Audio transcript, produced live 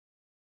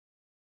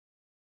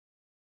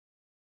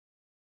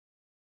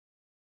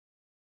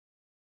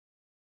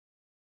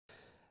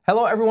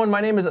Hello everyone,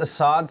 my name is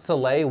Asad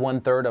Saleh,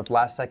 1/3 of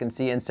Last Second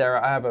C, and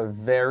Sarah, I have a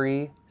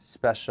very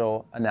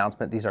special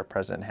announcement. These are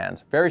President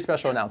hands. Very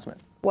special announcement.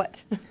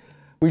 What?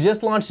 We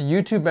just launched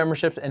YouTube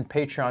memberships and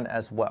Patreon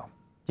as well.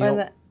 I don't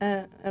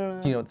know.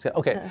 Do you know what's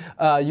okay?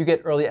 You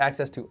get early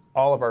access to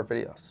all of our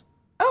videos.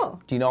 Oh.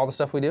 Do you know all the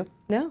stuff we do?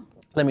 No.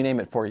 Let me name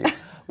it for you.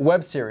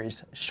 Web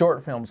series,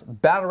 short films,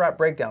 battle rap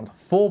breakdowns,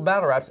 full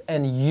battle raps,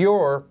 and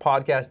your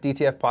podcast,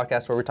 DTF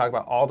Podcast, where we talk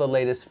about all the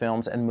latest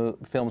films and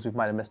films we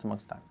might have missed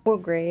amongst time. Will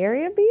Gray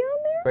Area be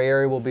on there? Gray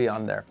Area will be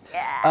on there.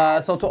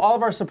 Yes. So to all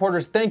of our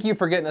supporters, thank you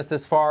for getting us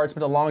this far. It's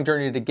been a long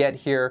journey to get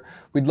here.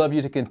 We'd love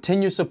you to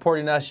continue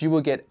supporting us. You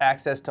will get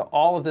access to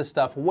all of this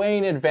stuff way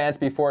in advance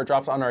before it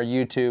drops on our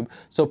YouTube.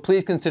 So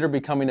please consider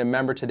becoming a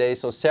member today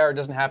so Sarah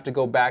doesn't have to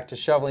go back to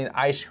shoveling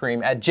ice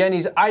cream at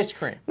Jenny's Ice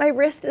Cream. My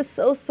wrist is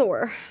so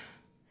sore.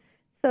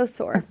 So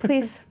sore.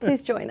 Please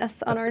join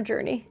us on our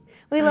journey.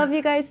 We love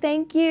you guys.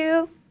 Thank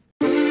you.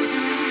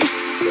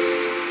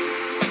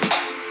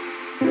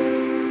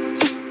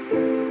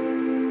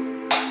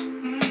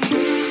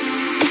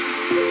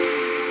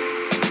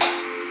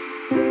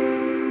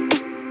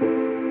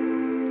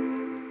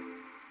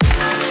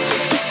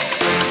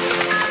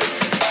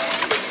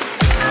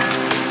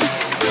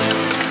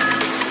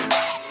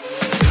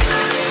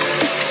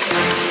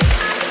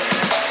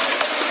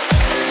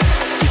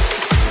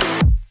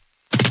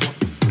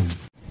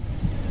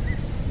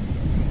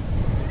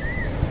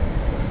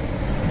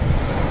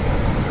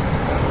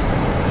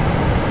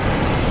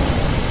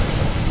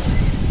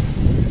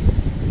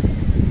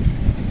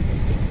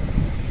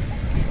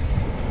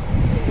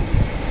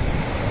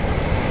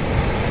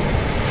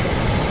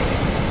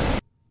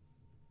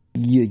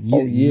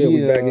 Yeah,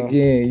 we back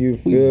again. You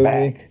feel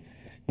me?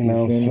 You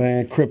know what I'm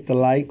saying?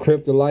 CriptoLYT.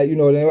 CriptoLYT, you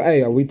know that.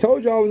 Hey, we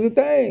told y'all it was a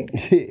thing.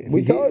 Yeah,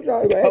 we told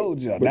y'all.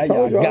 Now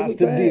y'all got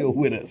to deal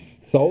with us.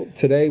 So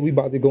today we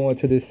about to go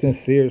into this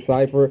sincere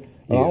cipher.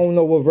 Yeah. I don't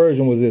know what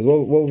version was this.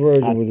 What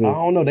version was this? I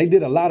don't know. They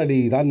did a lot of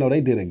these. I know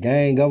they did a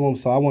gang of them.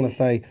 So I want to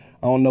say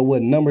I don't know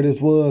what number this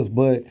was,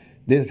 but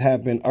this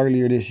happened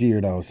earlier this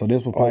year though. So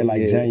this was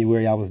probably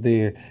January. I was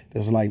there.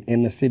 This was like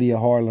in the city of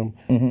Harlem,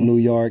 New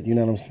York. You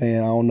know what I'm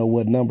saying? I don't know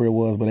what number it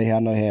was, but I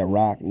know they had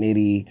rock,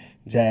 nitty,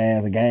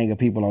 jazz, a gang of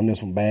people on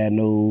this one. Bad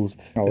News.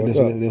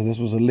 This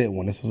was a lit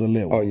one. This was a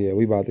lit one. Oh yeah,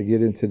 we about to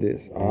get into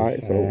this. All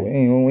right, so we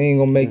ain't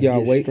gonna make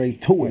y'all wait.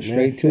 Straight to it,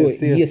 man. Straight to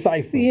it. Yes.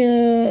 Ciphers.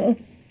 Yeah.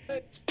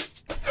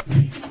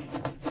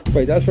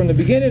 Wait, that's from the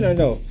beginning or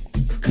no?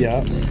 Yeah,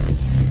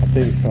 I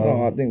think so.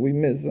 Oh, I think we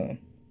missed something.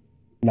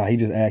 Nah, he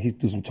just asked. He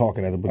do some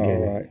talking at the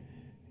beginning. All right.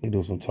 He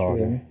do some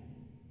talking.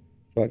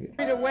 Fuck it.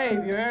 Free the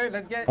wave, you heard?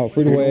 Let's get. Oh,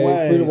 free the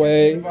wave. Free the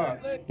wave.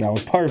 That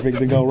was perfect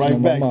to go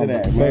right back to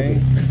that,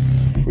 man.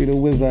 Free the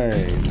wizard.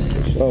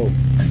 So.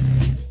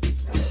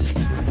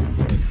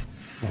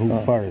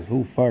 Who first?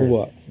 Who first? Who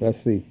up?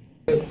 Let's see.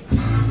 Oh,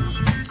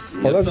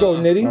 let's go,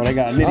 Nitty. Oh, they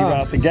got Nitty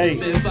out the gate.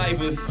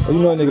 Oh, you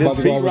know a nigga about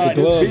to go with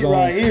the gloves beat on.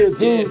 right here,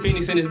 too. Yeah,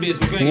 Phoenix and his bitch.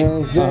 You know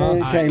what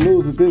I'm saying? Can't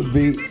lose with this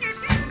beat.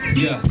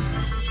 Yeah.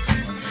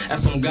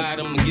 That's on God,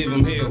 I'm gonna give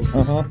him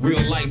hell. Real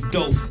life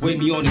dope, weigh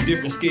me on a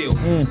different scale.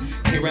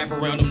 Can't rap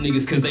around them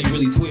niggas cause they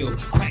really 12.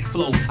 Crack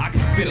flow, I can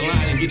spit a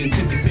line and get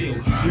intent to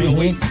sell. Real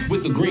weights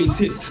with the green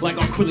tips like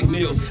acrylic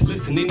nails.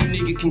 Listen, any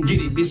nigga can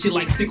get it, this shit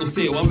like sickle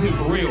cell, I'm here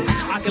for real.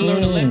 I can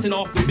learn a lesson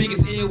off the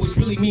biggest L, which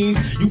really means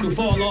you can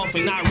fall off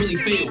and not really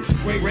fail.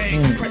 Gray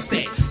rag, press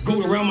that,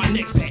 go around my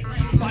neck fat.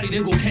 Body, they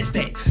gon' catch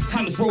that.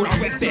 Thomas Road, I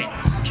rep that.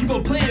 Keep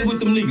on playing with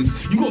them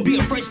niggas, you gon' be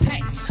a fresh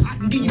tack. I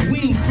can give you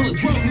wings, pull a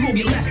drum, you gon'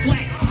 get left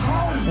flat.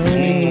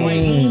 Make the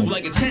right move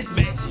like a chess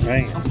match.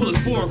 I pull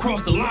his four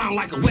across the line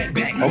like a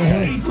wetback.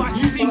 Any spot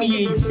you see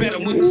me in, you better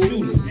win the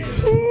shooters.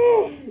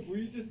 Will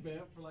you just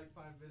vamp for like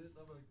 5 minutes?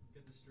 I'm gonna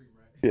get the stream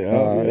right.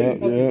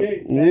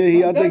 Yeah,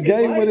 he out the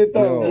gate with it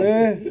though,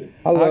 man.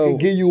 I can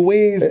give you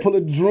wings, pull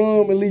a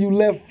drum, and leave you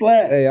left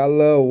flat. Hey, I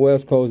love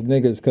West Coast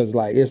niggas because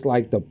like it's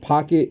like the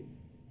pocket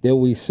that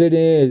we sit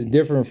in is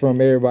different from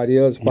everybody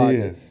else's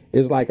pocket. Yeah.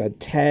 It's like a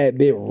tad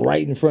bit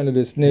right in front of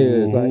the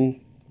snare. It's like,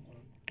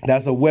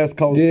 that's a West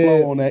Coast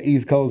flow on that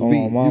East Coast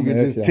beat. You can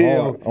just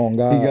tell he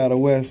got a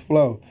West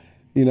flow.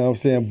 You know what I'm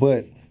saying?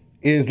 But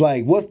it's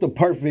like, what's the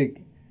perfect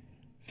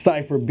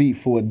cipher beat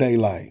for a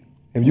Daylyt?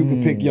 If you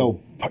could pick your,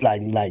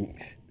 like,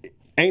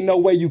 ain't no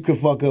way you could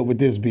fuck up with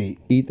this beat.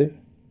 Ether?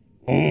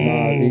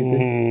 Nah,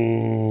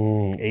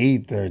 Ether.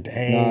 Ether,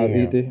 damn. Nah,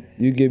 Ether.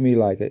 You give me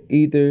like an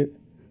Ether.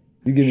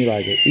 You give me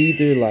like an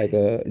Ether, like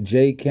a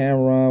J.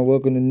 Cameron,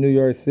 Welcome to New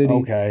York City.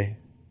 Okay.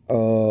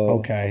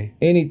 Okay.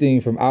 Anything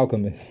from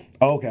Alchemist.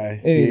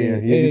 Okay.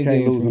 Anything, you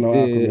can't lose no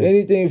Alchemist.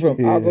 Anything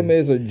from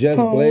Alchemist or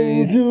Just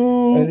Blaze.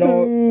 And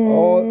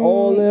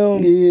all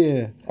them.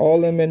 Yeah.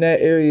 All them in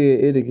that area,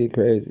 it'll get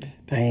crazy.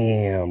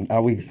 Damn.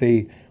 We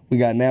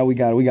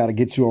gotta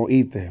get you on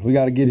Ether. We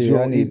gotta get you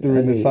on Ether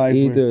in the cipher.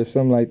 Ether or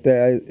something like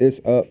that. It's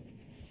up.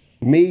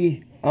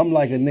 Me, I'm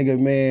like a nigga,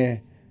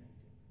 man.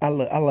 I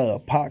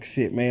love Pac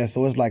shit, man.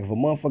 So it's like if a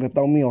motherfucker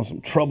throw me on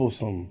some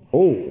troublesome,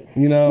 Oh,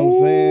 you know what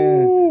I'm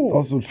saying?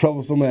 On some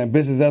troublesome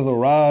ambitious as a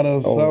rider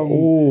or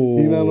something.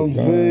 You know what I'm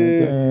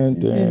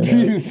saying?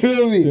 You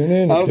feel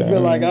me? I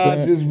feel like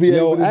I'll just be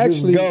able to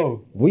actually, just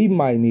go. We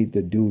might need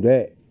to do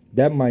that.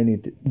 That might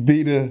need to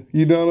Be the,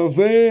 you know what I'm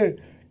saying?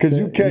 Cause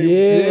you can't.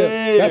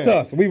 Yeah, that's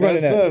us. We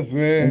running that. That's us,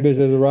 man. Ambitious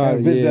as a rider.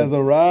 Ambitious yeah. as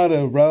a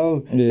rider,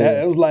 bro.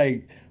 Yeah. It was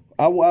like,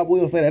 I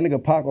will say that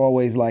nigga Pac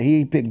always like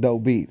he picked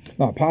dope beats.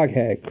 No, Pac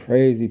had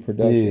crazy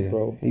production,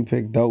 bro. He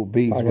picked dope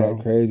beats, Pac bro.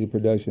 had crazy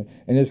production,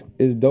 and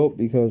it's dope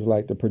because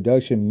like the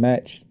production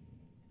matched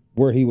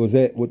where he was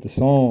at with the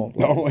song.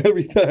 Like, On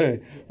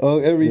everything,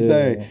 on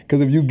everything. Because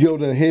if you go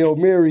to Hail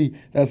Mary,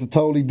 that's a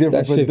totally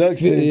different That shit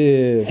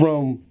production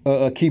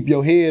from Keep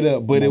Your Head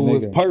Up. But My it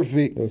was nigga,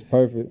 perfect. it was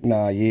perfect.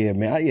 Nah, yeah,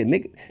 man.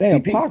 Nigga.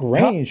 Damn, see, Pac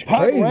range Pac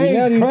crazy. range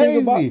Now that you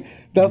think crazy. about-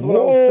 That's what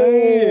I'm Whoa.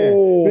 saying.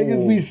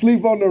 Niggas be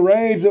sleep on the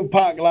range of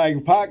Pac.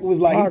 Like Pac was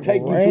like Pac he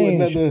take you to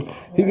range another.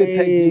 He could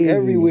take you crazy.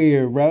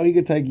 everywhere, bro. He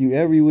could take you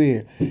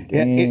everywhere.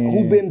 And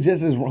who been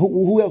just as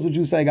who else would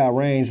you say got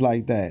range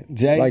like that?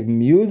 Jay? Like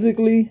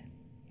musically,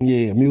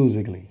 Yeah,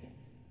 musically.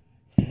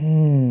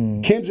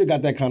 Kendrick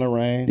got that kind of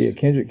range. yeah,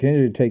 Kendrick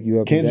take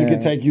you up. Kendrick and can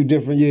down. take you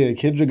different. Yeah,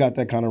 Kendrick got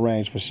that kind of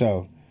range for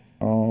sure.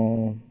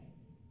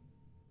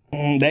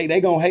 They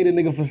gonna hate a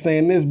nigga for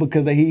saying this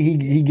because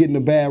he getting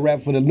a bad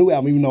rap for the new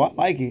album, even though I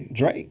like it.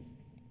 Drake.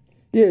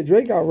 Yeah,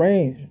 Drake got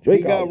range.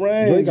 Drake got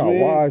range, Drake got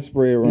man.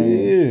 widespread range.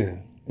 Yeah.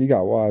 He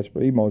got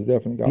widespread. He most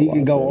definitely got He widespread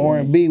can go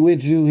range. R&B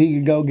with you. He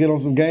can go get on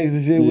some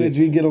gangster shit with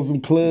you. He can get on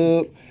some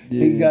club.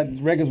 He Yeah.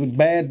 got records with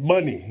Bad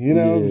Bunny. You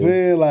know what I'm Yeah.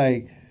 saying?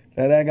 Like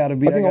that gotta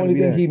be. I think the only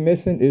thing that. he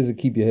missing is to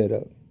keep your head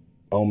up.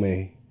 Oh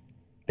man,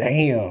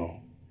 damn.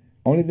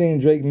 Only thing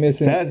Drake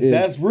missing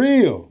That's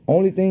real.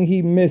 only thing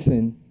he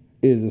missing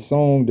is a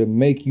song to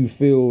make you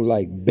feel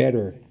like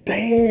better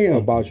Damn.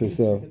 about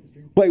yourself.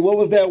 Wait, what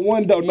was that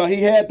one though? No,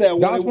 he had that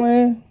one. God's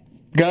plan.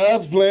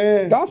 God's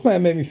plan. God's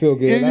plan made me feel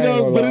good. Yeah, I you ain't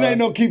know, gonna but it lie. ain't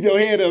no keep your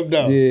head up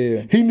though.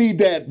 Yeah. He need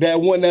that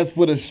one that's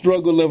for the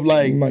struggle of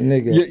like My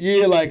nigga.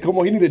 Yeah, like come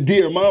on, he need a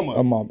dear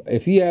mama.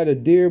 If he had a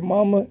dear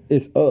mama,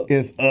 it's up.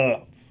 It's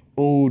up.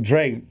 Ooh,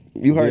 Drake.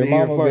 You heard Dear it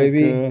here mama, first,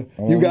 baby. cuz.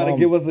 On You my gotta mama.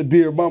 give us a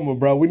dear mama,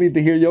 bro. We need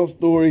to hear your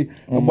story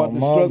about my the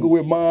mama. struggle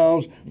with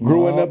moms,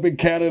 growing Mom. up in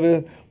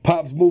Canada,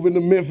 pops moving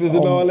to Memphis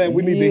and all that.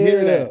 We need to hear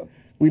yeah. that.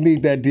 We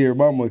need that dear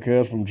mama,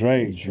 cuz, from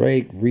Drake.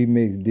 Drake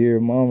remix Dear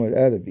Mama,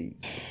 that'd be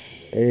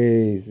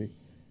crazy.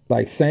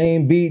 Like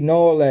same beat and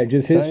all that,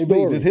 just his Same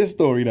story. beat, just his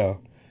story though.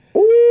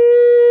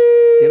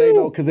 Ooh.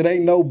 It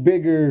ain't no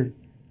bigger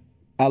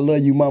I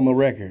Love You Mama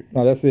record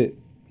No, that's it.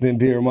 than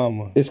Dear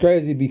Mama. It's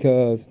crazy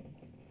because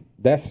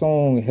that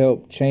song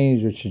helped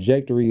change the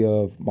trajectory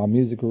of my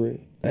music career.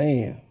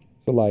 Damn.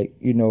 So like,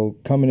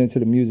 coming into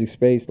the music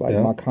space, like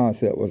Yeah. my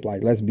concept was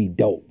like, let's be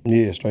dope.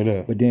 Yeah, straight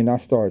up. But then I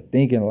started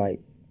thinking like,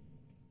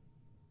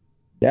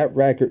 that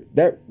record,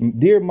 that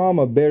Dear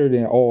Mama better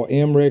than all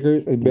M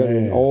records. It's better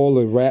than Man. all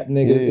the rap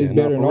niggas. Yeah, it's nah,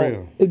 better than for all.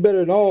 real. It's better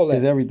than all that.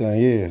 It's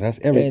everything, yeah. That's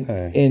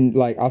everything. And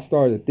like I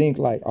started to think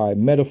like, all right,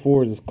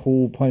 metaphors is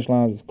cool,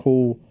 punchlines is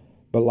cool,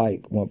 but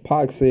like when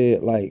Pac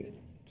said like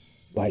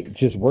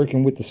just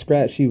working with the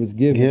scratch he was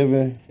given,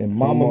 Giving. and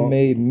Mama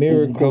made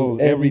miracles,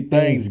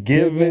 everything's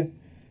given.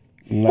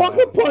 Fuck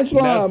a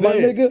punchline, my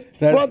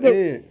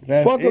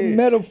nigga. Fuck a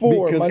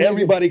metaphor, because my nigga.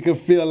 everybody could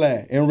feel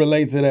that and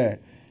relate to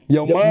that.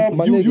 Your moms,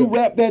 my you nigga.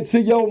 rap that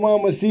to your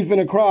mama, she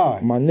finna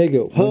cry. My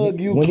nigga, Hug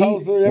you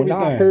closer, When I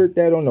everything. heard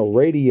that on the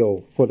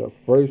radio for the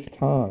first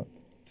time,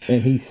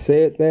 and he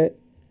said that,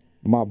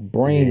 my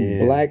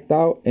brain blacked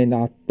out, and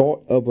I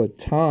thought of a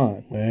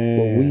time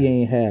where we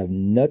ain't have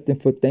nothing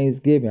for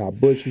Thanksgiving. I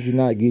butchered you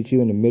not, get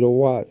you in the middle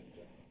watts.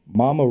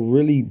 Mama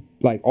really,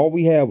 like, all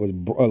we had was a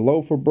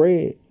loaf of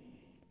bread.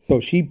 So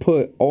she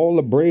put all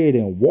the bread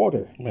in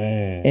water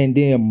and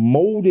then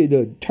molded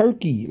a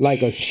turkey,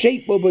 like a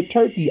shape of a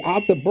turkey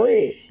out the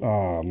bread.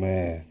 Oh,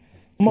 man.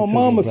 My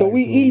mama, so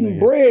we eating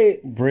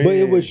bread, but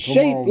it was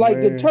shaped like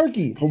the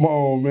turkey. Come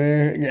on,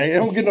 man. It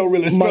don't get no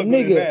really My struggle than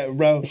nigga, that,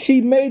 bro. she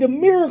made a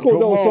miracle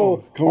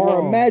though. So our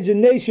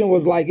imagination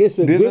was like, it's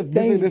a good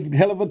thing. This is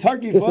hell of a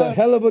turkey, It's a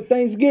hell of a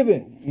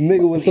Thanksgiving.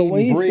 Nigga was So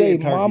when he eating bread say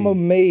turkey. mama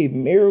made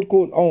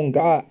miracles on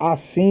God, I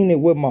seen it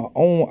with my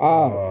own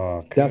eyes.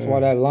 Oh, That's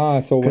why that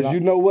line. So when Because you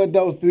know what,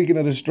 though, speaking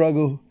of the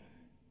struggle,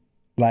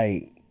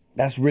 like,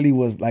 that's really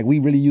was, like, we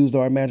really used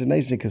our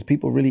imagination because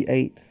people really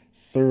ate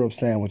syrup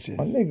sandwiches.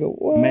 my nigga,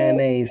 what?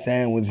 Mayonnaise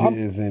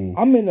sandwiches and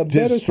I'm in a just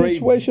better straight,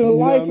 situation you in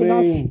know life, what and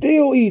I mean?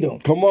 still eat them.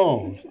 Come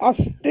on. I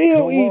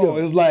still Come eat on.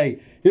 them. It's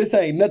like, this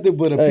ain't nothing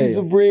but a piece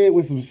of bread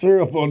with some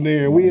syrup on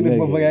there. We in this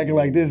nigga. motherfucker acting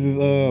like this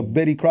is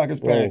Betty Crocker's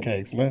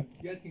pancakes, man.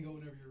 You guys can go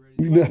whenever you're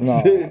ready. You know what I'm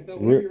Nah,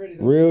 saying?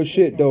 real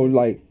shit though,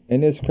 like,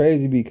 and it's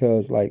crazy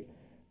because like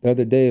the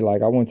other day,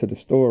 like I went to the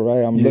store, right?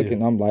 I'm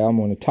looking, I'm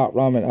on the top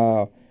ramen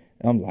aisle,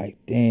 I'm like,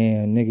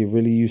 damn, nigga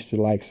really used to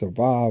like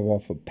survive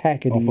off a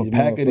pack of these. Off a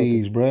pack of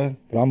these, bruh.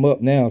 But I'm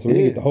up now, so we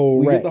get the whole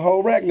rack. We get the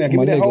whole rack now.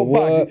 Give me that whole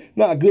box.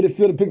 Nah, good it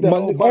feel to pick that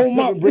whole box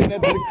up and bring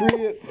that to the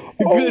crib.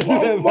 Good to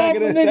that back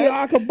of that. Nigga,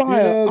 I could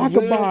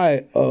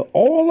buy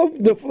all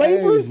of the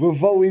flavors. Hey,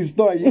 before we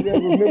start, you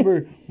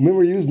remember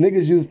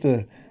niggas used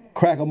to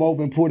crack them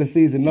open, pour the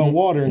season, no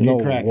water, and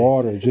get cracked. No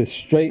water, just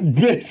straight,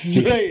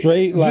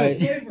 like.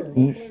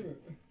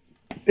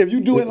 If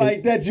you do it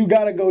like that, you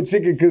gotta go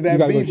chicken because that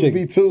beef will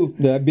be too.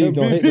 That beef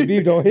don't hit dry. The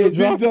beef don't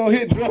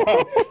hit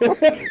dry.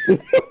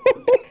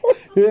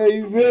 Yeah,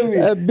 you feel me?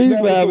 That beef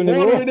having the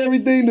water and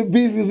everything. The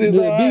beef is the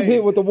beef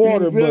hit with the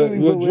water,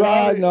 but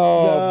dry,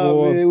 nah,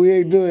 boy. Man, we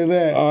ain't doing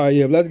that. All right,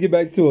 yeah, let's get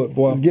back to it,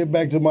 boy. Let's get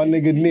back to my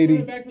nigga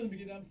Nitty.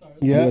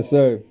 Yeah, yes,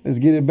 sir. Let's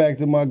get it back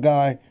to my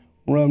guy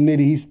Rum Nitty.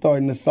 He's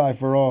starting the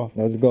cipher off.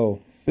 Let's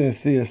go.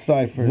 Sincere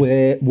ciphers.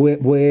 Where,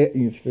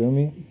 you feel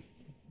me?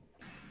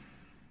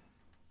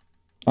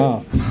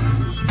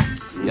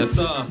 Yes,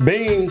 sir.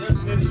 Beans.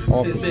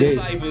 Off the gate.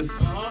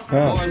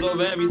 Bars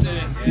over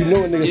everything. You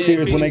know a nigga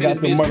serious when they got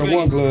the Murder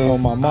One glove.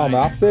 On my mama,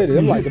 I said it.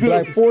 I'm like the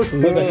black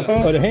forces of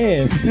the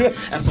hands.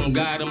 That's some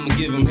God, I'm gonna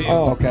give him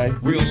hell. Oh, okay.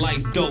 Real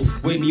life dope,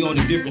 way me on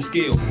a different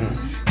scale.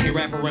 Can't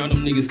rap around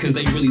them niggas cause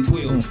they really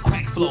 12.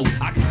 Crack flow,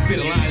 I can spit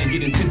a line and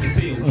get intent to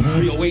sell.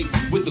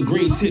 308s with the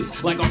green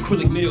tips like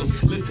acrylic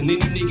nails. Listen, any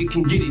nigga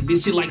can get it,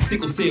 this shit like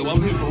sickle cell.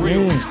 I'm here for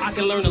real. I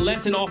can learn a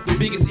lesson off the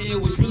biggest L,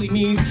 which really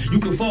means you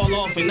can fall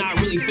off and not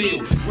really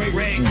fail. Gray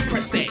rag,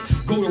 press that,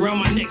 go around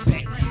my neck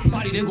fat.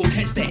 Body, they gon'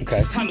 catch that.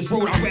 Thomas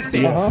Road, I rep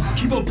that.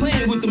 Keep on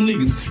playing with them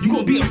niggas, you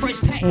gon' be a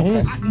fresh tack.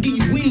 I can give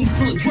you wings,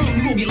 pull a drum,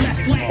 you gon' get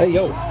left flat. Hey,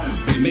 yo.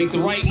 They make the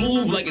right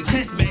move like a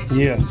chess match.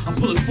 Yeah. I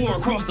pull his four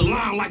across the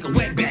line like a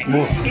wetback.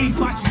 Any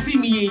spot you see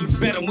me in, you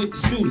bet I'm with the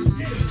shooters.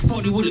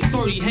 40 with a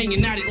 30,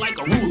 hanging at it like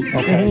a ruler.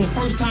 The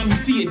first time you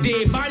see a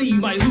dead body, you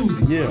might lose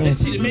it. Yeah. That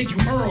shit'll make you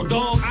Earl,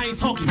 dog. I ain't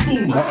talking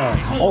boomer.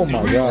 Oh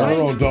my God.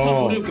 Earl, dog. Tough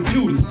for them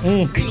computers.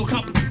 Ain't no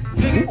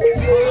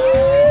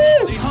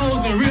they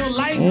hoes in real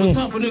life, but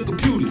tough for them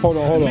computers. Hold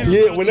on.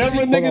 Yeah,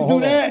 whenever a nigga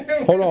do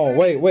that, hold on,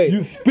 wait.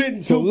 you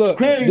spitting so too look,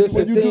 crazy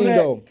when you do that.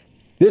 Though.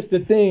 This the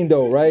thing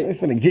though, right? I'm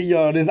finna give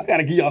y'all this. I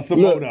gotta give y'all some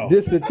more though.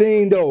 This the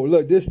thing though.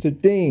 Look, this the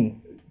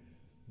thing.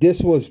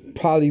 This was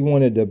probably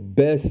one of the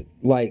best,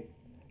 like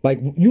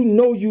you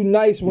know you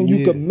nice when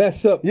you can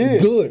mess up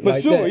good. For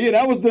like sure. That. Yeah,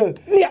 that was the.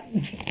 Yeah.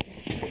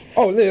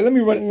 Oh, let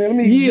me run it. Let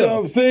me. You know what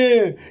I'm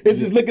saying? It's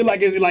just looking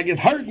like it's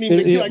hurting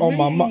me. Like, on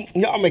my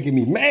y'all making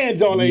me mad,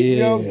 y'all ain't. You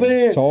know what I'm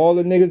saying? To all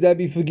the niggas that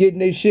be forgetting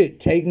they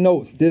shit, take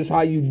notes. This how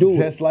you do it.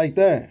 Just like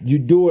that. You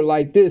do it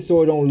like this,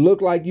 so it don't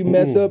look like you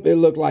mess up. It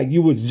look like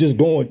you was just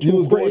going too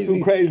crazy. Going too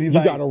crazy. You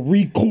like, gotta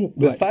recoup.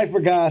 The cipher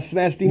guy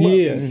snatched him up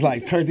and just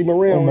like turned him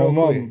around. Oh, my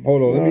mom.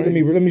 Hold on. Let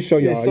me show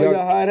y'all. Yeah, show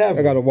y'all how it happened.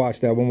 I gotta watch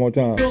that one more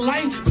time. Real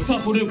life, but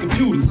tough for them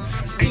computers.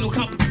 Ain't no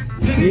competition.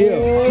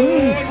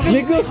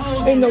 Nigga,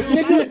 ain't no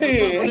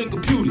nigga.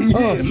 Computers.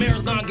 The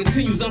marathon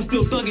continues. I'm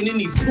still thugging in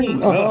these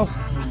Pumas.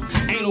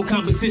 Ain't no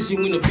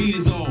competition when the beat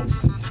is on.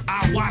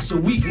 I wash a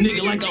weak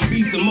nigga like I'm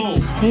B.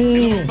 Simone.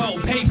 And I'm about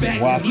payback.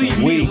 Just leave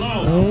me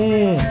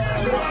alone.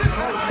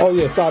 Oh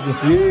yeah, stop it.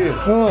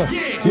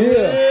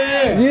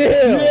 Yeah,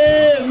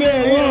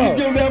 man.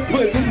 Give him that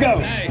push. Let's go.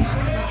 Hey,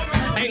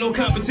 ain't no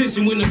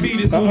competition when the beat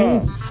is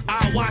on.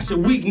 I wash a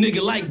weak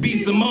nigga like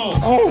B. Simone.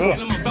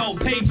 And I'm about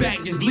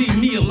payback, just leave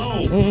me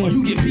alone. Or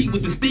you get beat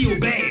with the steel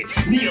bag,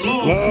 me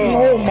alone.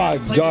 Oh my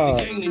God.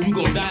 Play with the game, then you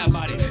gon' die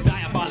about it.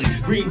 Diabolic,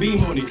 green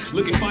beam on it.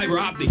 Look at fiber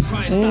optic,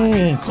 try and stop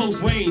it.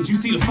 Close range, you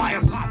see the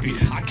fire popping.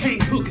 I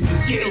can't cook, it's the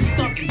shell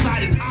stuck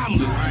inside his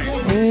omelet.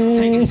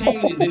 Take his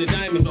chain and then the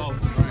diamond's off.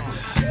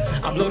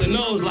 I blow the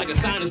nose like a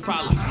sinus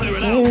problem. Clear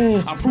it out.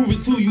 I prove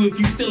it to you if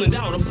you still in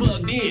doubt. I'm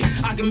plugged in.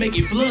 I can make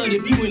it flood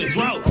if you in a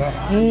drought.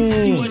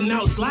 You wasn't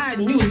out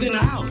sliding, you was in the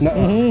house.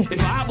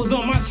 If I was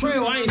on my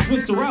trail, I ain't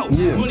switched the route.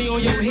 Money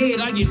on your head,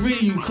 I get rid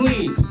of you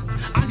clean.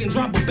 I can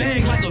drop a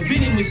bag like a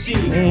vending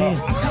machine. I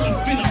tell him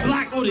spin a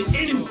block on the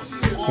enemy.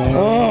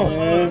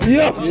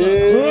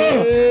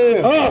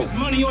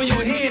 Money on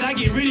your head, I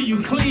get rid of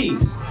you clean.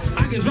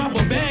 I can drop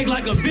a bag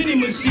like a vending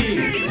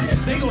machine.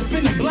 They gon'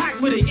 spin the block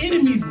where the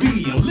enemies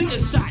be. A liquor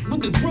shot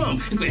with the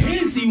drum. It's a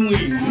Hennessy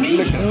wing. Me.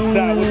 Liquor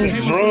shot with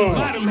the drum.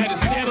 Bottom had to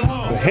stand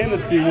alone. The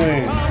Hennessy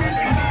wing.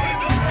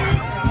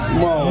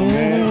 Come on,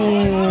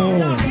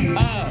 man.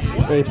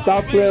 Hey,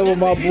 stop playing with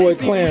my boy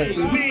Clarence.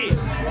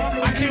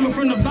 I came up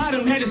from the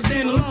bottom, had to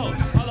stand alone.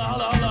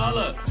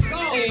 Holla.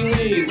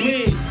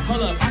 Wing.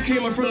 Hold up. I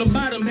came up from the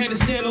bottom, had to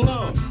stand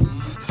alone.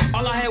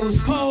 All I had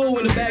was pole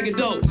and a bag of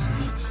dope.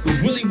 Was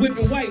really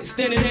whipping white,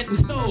 standing at the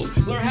stove.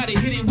 Learn how to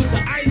hit it with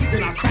the ice,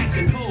 then I crack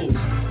the code.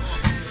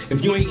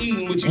 If you ain't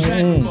eating what you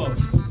trapping for,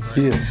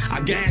 I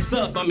gas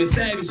up, I'm in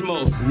savage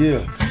mode.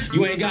 You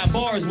ain't got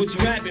bars, what you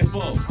rapping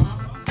for?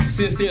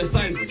 Sincere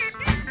ciphers,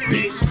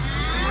 bitch.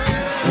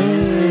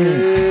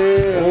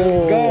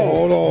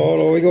 Hold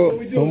on, we go.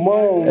 Come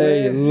on,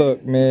 hey, man.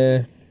 Look,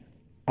 man.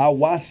 I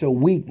watch a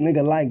weak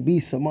nigga like B.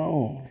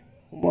 Simone.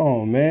 Come Come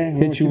on, man.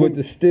 Hit you with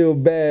the still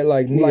bad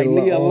like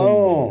Nia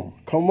Long.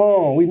 Come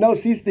on. We know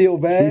she's still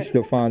bad. She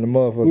still find the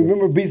motherfucker.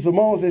 Remember B.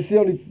 Simone said she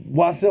only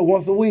washed up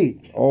once a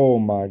week. Oh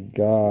my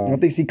God. I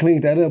think she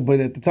cleaned that up, but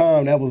at the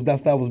time that was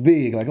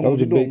big. Like, come on,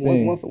 was a big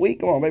thing. Once a week?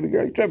 Come on, baby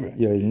girl, you tripping.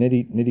 Yeah,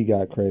 Nitty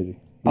got crazy.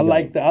 I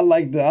like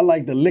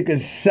the liquor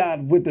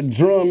shot with the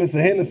drum. It's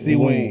a Hennessy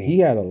wing. He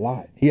had a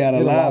lot. He had a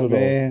lot,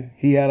 man.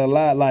 He had a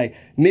lot. Like,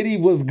 Nitty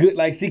was good.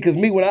 Like, see, cause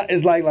me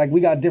it's like we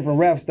got different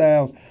rap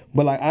styles,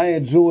 but like I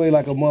enjoy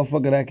like a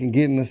motherfucker that can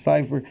get in the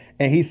cipher,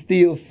 and he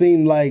still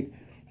seemed like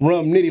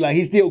Rum Nitty. Like,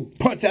 he still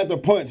punch after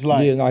punch.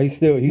 Like, yeah, no, he's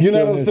still you know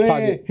in what I'm his saying?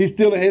 pocket. He's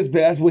still in his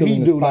bed. That's what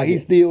he do. Like,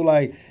 he's still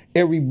like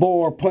every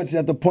bar punch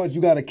after punch.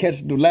 You gotta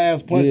catch the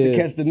last punch to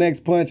catch the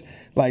next punch.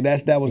 Like,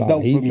 that was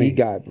dope for me. He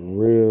got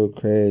real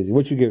crazy.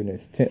 What you giving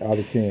this? 10 out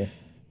of 10?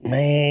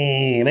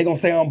 Man, they gonna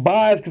say I'm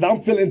biased because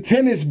I'm feeling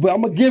 10-ish, but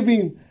I'm gonna give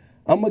him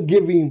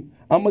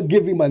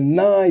a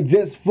 9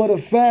 just for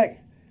the fact.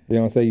 They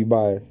don't say you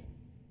biased.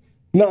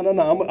 No. I'm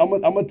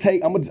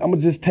gonna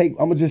just take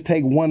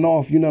one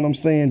off. You know what I'm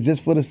saying?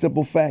 Just for the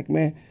simple fact,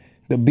 man.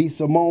 The B.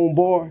 Simone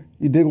bar.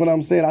 You dig what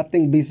I'm saying? I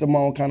think B.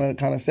 Simone kind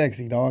of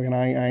sexy, dog, and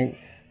I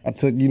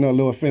took, a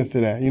little offense to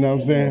that. You know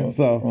what I'm saying?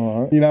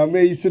 So, you know what I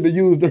mean? You should have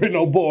used her in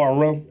no bar,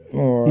 Rum.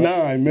 All right.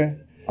 9, man.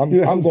 I'm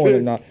going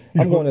to 9.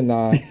 I'm going to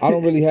 9. I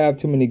don't really have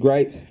too many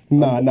gripes.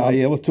 Yeah,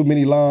 it was too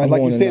many lines.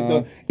 Like you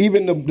said,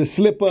 even the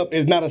slip up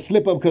is not a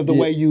slip up because the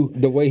way he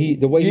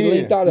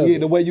linked out of it. Yeah,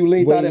 the way you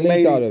linked out of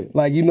it.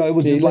 Like, it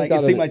was just like,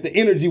 it seemed like the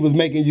energy was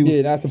making you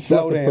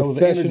slow down.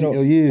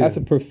 That's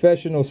a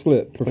professional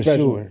slip.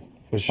 Professional.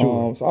 For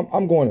sure. So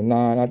I'm going to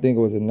 9. I think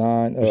it was a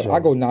 9. I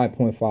go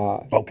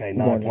 9.5. Okay,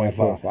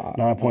 9.5.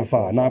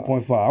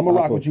 9.5. I'm going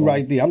to rock with you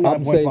right there. I'm 9.5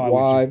 with you.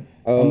 I'm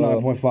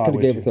 9.5 with you. Could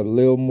have gave us a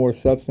little more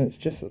substance.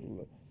 Just a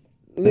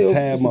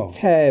tad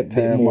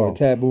bit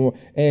more.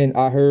 And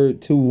I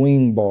heard 2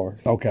 wing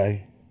bars.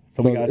 Okay.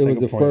 So we got to take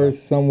it was the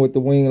first, some with the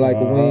wing like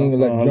a wing,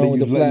 like Joan with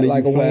the flat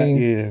like a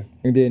wing. Yeah.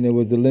 And then it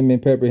was the lemon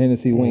pepper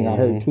Hennessy wing. I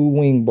heard 2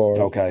 wing bars.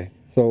 Okay.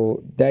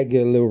 So that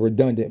get a little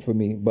redundant for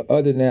me. But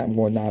other than that, I'm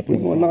going 9.5. We're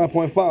going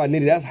 9.5,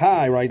 Nitty. That's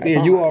high right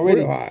there. You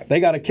already, high. They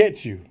got to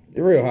catch you.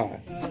 Real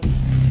high.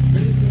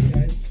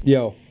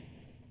 Yo.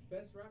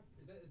 Best rap?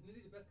 Is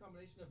Nitty the best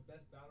combination of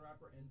best battle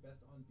rapper and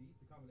best on beat?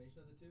 The combination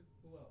of the two?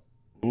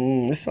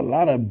 Who else? It's a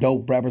lot of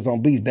dope rappers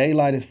on beats.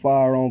 Daylyt is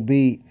fire on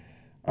beat.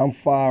 I'm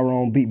fire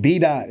on beat.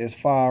 B-Dot is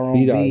fire on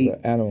beat. B-Dot is an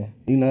animal.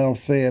 You know what I'm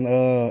saying?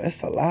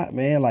 It's a lot,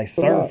 man. Like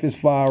Surf is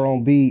fire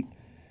on beat.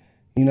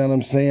 You know what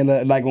I'm saying?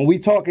 Like when we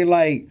talking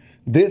like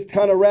this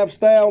kind of rap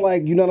style,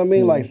 like, you know what I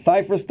mean? Like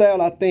Cypher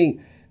style, I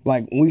think,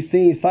 like we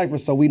seen Cypher,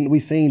 so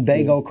we seen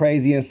Day go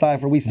crazy in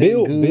Cypher. We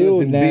seen Goods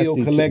and Bill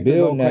Collector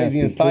go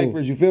crazy in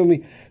Cyphers, you feel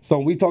me? So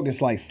when we talking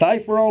it's like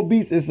Cypher on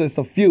beats, it's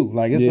a few.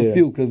 Like it's a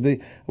few, because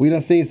we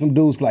done seen some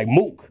dudes like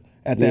Mook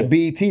at that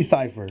BET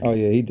Cypher. Oh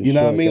yeah, he destroyed You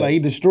know what I mean? that. Like he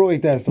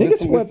destroyed that. So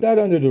niggas swept that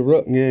under the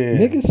rug. Yeah.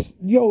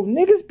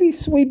 Niggas be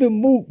sweeping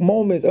Mook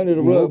moments under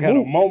the rug. Mook had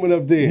a moment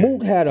up there.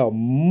 Mook had a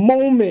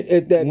moment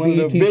at that One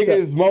BET of the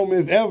biggest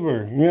moments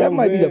ever. You know that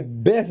might be the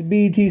best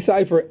BET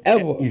Cypher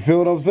ever. You feel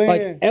what I'm saying?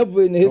 Like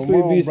ever in the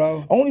history of BET.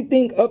 Bro. Only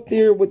thing up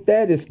there with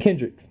that is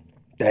Kendrick's.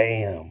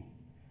 Damn.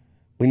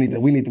 We need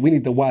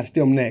to watch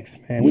them next,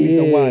 man. We need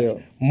to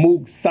watch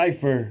Mook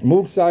Cypher.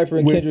 Mook Cypher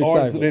and Kendrick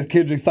Cypher.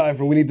 Kendrick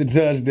Cypher. We need to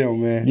judge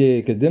them, man.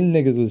 Yeah, because them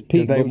niggas was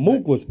peaking. But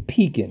Mook was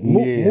peaking.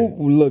 Mook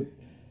looked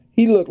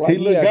like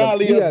he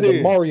had the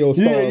Mario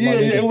star. Yeah.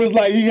 It was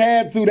like he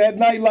had to that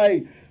night,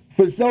 like,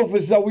 for sure.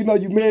 We know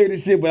you married and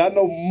shit, but I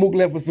know Mook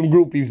left with some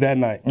groupies that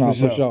night. For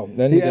sure.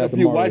 He had a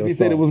few. Wifey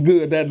said it was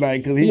good that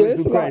night because he went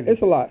too crazy.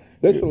 It's a lot.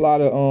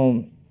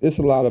 It's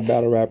a lot of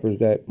battle rappers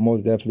that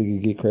most definitely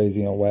could get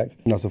crazy on wax.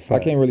 That's a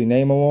fact. I can't really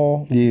name them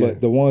all,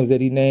 but the ones that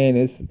he named,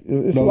 it's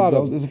a lot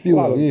of. There's a few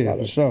of them,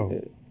 for sure. Yeah.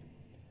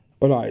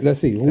 But all right, let's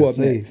see. Who up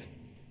next?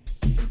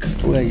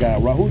 Who they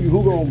got?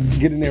 Who gonna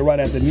get in there right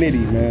after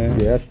Nitty, man?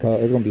 Yeah, it's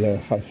gonna be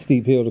a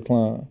steep hill to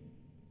climb.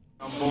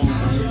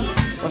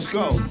 Let's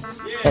go.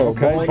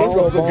 Okay, let's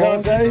go,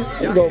 Bones.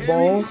 Let's go,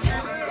 Bones.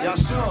 Y'all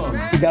sure?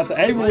 He got the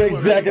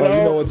Avirex jacket on.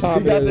 You know what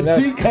time he got the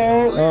cheat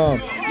code. Yo,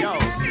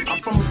 I'm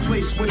from a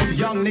place where them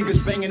young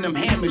niggas banging them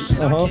hammers shit.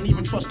 I can't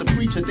even trust the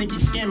preacher, think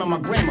he's scamming my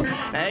grammar.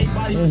 Now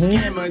everybody's a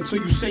scammer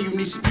until you say you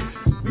need some.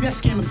 We not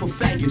scamming for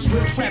faggots,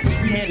 real trappers,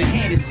 we hand in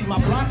hand. And see my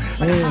block?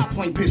 Like a high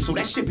point pistol,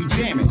 that shit be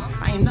jamming.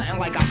 I ain't nothing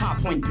like a high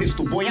point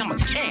pistol, boy, I'm a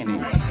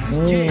cannon.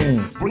 Yeah,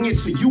 bring it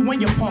to you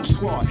and your punk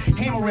squad.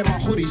 Hammer in my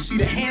hoodie, see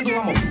the handle,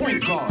 I'm a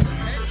point guard.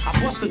 I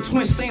bust a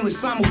twin stainless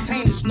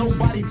simultaneous,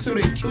 nobody till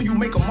they kill you,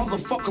 make a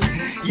motherfucker.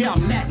 Yeah,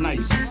 I'm that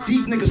nice.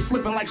 These niggas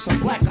slipping like some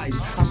black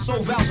ice. I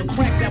sold vows of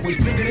crack that was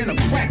bigger than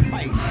a crack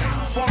pipe.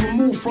 Far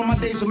removed from my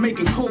days of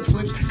making coke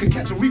flips. Could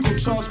catch a Rico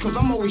charge cause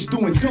I'm always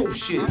doing dope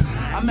shit.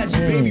 I met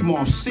your baby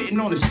mom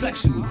sitting on the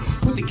sectional.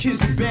 Put the kids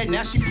to bed,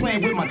 now she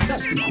playing with my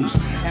testicles.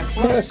 And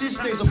flush shit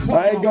stays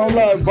apart. I ain't gonna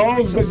lie,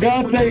 Bones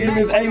Gotti in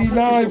his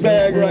 89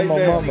 bag right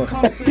there.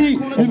 You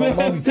know what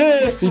I'm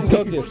saying? He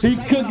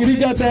cooking, he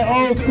got that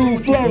old school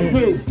flow.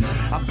 too.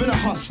 I've been a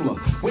hustler.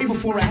 Way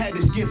before I had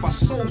this gift, I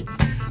sold.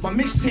 My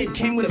mixtape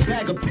came with a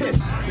bag of piff.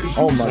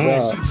 Oh my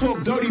God. She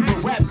talk dirty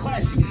but rap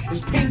classy.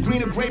 It's pink,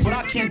 green, or gray, but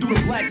I can't do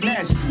the black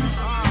nasty.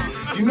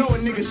 You know a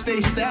nigga stay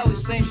stylish,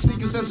 same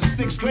sneakers as a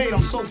 6th grade. I'm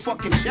so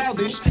fucking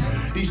childish.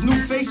 These new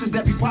faces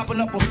that be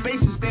popping up on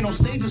spaces, stand on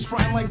stages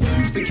frying like they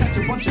used to catch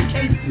a bunch of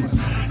cases.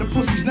 The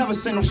pussies never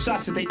send no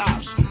shots at they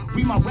ops.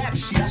 Read my rap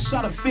sheet, I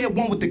shot a fair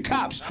one with the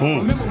cops.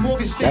 Remember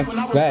Morgan State when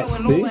I was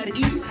selling all that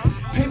E?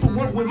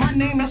 Paperwork with my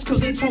name, that's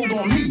cause they told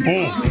on me. You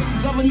hear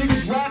these other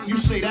niggas rap, you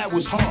say that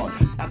was hard.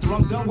 After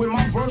I'm done with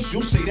my verse,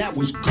 you'll say that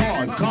was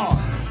God.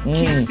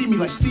 Can't see me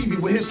like Stevie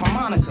with his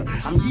harmonica.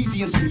 I'm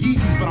Yeezy and some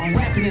Yeezys, but I'm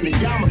rapping in the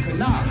yarmulke.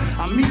 Nah,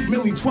 I meet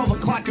Millie 12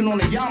 o'clock on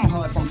the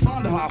Yamaha. If I'm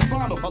fond of her, I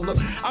fond of her. Look,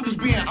 I'm just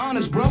being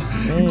honest, bro.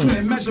 You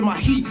couldn't measure my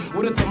heat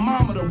with a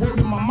thermometer. Word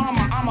to my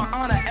mama, I'ma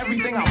honor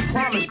everything I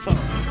promised her.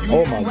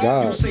 Oh my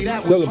God. You'll say that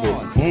was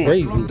Syllabus. hard.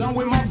 Crazy. After I'm done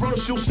with my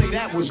verse, you'll say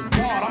that was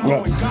God. I'm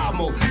going God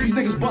mode. These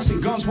niggas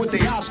busting guns with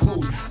their eyes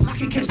closed. I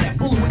can catch that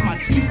bullet with my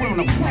teeth wearing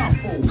a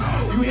blindfold.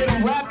 You hear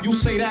them rap, you'll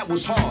say that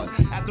was hard.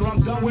 After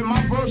I'm done with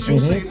my verse, you'll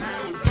say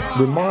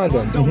Remind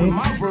them. done with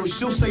my verse,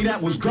 she'll say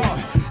that was God.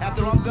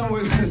 After I'm done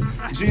with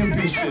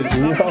GMB shit.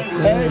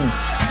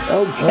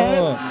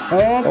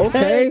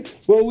 Okay.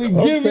 Well, we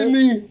giving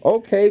me.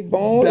 Okay,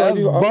 Bones. That's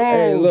Bones.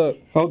 Hey, look.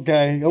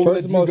 Okay.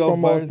 First and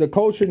foremost, the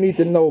culture need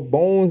to know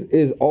Bones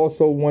is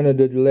also one of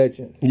the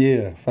legends.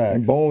 Yeah, facts.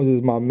 And Bones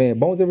is my man.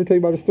 Bones ever tell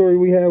you about the story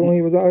we had when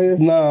he was out here?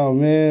 No,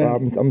 man.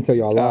 I'm gonna tell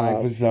y'all live. All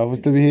right, for sure.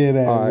 What's to hear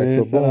that, All right,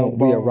 man? so Bones,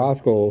 we at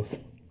Roscoe's.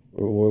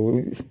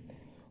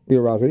 We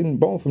at Roscoe's.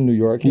 Bones from New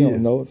York. He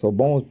don't know. So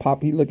Bones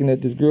pop. He looking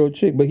at this girl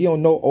chick, but he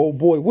don't know old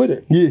boy with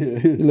her. Yeah.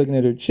 He looking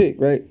at her chick,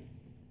 right?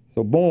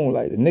 So boom,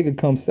 like the nigga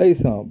come say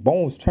something.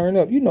 Bones turn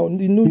up. You know,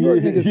 the New York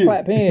niggas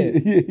clap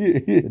hands.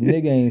 The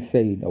nigga ain't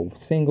say no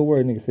single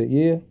word. Nigga said,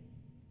 yeah.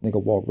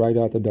 Nigga walk right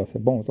out the door.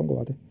 Said, Bones, don't go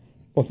out there.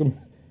 Bones,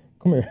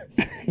 come here.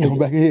 Come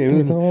back here.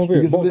 Come over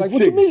here. Bones like,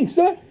 what you mean,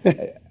 son?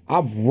 I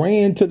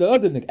ran to the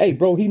other nigga. Hey,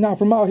 bro, he not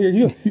from out here.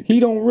 He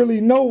don't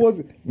really know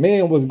what's...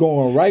 Man was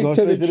going right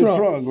to the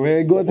trunk.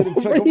 Man. Going to the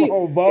trunk. Come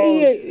on,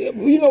 Bones.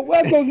 You know,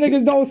 West Coast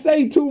niggas don't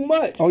say too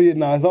much. Oh, yeah,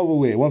 nah, it's over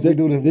with. Once we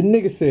do this... The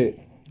nigga said...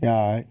 Yeah,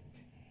 all right.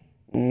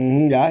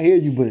 Yeah, I hear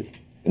you, but...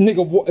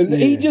 Nigga,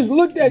 he just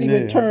looked at him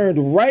and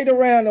turned right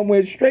around and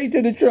went straight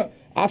to the trunk.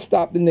 I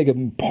stopped the nigga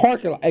in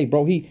parking lot. Hey,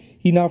 bro, he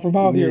not from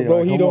out here,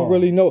 bro. He don't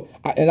really know.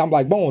 And I'm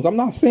like, Bones, I'm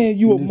not saying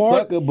you a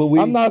mark. Sucker, but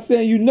I'm not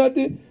saying you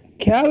nothing.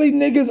 Cali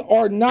niggas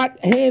are not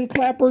hand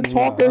clapper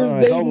talkers.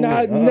 They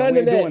not none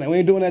of that. We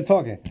ain't doing that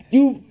talking.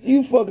 You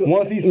fucking...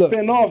 Once he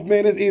spin off,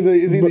 man, it's either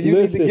you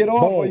need to get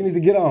off or you need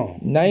to get on.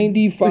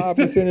 95%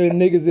 of the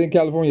niggas in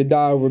California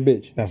die over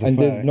bitch. That's a and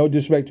fact. There's no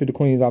disrespect to the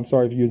queens. I'm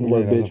sorry for using the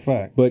word bitch. That's a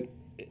fact. But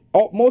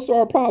most of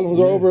our problems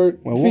are over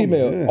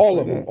female. All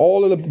of them.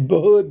 All of the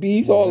hood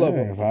beefs, all of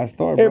them. That's how I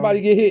start, bro. Everybody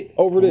get hit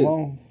over this.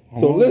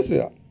 So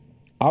listen,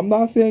 I'm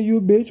not saying you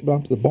a bitch, but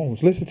I'm the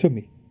Bones. Listen to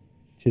me.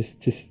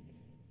 Just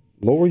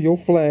lower your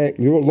flag,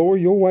 lower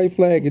your white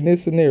flag in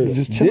this scenario.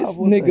 This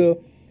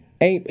nigga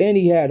ain't, and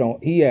he had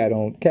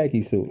on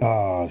khaki suit.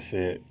 Oh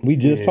shit. We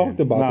just talked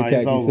about the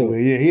khaki suit.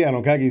 Yeah, he had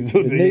on khaki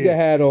suit. The nigga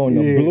had on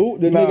the blue.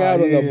 The nigga had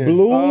on the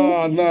blue.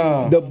 Oh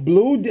no. The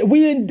blue.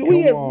 We in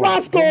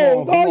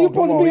Roscoe. Oh, you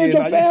supposed to be with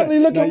your family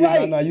looking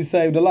right. No, you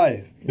saved a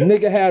life.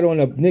 Nigga had on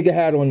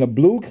the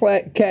blue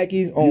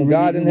khakis on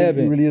God in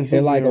Heaven,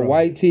 and like a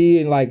white tee,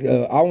 and like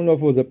I don't know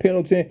if it was a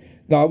Pendleton.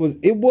 No,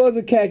 it was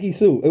a khaki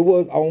suit. It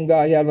was on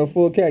God. He had a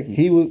full khaki.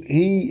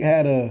 He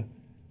had a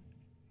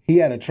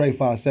Trey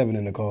 5.7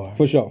 in the car.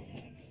 For sure.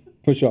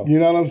 You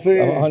know what I'm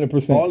saying?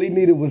 100%. All he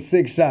needed was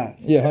 6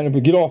 shots. Yeah,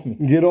 100%. Get off me.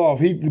 Get off.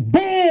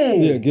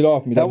 Boom. Yeah, get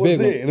off me. That was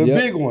it. The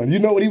big one. You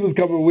know what he was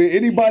coming with.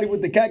 Anybody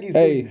with the khaki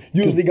suit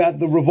usually got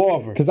the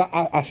revolver. Because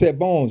I said,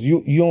 Bones,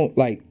 you don't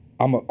like.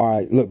 All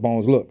right. Look,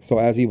 Bones. Look. So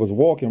as he was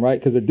walking, right?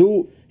 Because the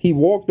dude, he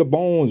walked the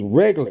Bones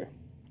regular.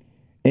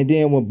 And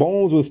then when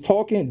Bones was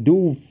talking,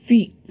 dude's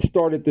feet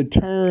started to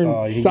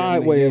turn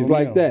sideways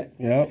like that.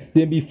 Yep.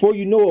 Then before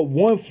you know it,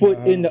 one foot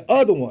in the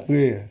other one.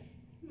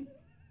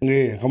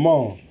 Yeah, come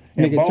on.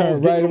 Nigga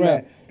turned right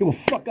around. Get the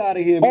fuck out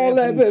of here, man. All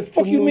that, man.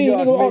 Fuck you mean,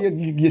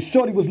 nigga? Your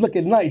shorty was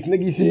looking nice,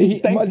 nigga. You should be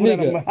thankful that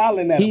I'm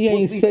hollering at him. He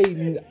ain't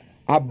say...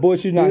 I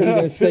bush you not. He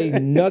didn't say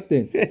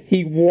nothing.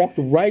 He walked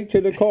right to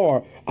the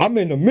car. I'm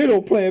in the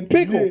middle playing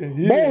pickle.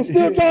 Bones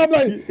still trying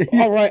like,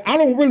 all right, I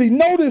don't really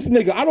know this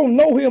nigga. I don't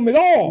know him at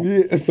all.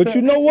 But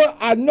you know what?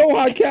 I know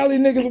how Cali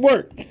niggas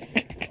work.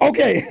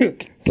 Okay,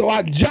 so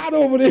I jot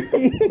over there.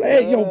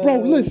 Hey, yo, bro,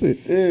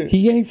 listen.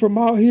 He ain't from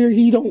out here.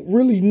 He don't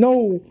really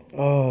know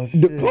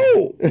the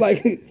code.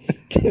 Like,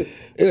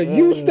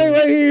 you stay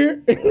right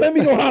here and let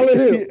me go holler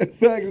at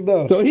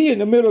him. So he in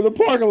the middle of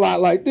the parking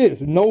lot like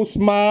this. No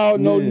smile,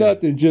 no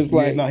nothing. Just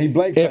like, he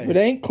blank if it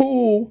ain't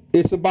cool,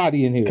 it's a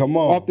body in here. Come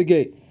on. Off the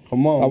gate.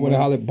 Come on, I went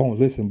and hollered at Bones.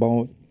 Listen,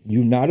 Bones,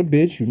 you not a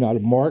bitch. You not a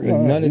mark.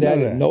 And none of that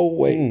in no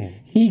way.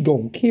 he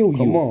gonna kill you.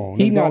 Come on,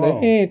 He let's go not a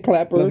home. hand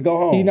clapper. Let's go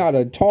home. He not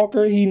a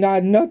talker. He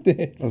not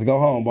nothing. Let's go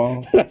home,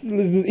 Bones. Let's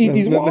just eat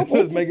these waffles.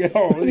 Let's make it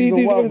home. Let's eat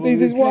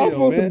these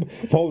waffles. Man.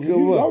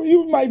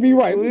 You might be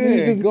right.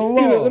 Yeah, Just come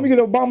get on. let me get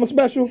an Obama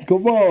special.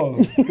 Come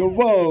on. Come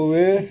on,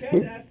 man.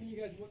 Chat's asking you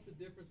guys what's the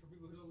difference for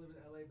people who don't live in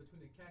LA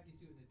between a khaki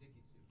suit and a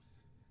dicky suit.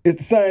 It's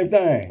the same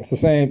thing. It's the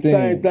same thing.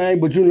 Same thing,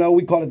 but you know,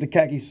 we call it the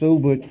khaki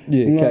suit, but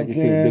Yeah, you know khaki what I'm suit,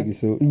 saying? dicky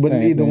suit, But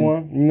same either thing.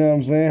 one, you know what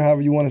I'm saying?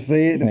 However you want to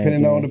say it, Same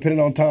depending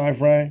on time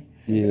frame.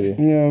 Yeah. You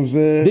know what I'm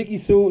saying? Dicky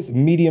suits,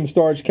 medium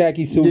starch,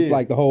 khaki suits, Yeah.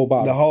 like the whole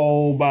bottle. The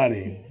whole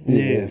body.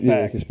 Yeah,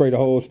 facts. To spray the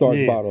whole starch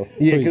Yeah, bottle.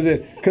 yeah,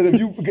 Crazy. because if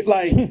you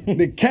like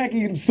the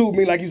khaki suit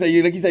mean like you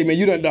say, man,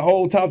 you done the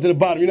whole top to the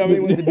bottom. You know what I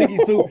mean? With the dicky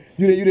suit,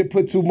 you didn't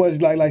put too much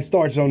like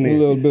starch on there. A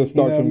little bit of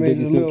starch You know on the what I mean?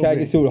 dicky Just a suit. little Khaki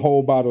bit. suit, a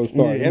whole bottle of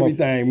starch. Yeah,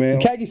 everything, man.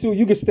 So khaki suit,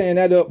 you can stand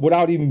that up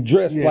without even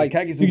dressed. Yeah, like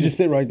khaki suit you just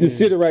sit right there. Just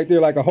sit it right there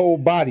like a whole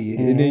body,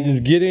 and then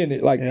just get in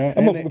it. Like Yeah,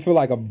 I'm and gonna feel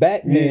like a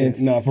Batman.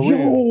 Yeah, nah, for Yo,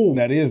 real.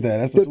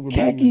 That's a the super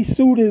khaki Batman.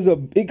 suit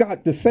it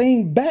got the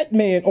same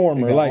Batman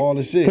armor. It got like all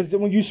the shit. Because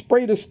when you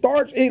spray the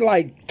starch, it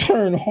like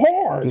turn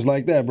hard. Just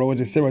like that, bro. It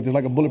just sit right there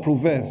like a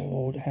bulletproof vest.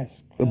 Oh,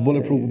 that's A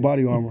bulletproof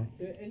body armor.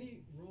 Any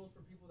rules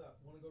for people that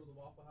want to go to the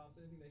Waffle House?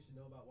 Anything they should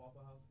know about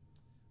Waffle House?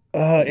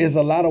 It's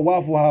a lot of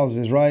Waffle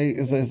Houses, right?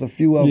 It's a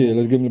few of them. Yeah,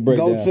 let's give them the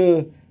breakdown. Go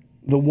to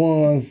the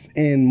ones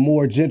in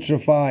more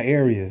gentrified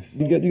areas.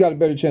 You got a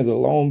better chance of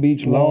Long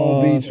Beach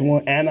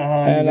one,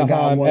 Anaheim even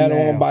got one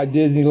Anaheim now. by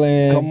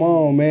Disneyland. Come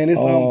on, man. It's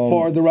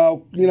farther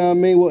out. You know what I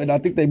mean? Well, I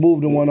think they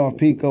moved the one off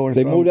Pico or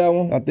They something. moved that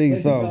one? I think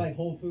so. Like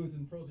Whole Foods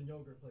and frozen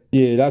yogurt places.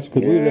 Yeah, that's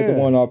because we was at the Yeah.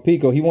 one off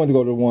Pico. He wanted to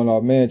go to the one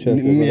off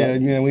Manchester.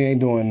 Yeah, we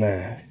ain't doing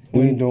that.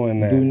 We ain't doing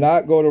that. Do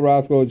not go to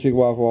Roscoe Chicken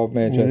Waffle off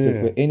Manchester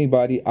Yeah. for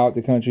anybody out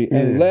the country Yeah.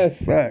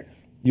 unless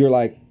Facts. you're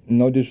like,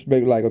 no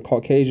disrespect, like a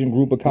Caucasian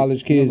group of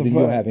college kids, That's a then you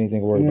don't fact. have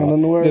anything to worry You got about.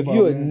 nothing to worry If about,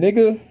 you're a man.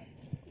 nigga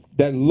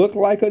that look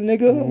like a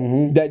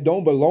nigga that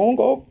don't belong,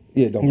 don't.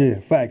 Yeah,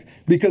 facts.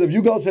 Because if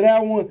you go to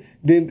that one,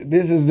 then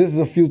this is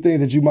a few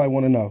things that you might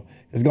want to know.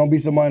 There's gonna be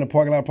somebody in the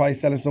parking lot probably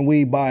selling some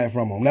weed, buy it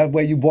from them. That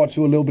way you bought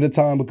you a little bit of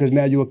time because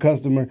now you're a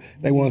customer.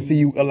 They want to see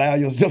you allow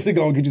yourself to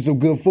go and get you some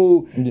good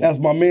food. That's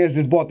my man's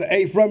just bought the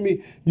 8 from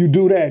me. You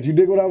do that. You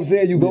dig what I'm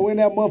saying? You go in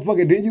that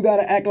motherfucker, then you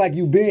gotta act like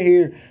you been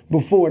here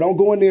before. Don't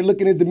go in there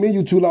looking at the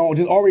menu too long.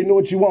 Just already know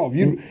what you want.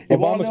 If all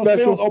Obama else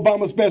special? fails,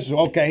 Obama special.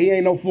 Okay, he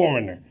ain't no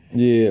foreigner.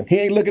 Yeah. He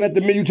ain't looking at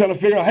the menu trying to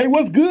figure out, hey,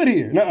 what's good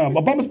here? Nuh-uh.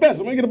 Obama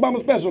special. Let me get Obama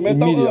special, man.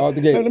 Immediate, out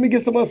the gate. Let me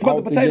get some smothered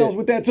Out the potatoes gate.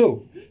 with that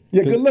too.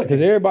 Yeah, good Because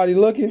looking. everybody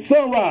looking.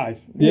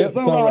 Sunrise. Yeah,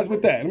 sunrise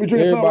with that. Let me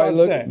drink a Everybody sunrise with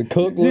looking. that. The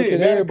cook looking,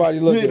 that- everybody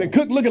looking. Yeah, the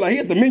cook looking like he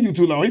at the menu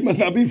too long. He must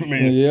not be from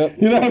here. Yep.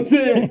 You know what I'm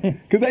saying?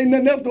 Because ain't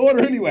nothing else to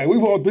order anyway. We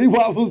want 3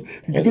 waffles,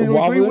 three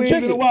waffle and wings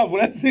chicken. and a waffle.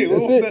 That's it. We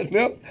That's want it. nothing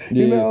else.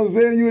 Yeah. You know what I'm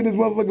saying? You in this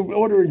motherfucker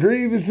ordering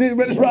greens and shit,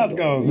 man. It's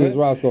Roscoe's, man. It's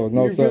Roscoe's.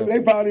 No, You feel sir. me? They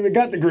probably even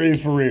got the greens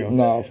for real.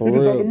 Nah, for It's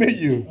just real. on the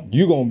menu.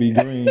 You gonna be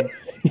green.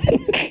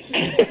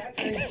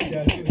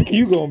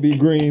 You gonna be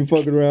green,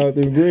 fucking around with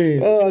them green.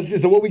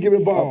 Shit. So what we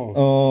giving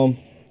Bones?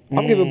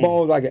 I'm giving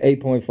Bones like an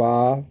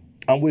 8.5.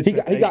 I'm with He you.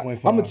 got. I'm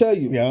 8.5. gonna tell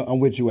you. Yeah, I'm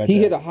with you at He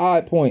that. hit a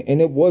high point,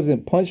 and it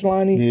wasn't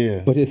punchlining.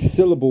 Yeah. But his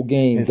syllable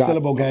game His got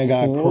syllable game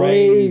got crazy.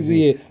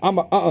 crazy. It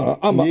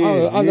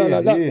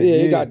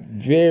got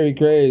very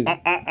crazy.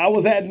 I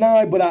was at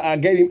 9, but I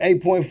gave him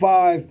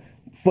 8.5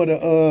 for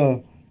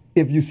the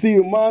if you see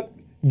a month,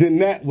 then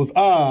that was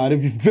odd.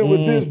 If you feel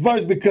with this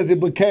verse, because it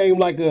became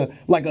like a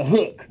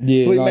hook.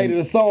 Yeah, so he like- made it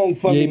a song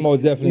for yeah, me. he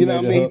most definitely You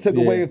know made what I it mean? a He took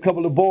hook, away yeah. a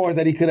couple of bars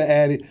that he could have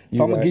added. So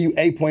You I'm gonna right. give you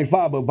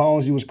 8.5. But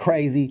Bones, you was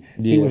crazy.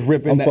 He Yeah. was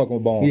ripping. I'm that. fucking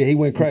with Bones. Yeah, he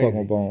went I'm crazy. fucking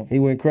with Bones. He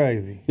went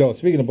crazy. Yo,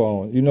 speaking of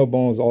Bones, you know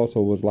Bones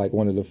also was like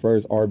one of the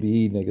first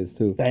RBE niggas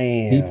too.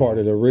 Damn. He part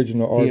of the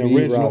original RBE The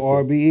original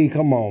roster. RBE.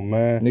 Come on,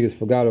 man. Niggas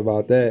forgot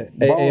about that.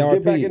 Bones, AARP,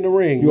 get back in the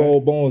ring, You man.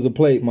 old Bones a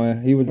plate,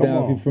 man. He was Come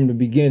down on. from the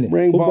beginning.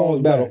 Bring Who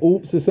Bones battle? back.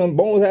 Oops or something.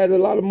 Bones had a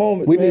lot of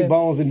moments. We man. need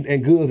Bones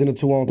and Goods in the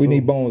 2-on-2. We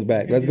need Bones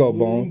back. Let's go,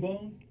 Blue Room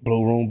Bones.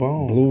 Blue Room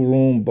Bones. Blue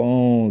Room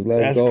Bones.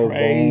 Let's That's go,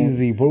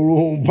 crazy. Blue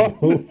Room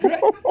Bones.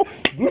 Bones.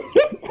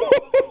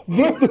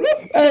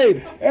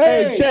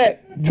 Hey,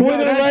 chat. Twitter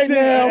No, that right shit,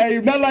 now.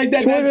 Hey, not like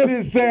that. Twitter.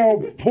 That shit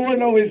sound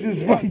porno. It's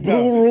just fucked up.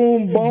 Blue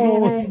Room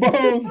Bones. Blue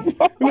Room Bones.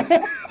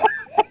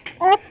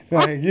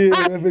 Like, yeah,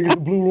 that nigga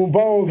some Blue Room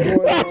Bones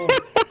going on.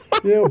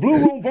 Yeah, Blue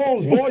Room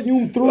Bones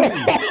Volume 3. You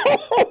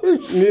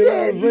know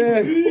what I'm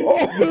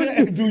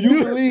saying? Do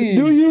you believe?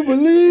 Do you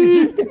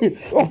believe?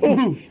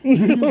 Do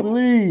you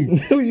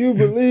believe? Do you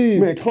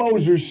believe? Man,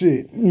 close your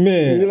shit.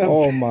 Man, You know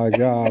what I'm oh my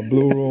God,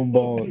 Blue Room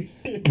Bones.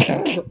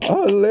 That's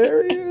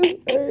hilarious.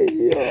 Hey,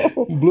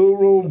 yo. Blue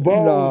Room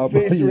Bones Nah,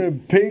 but featuring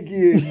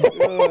Pinky and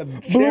Blue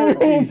Room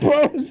Cherokee.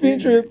 Bones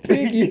featuring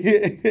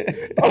Piggy.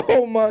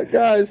 Oh my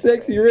God,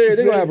 Sexy Red.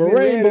 They gonna have a Sexy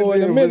Red rainbow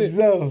in a there minute. for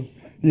sure.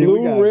 Yeah,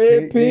 Blue, we got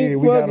red, pink, Yeah,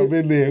 we got fuck them it.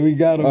 in there. We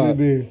got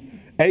them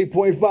in there.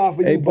 8.5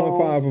 for you, 8.5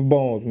 Bones. for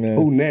Bones, man.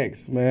 Who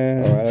next,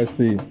 man? All right, let's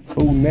see.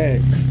 Who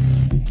next?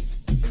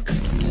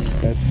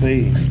 Let's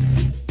see.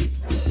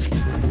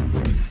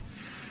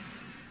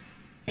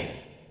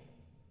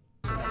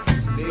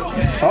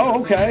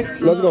 Oh, Okay.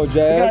 Let's go, We got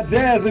Jazz.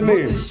 Jazz in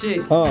there.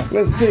 Shit.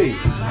 Let's see.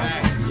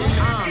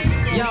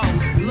 Yo,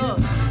 look,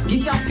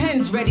 get y'all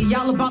pens ready.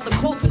 Y'all about to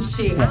quote some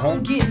shit. I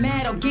don't get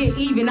mad or get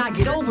even, I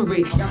get over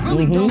it. Y'all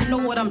really don't know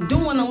what I'm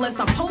doing unless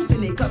I'm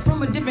posting it. Cut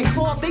from a different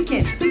cloth, they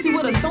can't fix it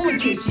with a sewing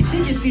kit. She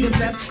think she the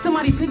best.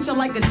 Somebody picture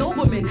like a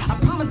Doberman.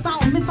 I promise I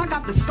don't miss, I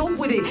got the scope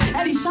with it.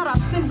 Eddie shot, I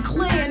sent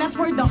clear, and that's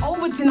where the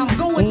Overton I'm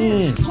going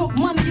in. Talk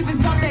money, if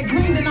it's got that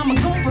green, then I'ma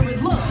go for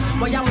it. Look,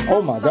 while y'all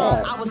was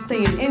outside, I was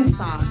staying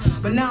inside.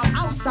 But now I'm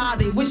outside,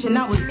 they wishing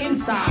I was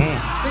inside.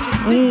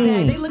 Bitches big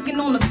bag, they looking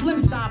on the slim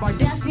side.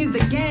 Kardashians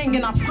the gang,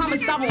 and I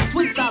promise I won't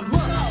switch sides.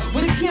 Look,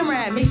 where the camera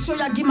at? Make sure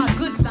y'all get my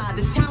good side.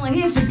 This talent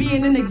here should be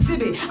in an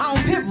exhibit. I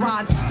don't pimp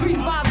rides.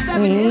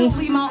 357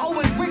 Italy, my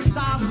always brick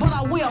size. But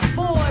I wear a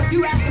 4 if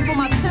you asking for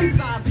my 10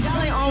 size.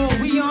 Y'all ain't on what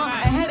we on.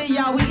 Ahead of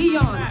y'all, we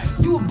eons.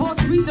 You a boss,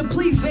 Risha,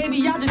 please, baby.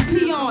 Y'all just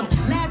peons.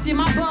 Last year,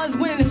 my buzz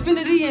went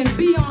infinity and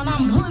beyond.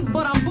 I'm hood,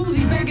 but I'm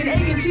bougie. Bacon,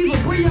 egg, and cheese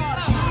with brioche.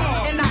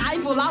 In the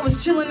Eiffel, I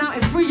was chilling out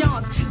in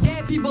Freons.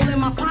 Dead people in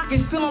my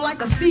pockets, feeling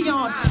like a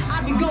seance.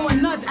 I be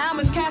going nuts,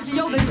 almonds,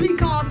 Casios, and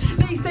pecans.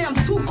 They say I'm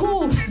too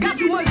cool, got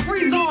too much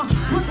freeze on.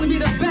 Brooklyn be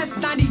the best,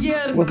 90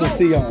 years to What's go. a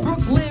seance?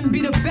 Brooklyn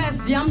be the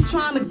best, yeah, I'm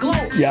trying to glow.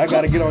 Yeah, I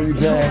gotta get on you,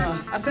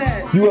 Jazz. I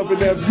said, You up in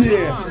there?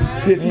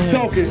 Yeah. Yeah, she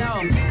choking.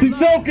 She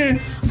choking.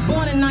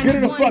 born in 91, Get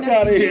her the fuck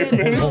out of here,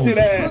 man. This shit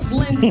ass.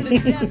 Brooklyn to the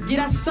death, get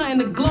that something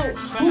to glow.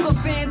 Hookah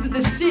fans of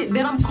the shit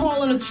that I'm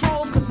calling the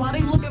trolls. Cause while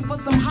they looking for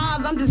some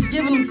highs, I'm just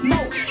giving them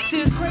smoke.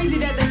 Shit is crazy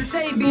that they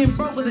say being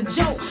broke is a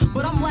joke.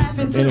 But I'm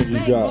laughing to the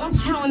bank while I'm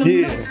counting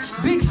them notes.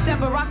 Big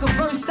stepper, rock a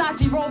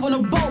Versace, roll on a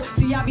boat.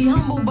 See, I be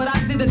humble, but I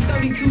did a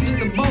 32 just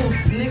to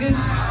boast, nigga.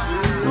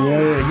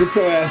 Yeah, get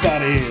your ass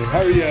out of here.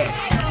 Hurry up.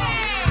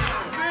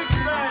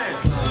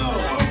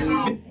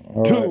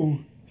 Two.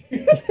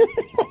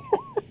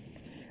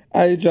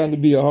 I ain't trying to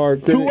be a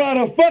hard critic. 2 out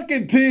of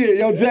fucking 10.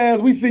 Yo,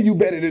 Jazz, we see you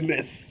better than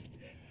this.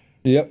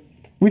 Yep.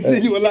 We see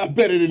you a lot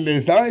better than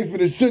this. I ain't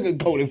finna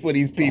sugarcoat it for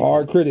these people.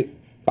 Hard critic.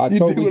 We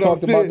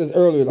talked about this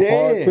earlier. The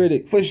hard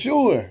critic. For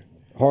sure.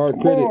 Hard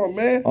Come critic. on,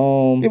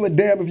 man. Give a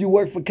damn if you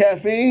work for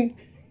caffeine.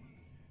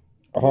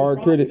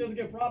 Hard critic.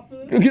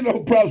 You get no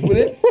props for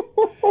this.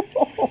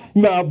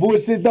 Nah,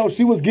 bullshit though.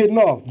 She was getting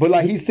off, but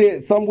like he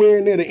said, somewhere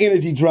in there the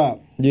energy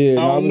dropped. Yeah,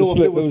 I don't know if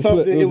it was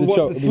something. It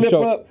was to slip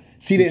up.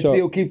 She didn't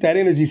still keep that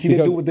energy. She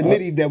didn't do what the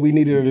nitty that we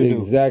needed her to do.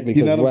 Exactly.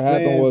 Because what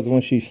happened was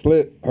when she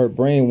slipped, her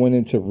brain went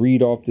into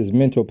read off this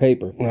mental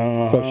paper.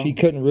 So she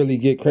couldn't really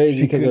get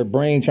crazy because her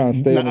brain trying to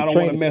stay on the training. I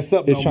don't want to mess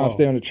up. It's trying to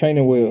stay on the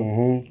training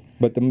wheel.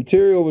 But the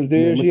material was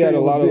there. She had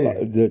a lot of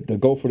the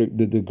go for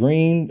the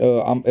green.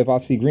 If I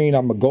see green,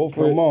 I'm a go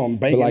for it. Come on,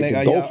 bacon, like egg,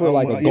 a gopher,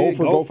 like a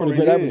gopher, go for the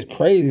green. That was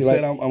crazy. She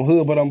said I'm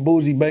hood, but I'm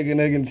bougie. Bacon,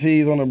 egg, and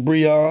cheese on a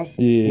brioche.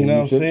 Yeah, you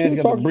know what I'm saying?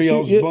 She got the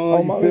brioche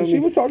bun. She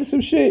was talking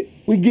some shit.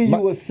 We give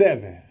you a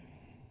 7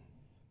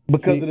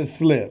 because of the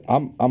slip.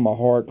 I'm a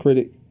hard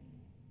critic,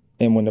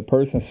 and when the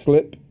person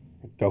slip,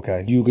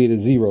 you get a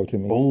 0 to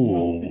me.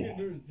 Ooh.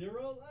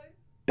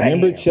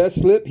 Remember chest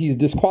slip? He's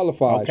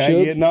disqualified. Okay,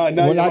 Shugs, yeah,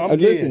 no,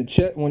 listen,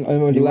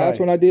 when the last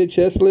one I did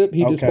chest slip,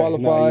 he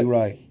disqualified.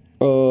 No,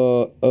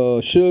 you're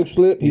right. Shug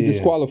slip, he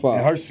disqualified.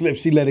 And her slip,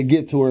 she let it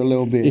get to her a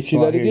little bit. She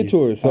let it get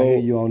to her. So I hear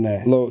you on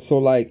that. So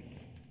like,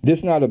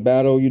 this not a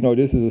battle. You know,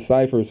 this is a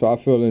cipher. So I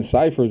feel in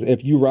ciphers,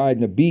 if you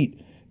riding the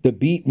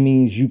beat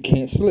means you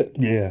can't slip.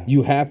 Yeah.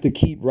 You have to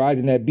keep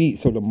riding that beat.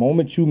 So the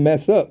moment you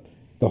mess up,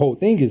 the whole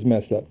thing is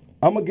messed up.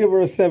 I'm gonna give her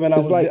a 7. I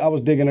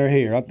was digging her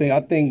hair. I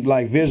think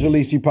like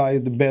visually, she probably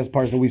is the best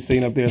person we've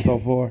seen up there so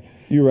far.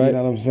 You're right. You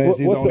know what I'm saying?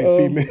 She's the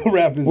only female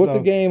rapper. What's the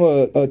game?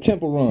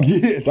 Temple Run.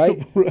 Yeah, right.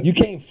 Temple Run. You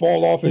can't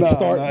fall off and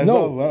start.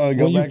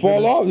 When you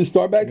fall off, you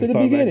start back to the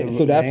beginning.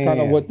 So that's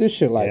kind of what this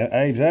shit like. Yeah,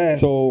 hey, Jazz.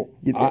 So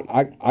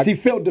she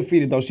felt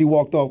defeated though. She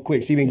walked off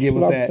quick. She didn't give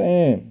us that. I'm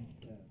saying.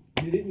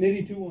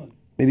 Nitty 2-1.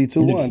 Nitty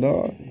 2-1,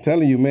 dog. I'm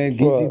telling you, man.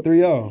 Geechi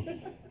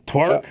 3-0.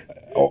 Twerk.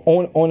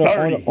 On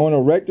a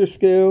Richter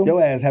scale,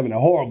 your ass having a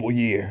horrible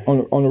year.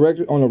 On a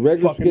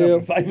regular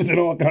scale, ciphers and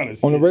all kind of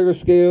shit. On a regular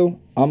scale,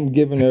 I'm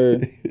giving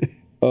her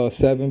a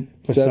 7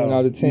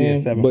 out of 10. Yeah,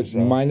 7 but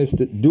minus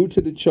due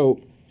to the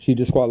choke, she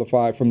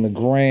disqualified from the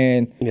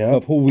grand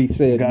of who we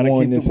said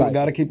won this cycle.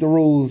 Gotta keep the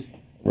rules.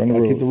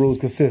 Keep the rules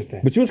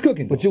consistent. But you was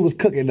cooking. But you was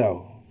cooking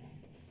though.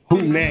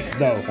 Who next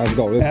though? Let's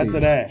go. After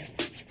that.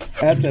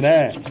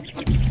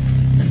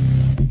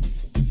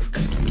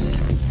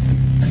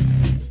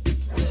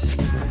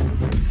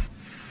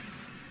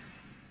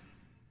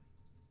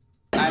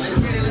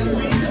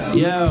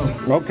 Yo.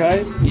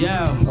 Okay. Yo.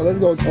 Oh, let's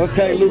go.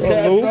 Okay, Luke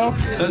Castro.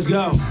 Let's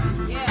go.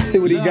 See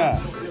what he got.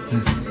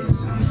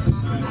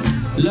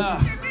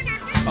 Look.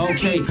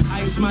 Okay,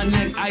 ice my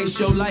neck, ice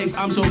your life,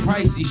 I'm so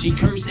pricey. She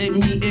cursed at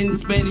me in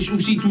Spanish, ooh,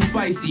 she too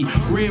spicy.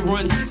 Red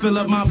runs, fill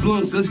up my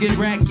blunts, let's get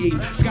racky.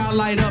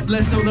 Skylight up,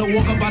 let's so the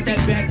walk about that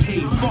back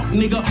cave. Fuck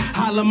nigga,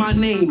 holla my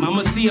name,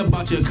 I'ma see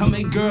about you. Come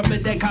and girl,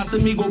 bet that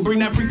Casamigo, bring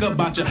that freak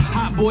about you.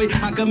 Hot boy,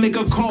 I can make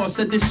a call,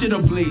 set this shit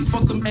ablaze.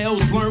 Fuck them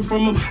L's, learn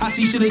from them, I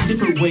see shit a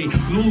different way.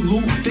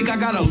 Lulu, think I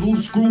got a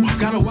loose screw,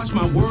 gotta watch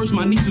my words,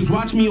 my nieces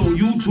watch me on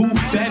YouTube.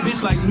 Bad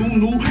bitch like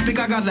Nunu, think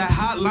I got that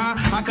hotline,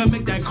 I can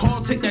make that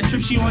call, take that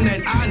trip, she on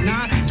that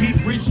I-9,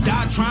 get rich,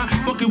 die trying,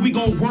 fuck it, we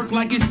gon' work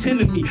like it's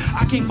 10 of me.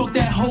 I can't fuck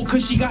that hoe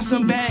cause she got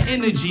some bad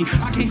energy.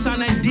 I can't sign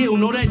that deal,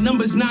 no that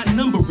number's not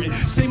numbering.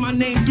 Say my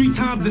name 3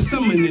 times the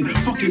summoning.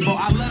 Fuck it, but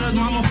I let her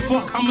mama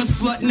fuck, I'm a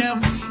slut now.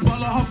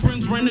 All of her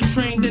friends ran the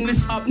train, then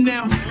it's up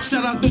now.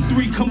 Shout out the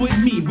 3, come with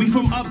me, we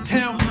from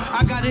uptown.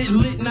 I got it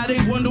lit, now they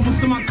wonder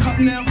what's in my cup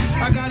now.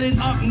 I got it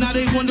up, now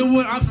they wonder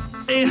what I'm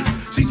in.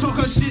 She talk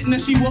her shit, now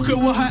she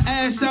walking with her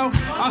ass out.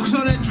 I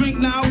saw that drink,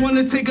 now I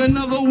wanna take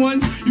another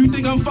one. You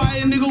think I'm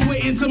fire, nigga,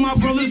 wait until my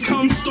brothers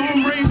come.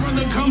 Storm rain,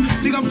 brother come,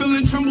 think I'm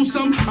feeling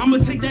troublesome. I'ma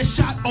take that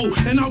shot, oh,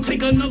 and I'll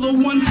take another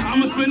one.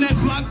 I'ma spin that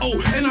block,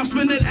 oh, and I'll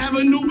spin that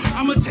avenue.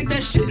 I'ma take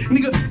that shit,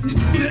 nigga,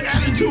 get that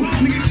attitude.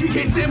 Nigga, you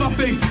can't stand my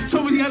face.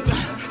 Told me that,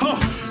 oh,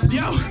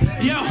 yo.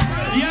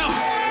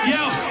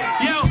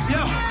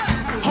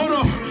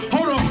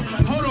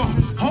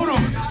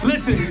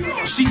 Listen,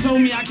 she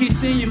told me I can't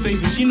stand your face,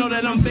 but she know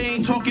that I'm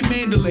vain, talking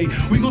Mandalay.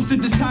 We gon' sip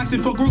this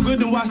toxic, fuck real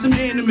good and watch some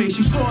anime.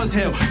 She saw as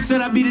hell,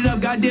 said I beat it up,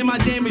 goddamn I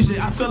damaged it.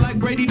 I feel like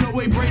Brady, no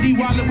way Brady,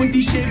 wildin' with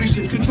these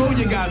championships. Control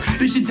your guys,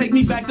 this should take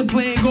me back to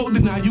playing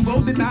GoldenEye. You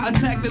GoldenEye,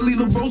 attack the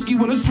Lila Broski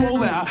with a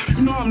swole eye.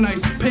 You know I'm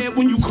nice, pay it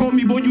when you call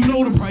me, boy, you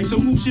know the price. So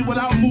move shit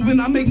without moving,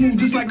 I make moves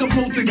just like a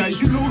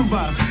poltergeist. You know the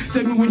vibe,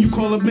 text me when you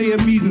call up May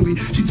immediately.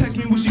 She text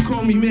me when she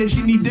call me, man,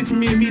 she need dick from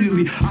me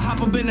immediately. I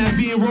hop up in that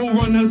V and roll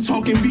runner,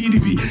 talking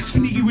B2B.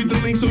 Sneaky with the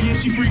link, so yeah,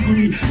 she freak with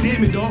me.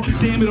 Damn it, dog,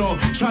 damn it all.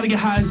 Try to get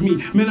high as me,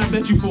 man, I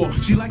bet you fall.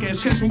 She like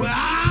ass catch me, but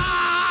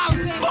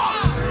fuck!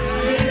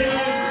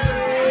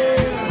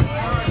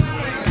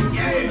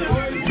 Yeah.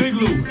 Big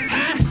Lou,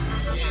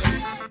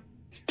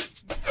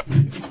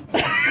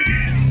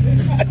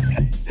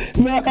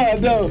 Nah,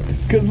 no,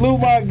 cause Lou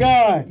my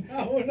guy.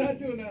 No, we're not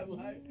doing that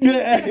live.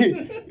 Yeah,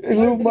 hey,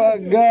 Lou my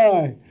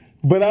guy.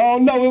 But I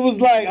don't know, it was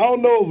like, I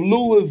don't know if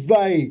Lou was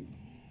like,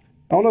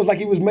 I don't know, it's like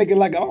he was making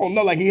like, I don't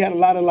know, like he had a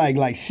lot of like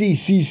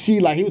she,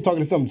 like he was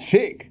talking to some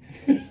chick.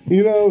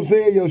 You know what I'm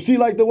saying? Yo, she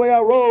like the way I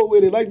roll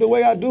with it, like the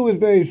way I do his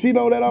thing. She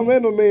know that I'm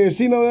in the man.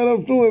 She know that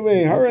I'm doing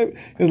man. Her,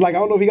 it's like, I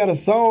don't know if he got a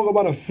song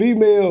about a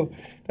female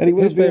that he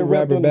was his favorite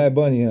rapper, Bad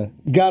Bunny, huh?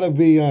 Gotta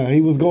be, he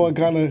was going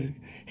kind of,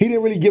 he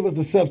didn't really give us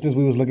the substance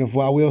we was looking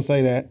for, I will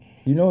say that.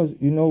 You know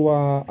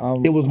why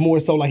it was more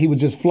so like he was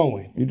just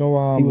flowing. You know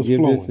why I'm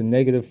giving this a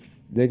negative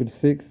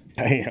 6?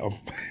 Damn.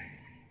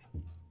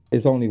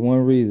 It's only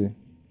one reason.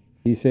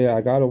 He said, I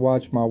gotta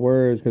watch my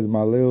words because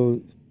my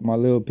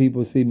little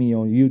people see me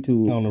on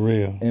YouTube. On the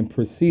real. And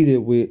proceeded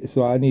with,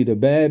 so I need a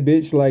bad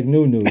bitch like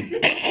Nunu.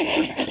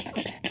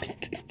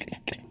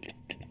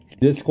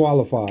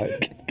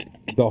 Disqualified.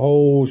 The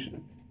whole,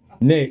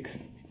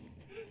 next.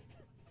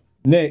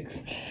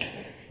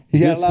 He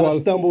had a lot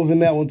of stumbles in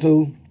that one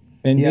too.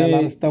 And he had a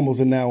lot of stumbles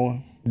in that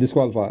one.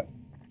 Disqualified.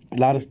 A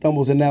lot of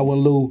stumbles in that one,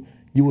 Lou.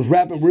 You was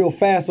rapping real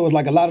fast, so it's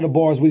like a lot of the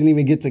bars we didn't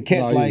even get to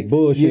catch. Like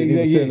bullshit. He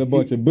was saying a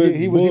bunch of bullshit.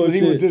 He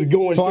was just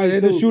going. So I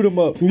had to shoot him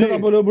up. Yeah.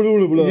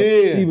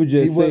 He was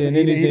just saying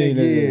anything.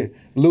 Yeah.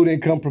 Lou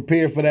didn't come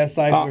prepared for that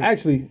cipher.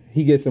 Actually,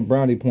 he gets some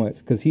brownie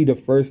points because he the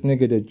first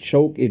nigga to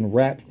choke in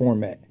rap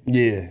format.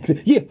 Yeah.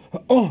 Yeah.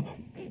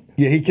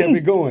 Yeah, he kept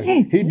it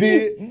going. He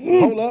did.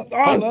 Hold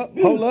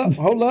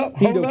up.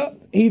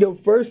 He the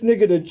first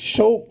nigga to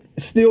choke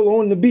still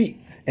on the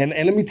beat. And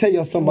let me tell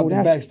y'all something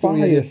about the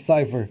backstory of this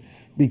cipher,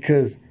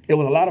 because it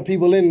was a lot of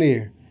people in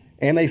there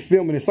and they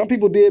filming it. Some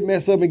people did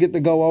mess up and get to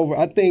go over.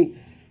 I think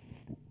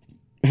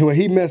when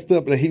he messed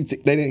up, he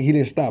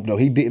didn't stop though.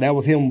 He did. That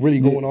was him really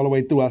going all the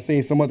way through. I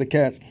seen some other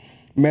cats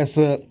mess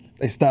up.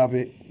 They stop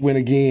it, went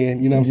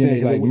again, you know what I'm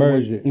saying? Like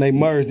merged it. And they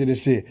merged it and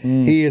shit.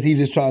 He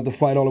just tried to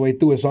fight all the way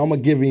through it. So I'm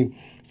going to give him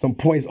some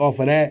points off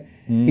of that.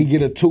 He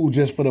get a 2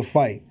 just for the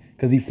fight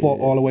because he fought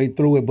all the way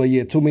through it. But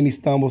yeah, too many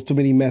stumbles, too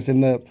many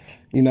messing up,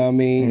 you know what I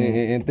mean,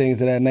 and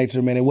things of that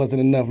nature, man. It wasn't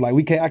enough. Like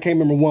I can't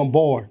remember one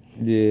bar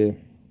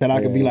that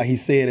I could be like he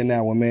said in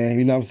that one, man.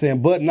 You know what I'm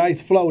saying? But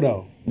nice flow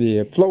though.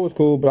 Yeah, flow was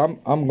cool, but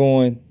I'm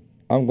going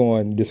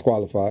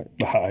disqualified.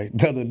 All right.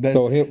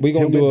 So we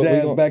gonna do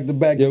Jazz back to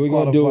back. Yeah, we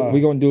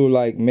gonna do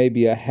like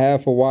maybe a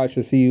half a watch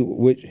to see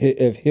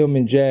if him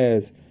and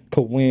Jazz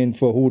could win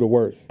for who the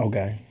worst.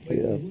 Okay. Yeah.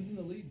 Who's in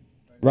the lead?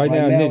 Right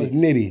now it's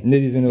Nitty.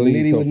 Nitty's in the lead.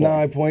 Nitty so with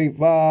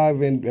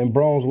 9.5 and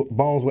Bones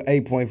with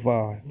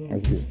 8.5.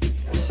 That's good.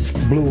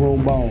 Blue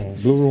Room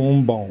Bones. Blue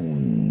Room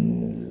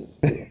Bones.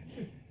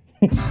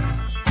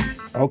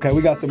 Okay,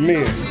 we got the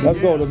mayor. Let's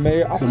go, the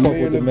mayor. I fuck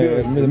with the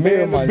mayor. The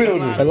mayor in the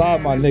building. A lot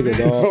of my nigga,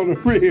 dog. On the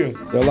real.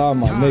 A lot of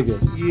my nigga.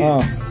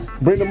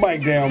 Bring the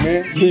mic down,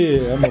 man. Yeah,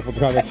 that motherfucker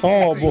kind of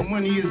tall, boy.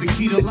 Money is the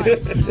key to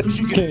life.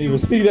 Can't even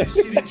see that.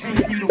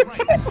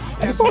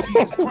 for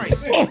Jesus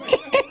Christ.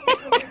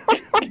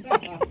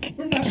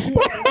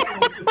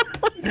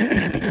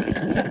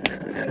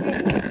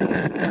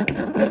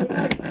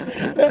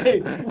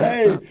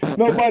 Hey,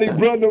 nobody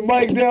brought the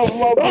mic down for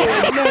my boy.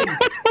 Nothing.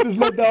 Just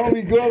let the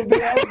homie go up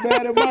there. I'm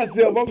mad at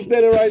myself. I'm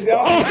standing right there.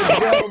 I'm gonna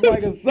grab the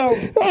mic or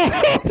something.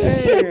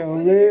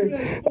 Damn,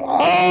 man.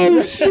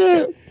 Oh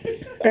shit!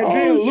 And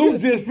then Lou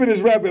just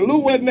finished rapping. Lou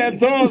wasn't that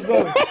tall,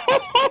 son.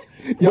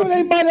 Yo,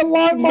 they might have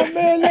locked my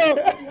man up.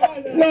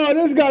 No,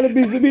 this got to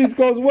be some East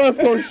Coast, West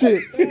Coast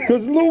shit.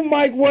 Because Lou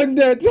Mike wasn't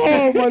that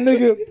tall, my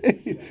nigga.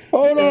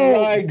 Hold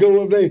on. I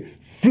go up there,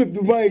 flip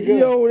the mic up.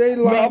 Yo, they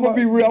locked I'm gonna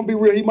be real. I'm gonna be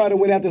real. He might have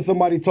went after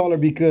somebody taller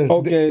because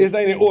this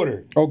ain't in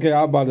order. Okay,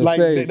 I'm about to Like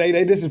say.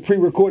 they this is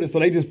pre-recorded, so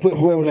they just put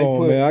whoever they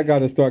put. Man, I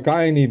gotta start.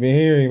 I ain't even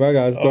hearing him. I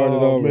gotta start it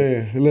over.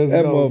 Man, let's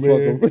that go,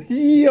 motherfucker. man.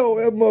 Yo,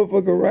 that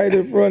motherfucker right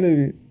in front of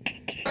me.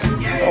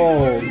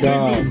 Oh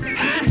God.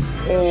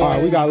 All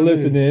right, we gotta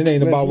listen. Then it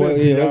ain't about what.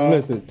 Yeah,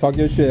 let's listen. Talk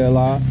your shit,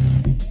 Eli.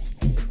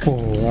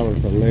 Oh, that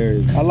was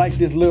hilarious. I like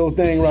this little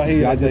thing right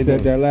here. I just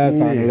said that last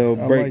time. A little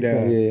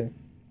breakdown. Yeah.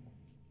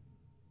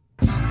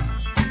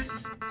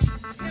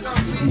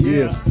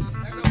 Yeah.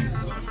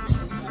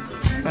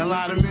 A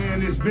lot of men in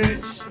this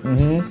bitch.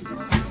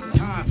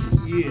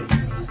 Yeah.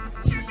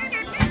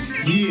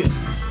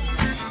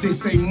 They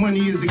say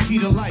money is the key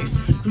to life,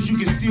 cause you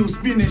can still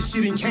spend that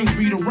shit and can't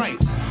read or write.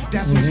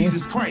 That's what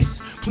Jesus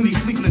Christ. Plenty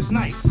sleepless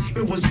nights.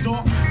 It was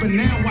dark, but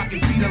now I can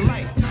see the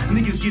light.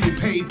 Niggas getting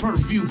paid per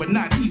view, but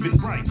not even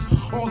bright.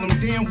 All them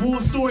damn war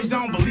stories,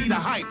 I don't believe the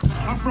hype.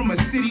 I'm from a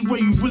city where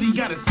you really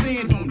gotta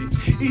stand on it.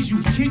 Is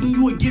you kidding?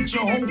 You would get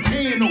your whole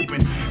can open.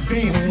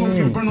 Van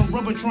smoking, burning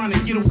rubber, trying to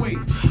get away.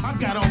 I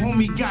got a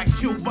homie got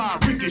killed by a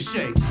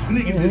ricochet.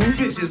 Niggas is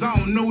bitches, I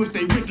don't know if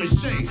they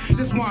ricochet.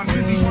 That's why I'm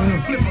busy trying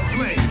to flip a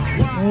play.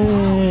 Why?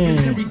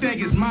 Cause everything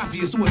is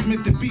mafia, so it's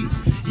meant to be.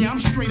 Yeah, I'm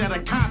straight out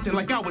of Compton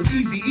like I was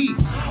Easy-E.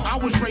 I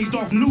was raised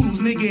off noodles,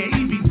 nigga, and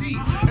EBT.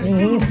 And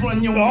still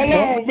run your Hold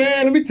on,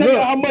 man. Let me tell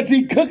you how much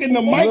he cooking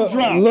the mic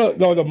drop. Look,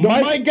 no, the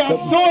mic got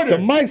shorter. The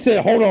mic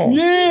said, hold on.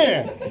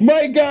 Yeah,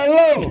 mic got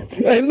low.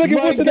 Hey, look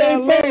at what's the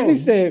name face. He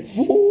said,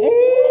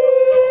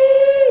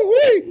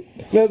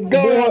 let's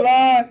go,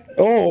 Eli.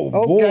 Oh,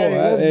 boy.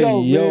 Let's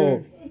go,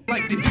 yo.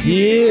 Like the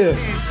Yeah.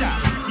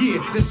 Yeah,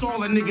 that's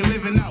all a nigga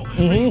living out.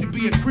 Raised to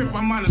be a crip,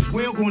 I might as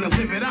well gonna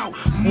live it out.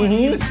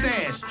 Money in the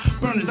stash,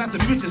 burners at the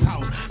bitch's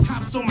house.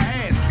 Cops on my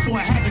ass, so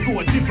I had to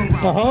go a different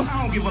route. I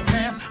don't give a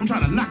pass, I'm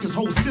trying to knock his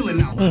whole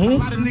ceiling out. A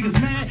lot of niggas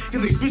mad,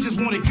 cause they bitches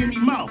wanna give me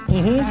mouth.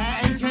 I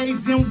had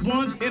AKs,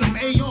 M1s, and them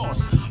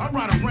ARs. I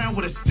ride around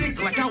with a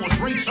stick like I was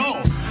Ray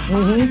Charles.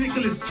 I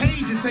Nicolas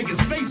Cage and take his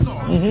face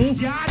off.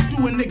 Yeah, I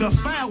do a nigga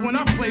foul when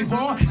I play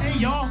ball. Hey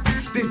y'all,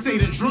 they say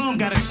the drum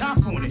got a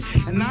chop on it.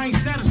 And I ain't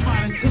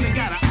satisfied until it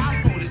got an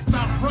op on it.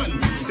 Stop running.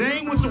 They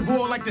ain't with the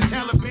war like the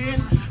Taliban.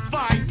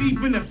 5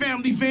 deep in the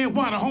family van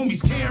while the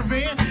homies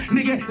caravan.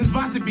 Nigga, it's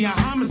about to be a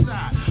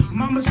homicide.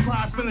 Mama's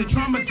cry, feeling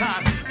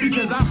traumatized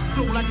because I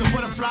feel like a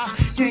butterfly,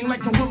 gang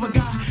like no other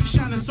guy,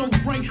 shining so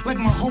bright like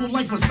my whole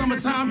life was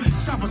summertime.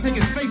 Chopper take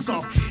his face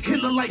off,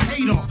 Hitler like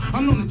Adolf.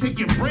 I'm known to take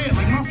your bread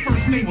like my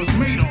first name was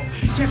Madoff.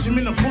 Catch him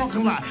in the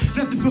parking lot,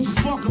 let the pistol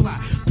spark a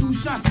lot. 2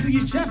 shots to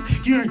your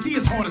chest, guarantee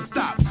it's hard to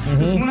stop.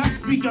 Cause when I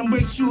speak, I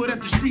make sure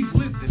that the streets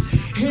listen.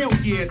 Hell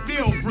yeah,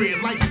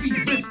 thoroughbred like sea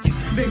biscuit.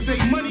 They say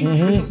money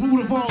is the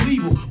root of all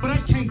evil, but I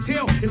can't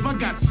tell if I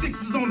got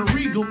 6s on the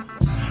Regal.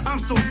 I'm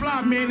so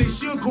fly, man, they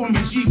should call me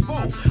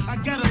G4. I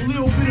got a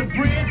little bit of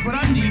bread, but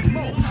I need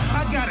more.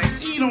 I gotta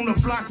eat on the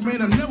block,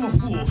 man, I'm never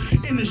full.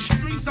 In the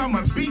streets, I'm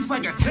a beast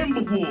like a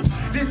timber wolf.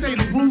 They say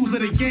the rules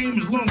of the game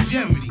is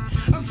longevity.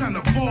 I'm trying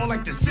to ball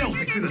like the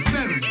Celtics in the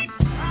 70s.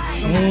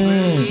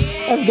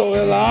 Let's go,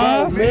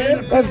 Eli.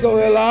 Let's go,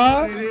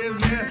 Eli.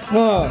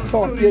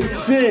 Talk your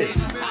shit.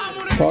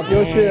 Talk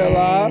your shit,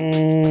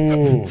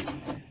 Eli.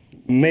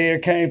 Mayor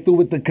came through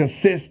with the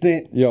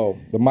consistent. Yo,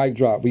 the mic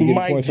drop. He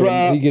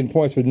getting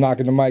points for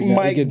knocking the mic down.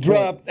 Mic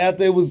dropped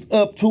after it was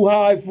up too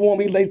high for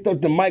him. He laced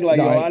up the mic like,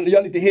 y'all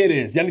need to hear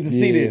this. Y'all need to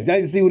see this. Y'all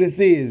need to see what this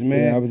is,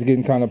 man. Yeah, I was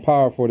getting kind of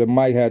powerful. The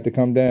mic had to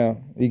come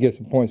down. He gets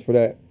some points for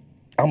that.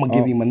 I'm gonna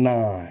give him a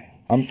 9.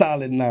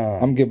 Solid 9.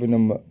 I'm giving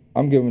him an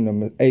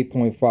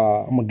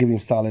 8.5. I'm gonna give him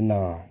solid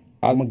 9.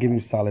 I'm gonna give him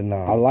solid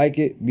 9. I like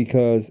it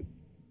because,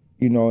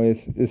 you know,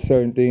 it's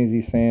certain things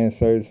he's saying,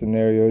 certain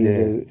scenarios.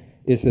 Yeah.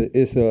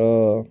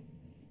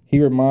 He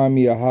remind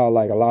me of how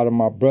like a lot of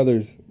my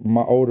brothers,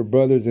 my older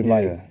brothers, and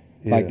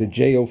like the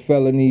jail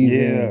felonies,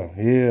 and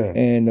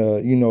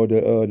you know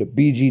the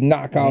BG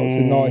knockouts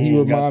and all. He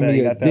remind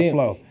me of them.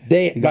 Flow.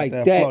 They like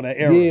that.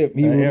 Yeah,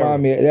 he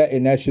remind me of that,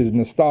 and that's just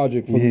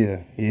nostalgic for me.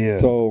 Yeah.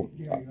 So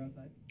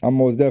I'm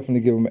most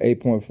definitely give him an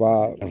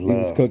 8.5. He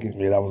was cooking.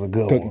 Yeah, that was a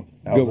good one.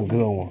 That was a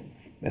good one.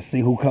 Let's see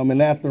who coming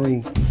after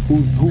him.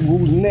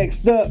 Who's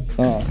next up?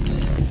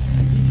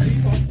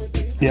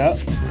 Yep.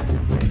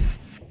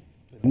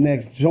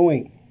 Next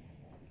joint.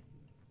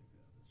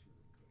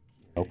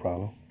 No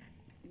problem.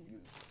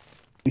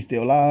 We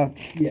still live?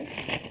 Yeah.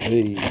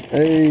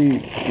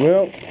 Hey,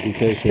 well,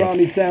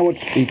 pastrami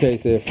sandwich. EK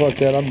said, "Fuck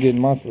that! I'm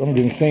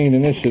getting seen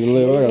in this shit a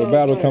little. I got a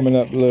battle coming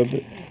up a little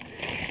bit."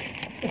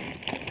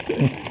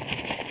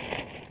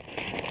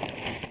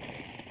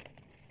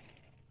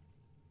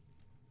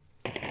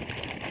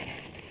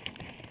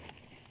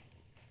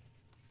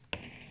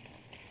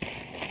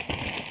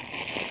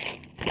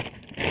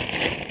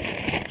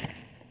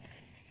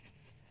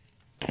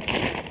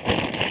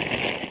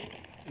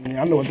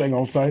 Yeah, I know what they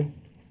gonna say.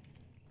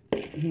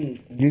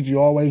 Geechi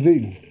always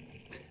eating.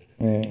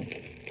 Man,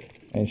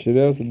 ain't shit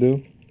else to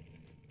do.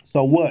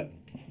 So what?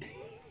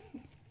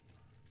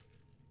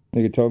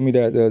 Nigga told me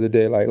that the other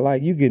day,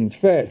 like you getting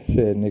fat. I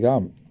said,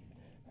 nigga,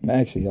 I'm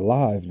actually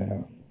alive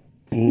now.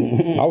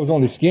 I was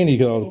only skinny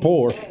because I was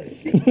poor.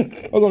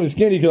 I was only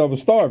skinny because I was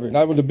starving.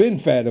 I would have been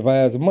fat if I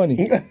had some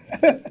money.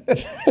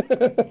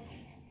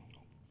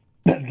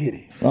 Let's get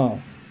it.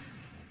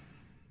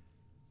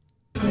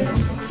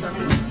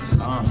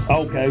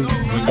 Okay.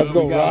 Let's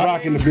go, we got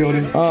Rock in the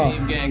building.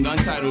 Game gang, gun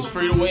titles,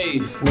 free to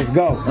wave. Let's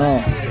go.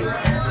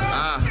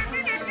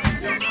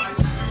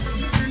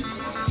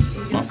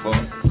 My fault.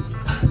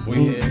 We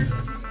here.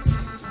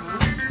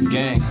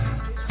 Gang.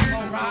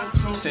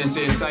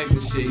 Sensei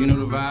Cypher shit, you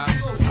know the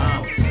vibes?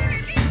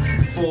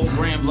 4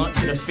 gram blunt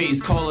to the face,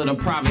 call it a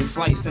private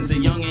flight. Since a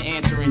youngin'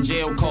 answering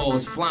jail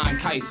calls, flying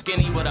kites.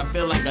 Skinny, but I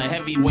feel like a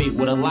heavyweight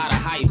with a lot of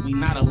height. We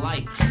not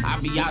alike. I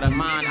be out of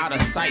mind, out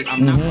of sight.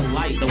 I'm not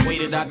polite. The way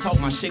that I talk,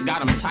 my shit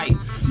got 'em tight.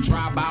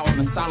 Drive by on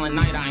a silent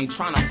night, I ain't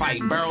tryna fight.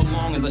 Barrel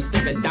long as a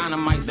stick of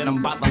dynamite that I'm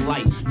about to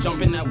light.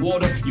 Jump in that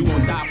water, you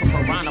gon' die from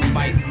piranha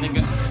bites,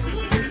 nigga.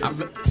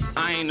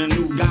 I ain't a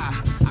new guy.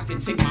 I can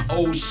take my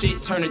old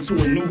shit, turn it to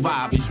a new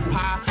vibe. Is you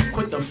high?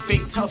 Quit the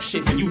fake tough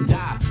shit for you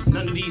die.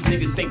 None of these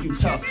niggas think you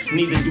tough,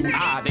 neither do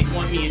I. They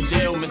want me in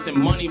jail, missing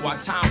money while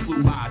time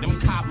flew by. Them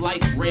cop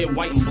lights, red,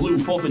 white, and blue,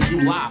 4th of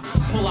July.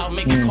 Pull out,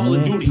 make it Call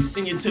of Duty,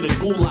 send you to the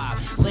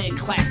gulag. Leg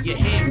clap, your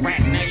head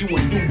rack, now you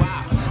in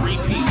Dubai.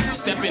 Repeat,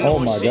 stepping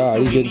on shit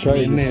till he getting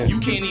crazy, man. You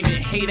can't even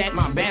hate at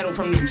my battle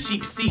from them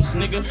cheap seats,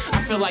 nigga.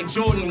 I feel like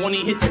Jordan when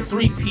he hit the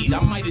 3-peat. I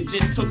might have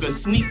just took a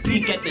sneak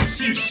peek at the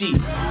cheat sheet.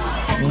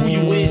 Fuck who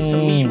you is, to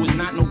me you was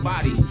not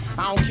nobody.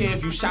 I don't care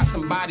if you shot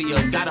somebody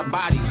or got a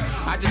body.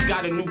 I just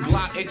got a new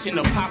Glock itching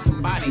to pop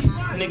somebody.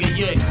 Nigga,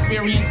 your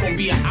experience gon'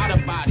 be an out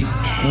of body.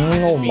 I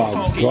just be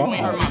talking, you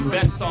ain't heard my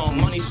best song.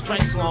 Money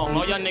stretch long,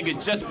 all y'all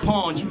niggas just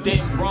pawns, you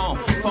dead wrong.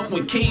 Fuck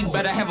with K,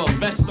 better have a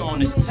vest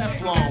on, it's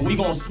Teflon. We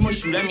gon'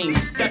 smush you, that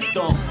means stepped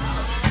on.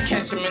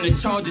 Catch him in the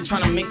Charger,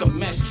 tryna make a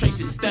mess. Trace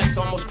his steps,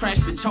 almost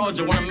crashed the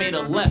Charger when I made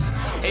a left.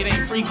 It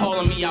ain't free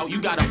calling me out, you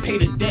gotta pay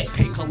the debt,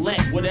 pay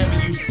collect. Whatever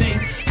you say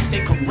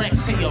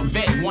correct. Tell your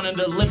vet, one of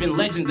the living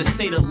legends to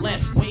say the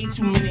less. Way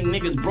too many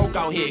niggas broke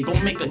out here, go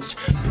make a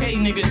pay.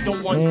 Niggas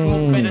don't want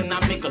smoke, better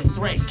not make a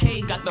threat.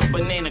 K got the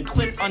banana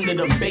clip under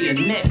the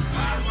bayonet.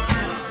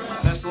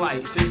 That's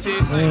light.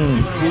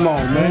 Come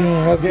on,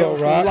 man. Let's go,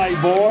 Rock.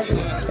 Light boy.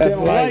 That's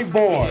light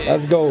boy.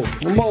 Let's go.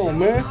 Come on,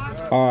 man.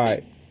 All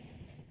right.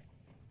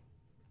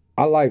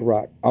 I like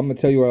Rock. I'm gonna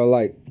tell you what I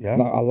like. Yeah.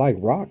 No, I like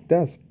Rock.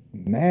 That's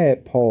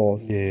mad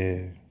pause.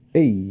 Yeah.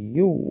 Hey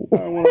yo. I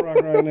don't want to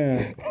rock right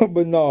now.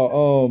 But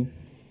no,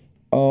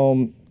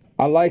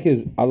 I like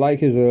his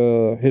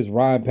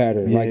rhyme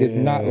pattern. Yeah. Like it's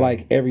not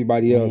like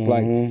everybody else.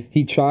 Like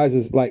he tries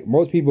to, like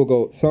most people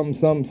go something,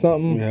 something,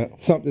 something,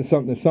 something,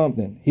 something,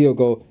 something. He'll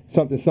go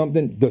something,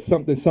 something, the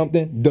something,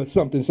 something, the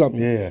something,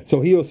 something. Yeah. So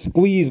he'll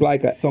squeeze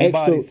like a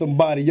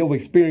somebody. Your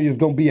experience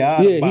gonna be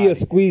out. Yeah, he'll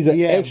squeeze an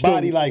extra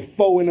body like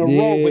 4 in a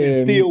row, but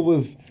it still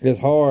was. It's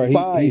hard.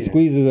 He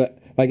squeezes a.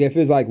 Like if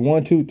it's like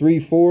 1, 2, 3,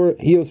 4,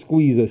 he'll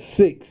squeeze a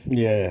 6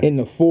 in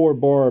the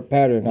 4-bar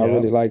pattern. I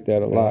really like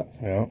that a lot.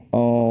 Yeah.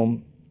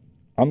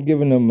 I'm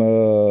giving him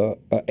a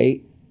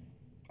 8.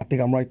 I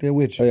think I'm right there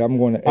with you. Yeah, I'm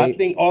going to 8. I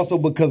think also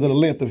because of the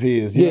length of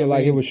his. You know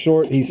like it was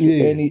short.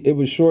 It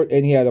was short,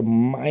 and he had a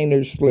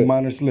minor slip.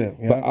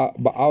 Yeah.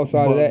 But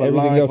outside of that,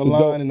 everything else was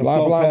dope. Line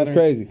for line was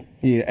crazy.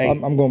 Yeah,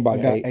 8. I'm going by 8.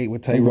 I got 8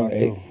 with Tay-Rock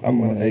too.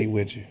 I'm going to 8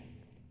 with you.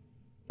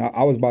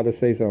 I was about to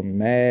say something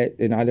mad,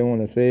 and I didn't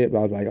want to say it, but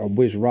I was like, I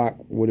wish Rock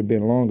would have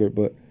been longer,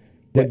 but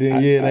then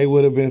they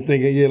would have been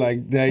thinking,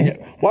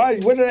 why?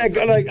 Where did that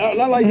go? Like,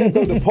 not like that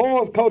though. The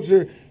pause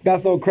culture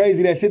got so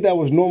crazy. That shit that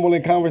was normal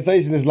in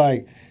conversation is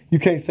like you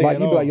can't say. Like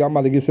you be like, yo, I'm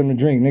about to get something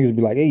to drink. Niggas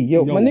be like, hey,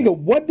 yo, my nigga,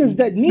 what does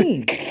that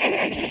mean?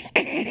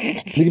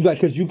 Nigga be like,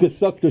 cause you could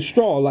suck the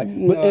straw. Like,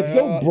 but if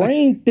your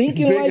brain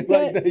thinking like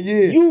that,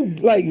 you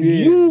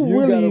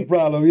really got a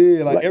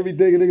problem. Like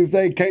everything a nigga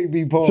say can't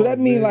be paused. So that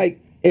mean like.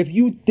 If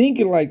you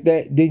thinking like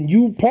that, then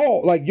you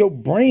pause. Like your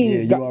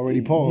brain, you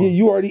already paused. Yeah,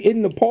 you already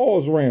in the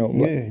pause realm.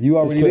 Yeah, you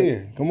already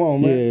there. Come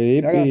on, man.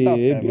 Yeah,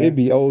 it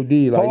be OD.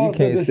 Like pause, you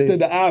can't say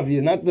the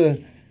obvious, not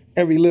the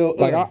every little.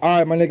 Like all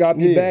right, my nigga, I'll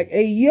be back.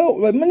 Hey yo,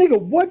 like my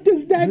nigga, what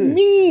does that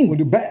mean? Well,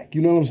 the back.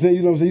 You know what I'm saying?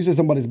 You said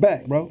somebody's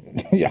back, bro.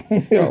 Yeah,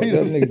 that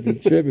nigga be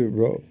tripping,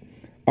 bro.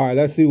 All right,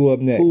 let's see who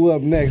up next. Who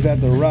up next at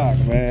the Rock,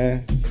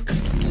 man?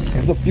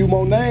 There's a few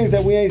more names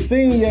that we ain't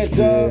seen yet,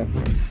 y'all. Yeah.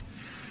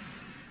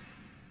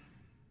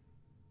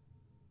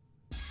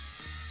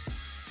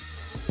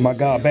 My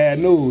God, bad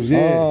news,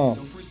 yeah.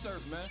 Free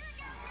surf, man.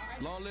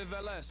 Long live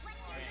LS.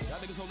 Y'all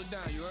niggas hold it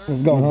down, you heard?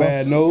 Let's go,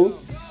 bad news.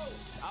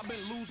 I've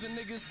been losing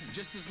niggas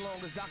just as long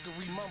as I can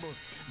remember.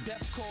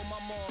 Death called my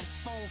mom's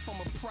phone from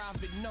a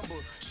private number.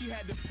 She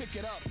had to pick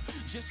it up.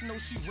 Just know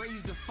she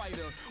raised a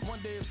fighter. One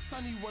day if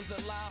Sonny was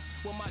alive,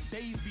 well my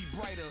days be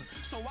brighter.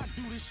 So I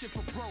do this shit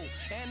for bro,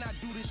 and I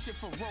do this shit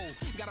for Ro.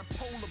 Got a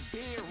polar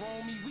bear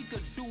on me, we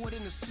could do it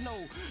in the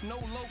snow. No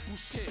local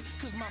shit,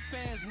 cause my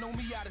fans know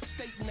me out of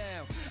state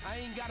now. I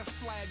ain't got a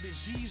flag, the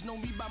G's know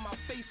me by my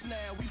face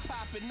now. We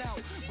popping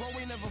out, bro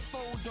ain't never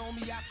fold on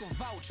me, I can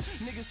vouch.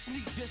 Niggas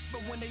sneak this,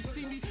 but when they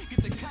see me,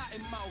 get the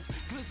cotton mouth.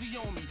 Glizzy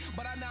on me,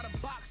 but I'm not a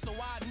box, so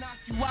I knock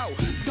you out.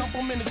 Dump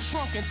them in the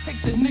trunk and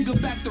take the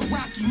nigga back to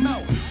Rocky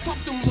Mount. Fuck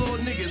them little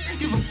niggas,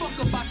 give a fuck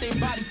about their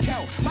body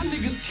count. My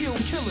niggas kill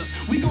killers,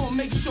 we gon'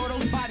 make sure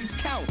those bodies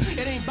count.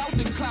 It ain't about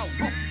the clout,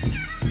 bro.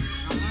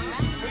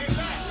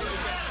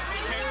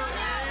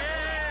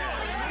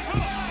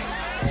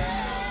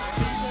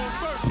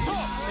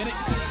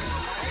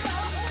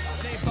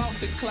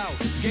 Clout.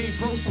 Gave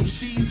bro some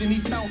cheese and he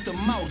found the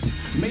mouse.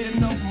 Made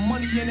enough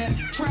money in that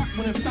trap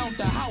when it found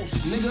the house,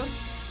 nigga.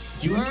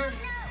 You heard?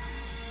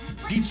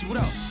 Geechi, what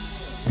up?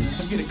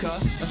 Let's get it,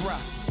 cuz. Let's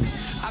rock.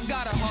 I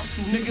gotta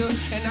hustle, nigga,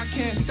 and I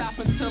can't stop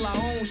until I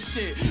own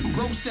shit.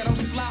 Bro said I'm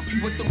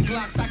sloppy with them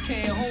Glocks, I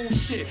can't hold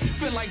shit.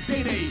 Feel like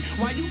Daylyt,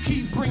 why you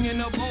keep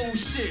bringing up old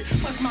shit?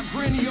 Plus my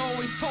granny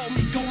always told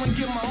me go and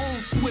get my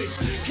own switch.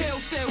 Kale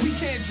said we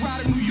can't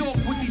drive to New York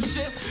with these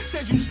shits.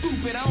 Said you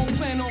stupid, I don't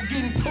plan on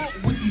getting caught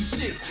with these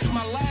shits.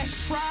 My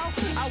last trial,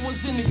 I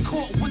was in the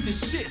court with the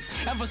shits.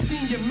 Ever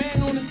seen your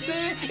man on the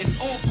stand? It's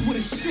awkward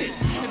as shit.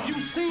 If you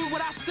seen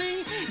what I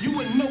seen, you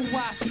would know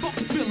why it's fuck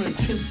feelings.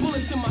 It's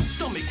bullets in my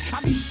stomach,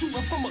 I be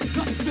shooting from a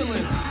gut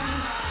feeling.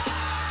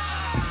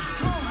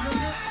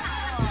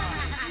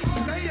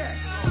 Say that.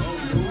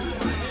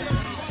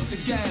 The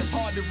gas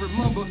hard to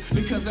remember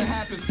because it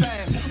happened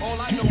fast. All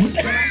I know is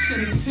that I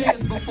shed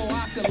tears before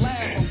I could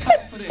laugh. I'm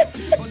confident,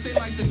 but they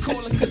like to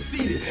call it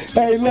conceited.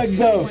 Hey, look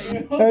though.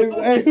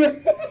 Hey, look.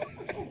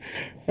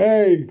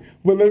 Hey,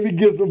 but let me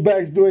get some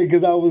backstory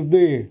because I was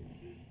there.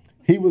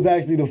 He was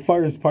actually the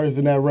first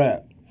person that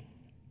rapped.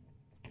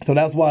 So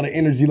that's why the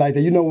energy like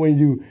that. You know when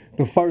you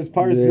the first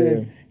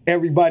person,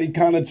 everybody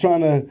kind of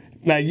trying to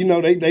like you know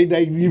they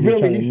you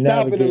feel me? He's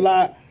stopping a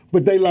lot,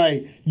 but they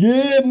like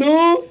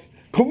news.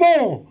 Come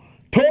on,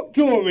 talk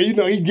to him. And you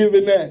know he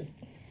giving that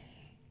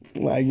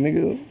like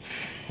nigga.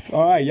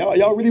 All right,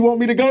 y'all really want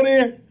me to go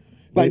there?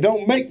 Like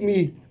don't make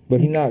me.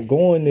 But he not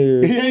going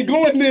there. He ain't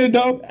going there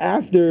though.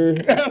 After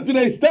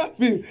they stop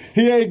him,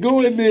 he ain't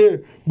going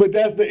there. But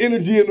that's the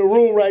energy in the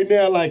room right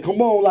now. Like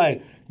come on,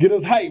 like. Get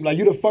us hyped, like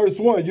you the first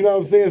one, you know what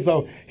I'm saying?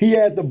 So he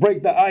had to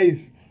break the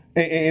ice,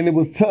 and it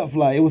was tough,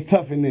 like it was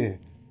tough in there.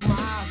 My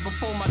eyes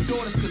before my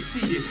daughters could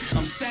see it.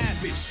 I'm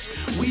savage.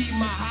 Weed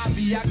my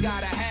hobby, I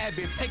gotta have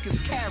it. Take his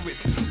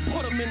carrots,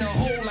 put him in a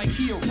hole like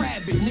he a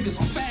rabbit. Niggas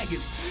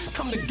faggots,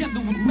 come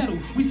together with metal.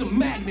 We some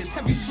magnets,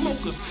 heavy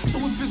smokers. So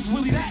if it's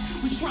really that,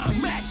 we try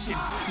and match it.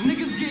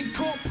 Niggas get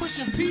caught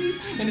pushing peas,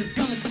 and it's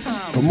gunning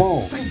time. Come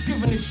on.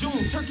 Thanksgiving in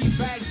June, turkey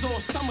bags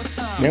all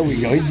summertime. There we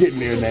go, he's getting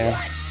there now.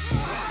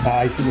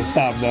 He shouldn't have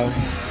stopped though.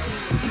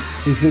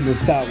 He shouldn't have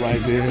stopped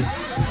right there.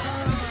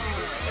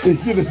 He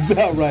should have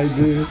stopped right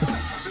there.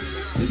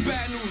 It's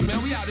bad news,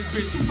 man. We out this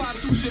bitch.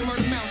 252 shit,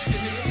 Murder Mountain shit,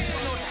 nigga.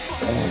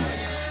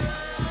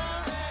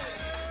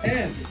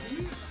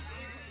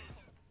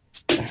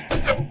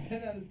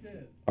 10 out of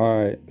 10.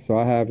 All right, so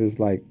I have this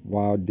like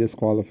wild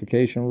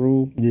disqualification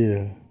rule.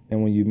 Yeah.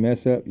 And when you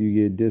mess up, you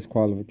get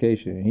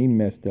disqualification. And he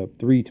messed up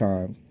 3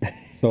 times.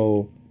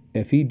 So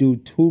if he do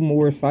 2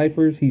 more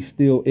ciphers, he's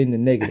still in the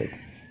negative.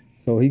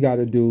 So he got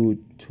to do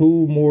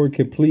 2 more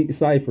complete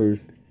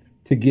ciphers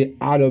to get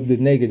out of the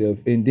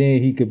negative, and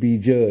then he could be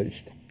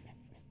judged.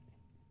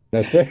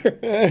 That's fair.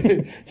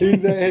 He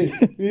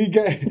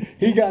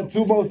got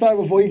 2 more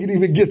ciphers before he can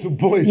even get some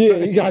points. Yeah,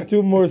 he got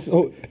 2 more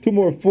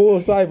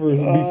full ciphers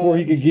before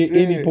he could get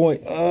any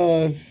points.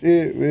 Oh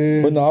shit,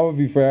 man. But no, I'm gonna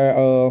be fair.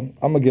 I'm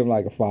gonna give him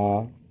like a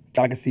 5.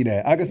 I can see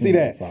that. I can see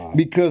that 5.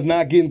 Because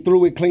not getting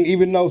through it clean.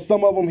 Even though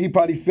some of them he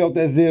probably felt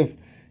as if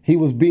he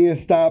was being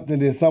stopped,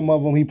 and then some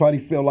of them he probably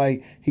felt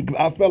like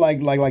I felt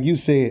like you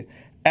said.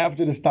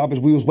 After the stoppage,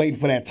 we was waiting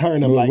for that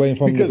turn up,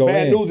 because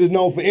Bad News is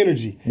known for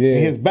energy. Yeah. And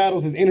his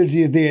battles, his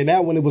energy is there. And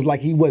that one, it was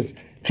like he was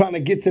trying to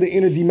get to the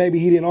energy. Maybe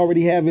he didn't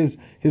already have his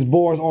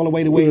bars all the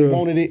way the way he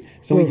wanted it,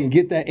 so he can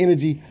get that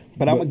energy.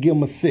 But I'm gonna give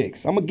him a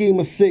 6. I'm gonna give him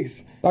a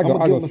 6. I'm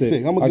gonna give him a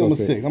 6. I'm gonna give him a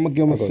 6. I'm gonna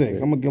give him a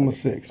 6. I'm gonna give him a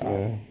 6,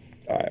 man.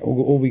 All right,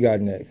 what we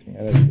got next,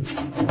 man?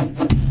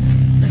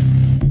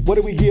 What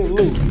do we give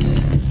Luke?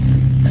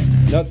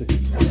 Nothing.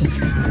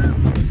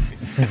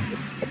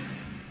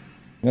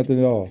 Nothing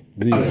at all.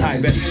 0. All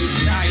right, baby.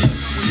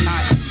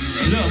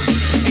 Look,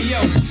 hey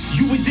yo,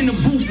 you was in the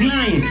booth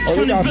lying,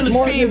 trying to build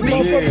a fan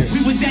base.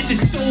 We was at the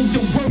stove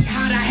to work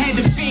hard. I had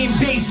the fan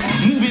base,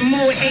 moving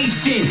more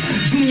ace than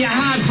junior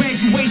high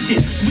graduation.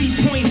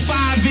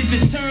 3.5 is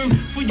the term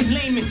for you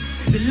laymen.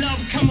 The love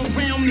come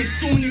around as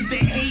soon as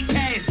the 8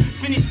 pass.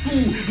 Finish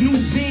school, new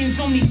band.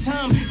 only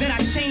time that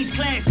I changed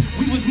class.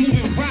 We was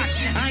moving rock,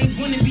 I ain't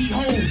wanna be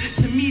Hove.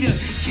 To me the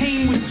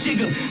cane was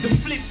jigger, the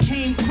flip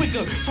came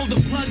quicker. Told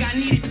the plug I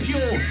needed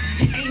pure.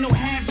 Ain't no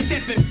half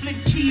stepping, flip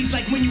keys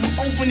like when you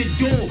open the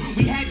door.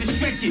 We had to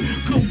stretch it,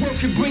 good work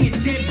could bring a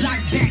dead block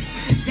back.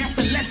 That's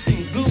a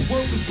lesson, good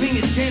work could bring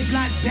a dead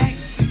block back.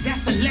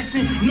 That's a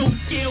lesson, no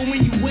scale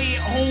when you weigh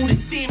it whole. The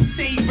stamp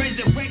say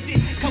resurrected,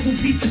 couple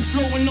pieces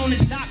flowing on the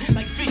top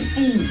like fish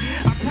food.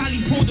 I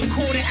probably pulled the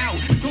quarter out.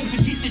 Don't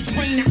forget to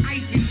drain the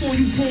ice before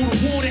you pour the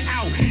water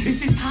out.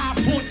 This is how I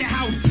bought the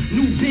house.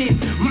 New Benz,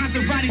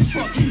 Maserati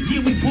truck, yeah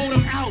we bought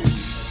them out.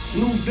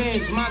 New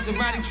Benz,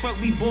 Maserati truck,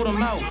 we bought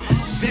them out.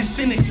 Vest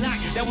in the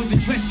Glock, that was the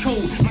dress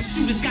code. My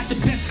shooters got the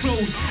best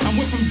clothes. I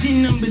went from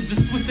DIN numbers to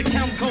Swiss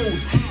account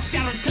codes.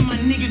 Shout out to my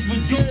niggas with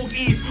dog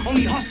ears,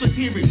 only hustlers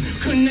hear it.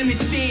 Couldn't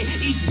understand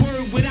each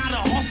word without a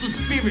hustle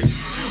spirit.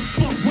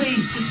 Fuck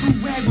waves,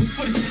 do-rag was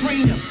for the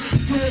strainer.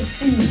 Dog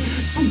food,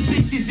 2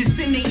 bitches, it's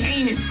in they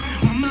anus.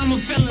 My mama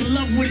fell in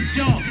love with a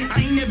jaw,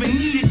 I ain't never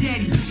need a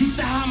daddy. Used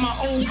to hide my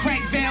old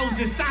crack valves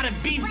inside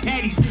of beef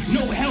patties.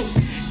 No help,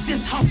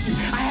 just hustle,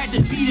 I had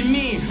to be the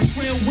man.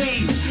 Trail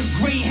waves,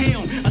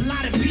 Greyhound, a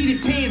lot of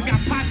Peter Pans. Got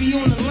Poppy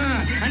on the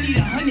line, I need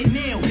 100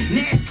 now.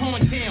 NASCAR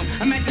in town,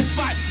 I'm at the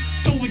spot,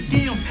 throw it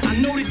down. I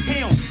know the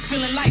town,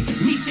 feeling like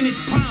Meech in his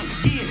prime.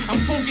 Yeah, I'm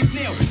focused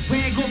now,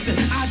 rag off the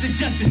odds of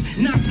justice.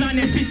 Not blind,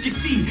 that bitch can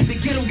see. The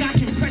ghetto got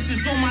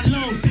compressors on my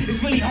lungs,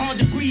 it's really hard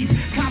to breathe.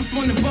 Cops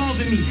wanna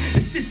bother me,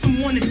 the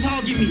system wanna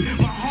target me.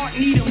 My heart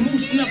need a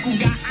moose knuckle,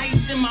 got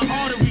ice in my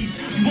arteries.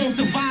 You won't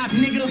survive,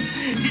 nigga,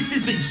 this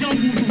is a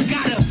jungle. You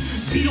gotta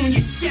beat on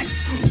your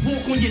chest,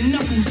 walk on your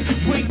knuckles,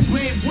 break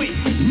bread with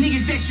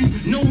niggas that you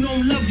know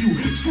don't love you.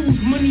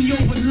 Choose money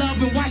over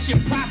love and watch your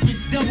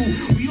profits double.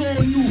 We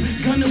all knew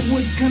Gunna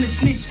was gonna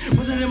snitch,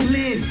 but let him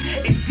live.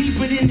 It's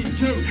deeper than the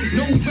dirt.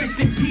 No rest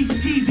in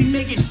peace tees, we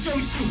making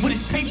shirts with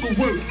his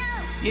paperwork.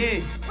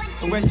 Yeah,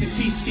 rest in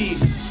peace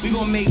tees. We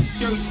gonna make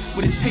shirts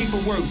with his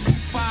paperwork.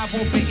 5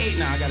 off of 8.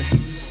 Nah, I got it.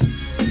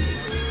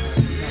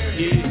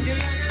 Yeah.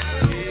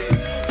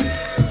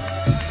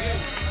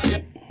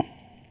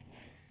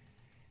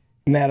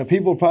 Now, the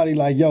people probably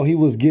like, yo, he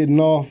was getting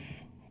off,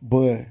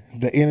 but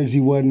the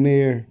energy wasn't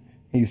there.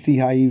 And you see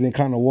how he even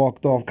kind of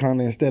walked off, kind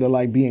of instead of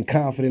like being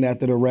confident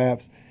after the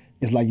raps.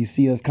 It's like you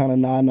see us kind of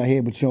nodding our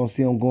head, but you don't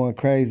see him going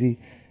crazy.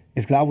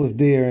 It's because I was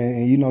there,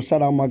 and you know,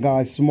 shout out my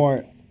guy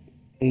Smart.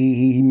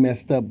 He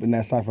messed up in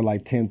that cypher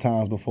like 10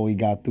 times before he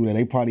got through there.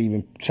 They probably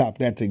even chopped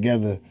that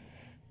together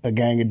a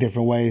gang of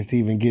different ways to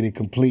even get it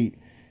complete.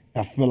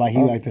 I feel like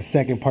he like the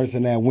second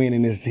person that went,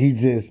 and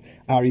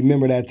I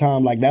remember that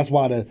time, like that's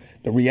why the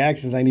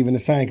reactions ain't even the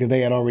same, because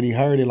they had already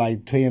heard it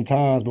like 10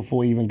 times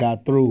before he even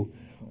got through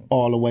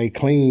all the way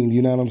clean,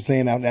 you know what I'm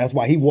saying? That's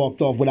why he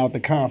walked off without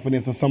the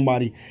confidence of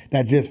somebody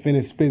that just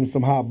finished spitting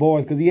some hot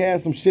bars, because he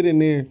had some shit in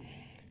there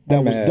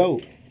that was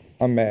dope.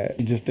 I'm mad.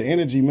 Just the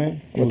energy,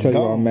 man. I'm gonna tell you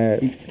why I'm mad.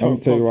 I'm gonna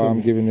tell you why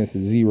I'm giving this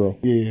a 0.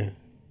 Yeah.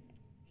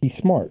 He's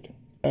smart.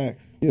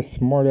 Facts. He's a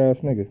smart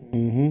ass nigga.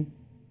 Mm-hmm.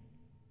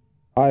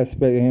 I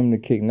expected him to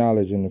kick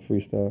knowledge in the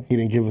freestyle. He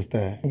didn't give us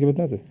that. He didn't give us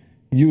nothing.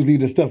 Usually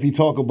the stuff he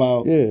talk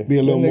about be a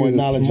little more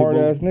knowledgeable. Smart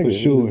ass nigga. For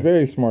sure. He's a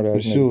very smart ass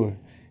nigga. For sure.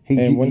 I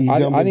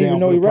didn't even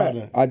know he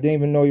rapped. I didn't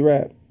even know he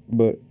rapped,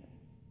 but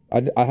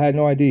I had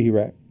no idea he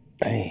rapped.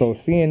 Dang. So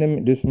seeing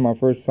him, this is my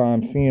first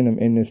time seeing him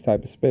in this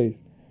type of space.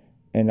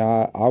 And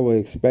I would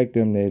expect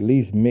them to at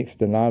least mix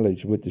the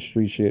knowledge with the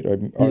street shit. Or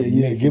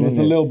give us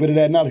a little bit of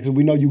that knowledge, because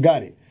we know you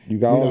got it. You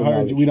got all the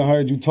knowledge. We done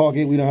heard you talk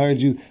it. We done heard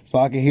you, so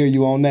I can hear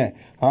you on that.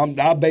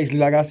 I basically,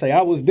 like I say,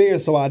 I was there,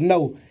 so I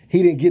know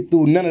he didn't get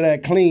through none of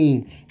that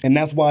clean, and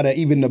that's why that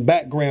even the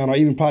background or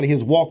even probably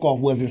his walk-off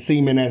wasn't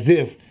seeming as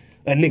if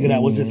a nigga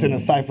that was just in a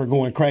cypher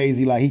going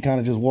crazy. Like, he kind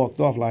of just walked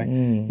off like,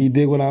 he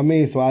did what I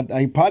mean. So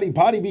I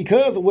probably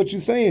because of what you're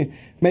saying,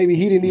 maybe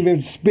he didn't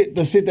even spit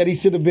the shit that he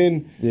should have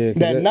been,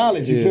 that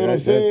knowledge. You feel what I'm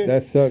saying?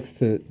 That sucks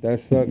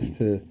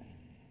to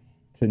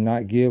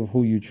not give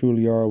who you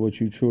truly are what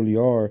you truly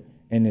are,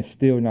 and it's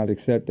still not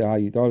accepted how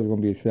you thought it was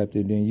gonna be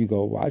accepted. Then you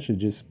go, well, I should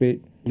just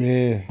spit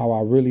how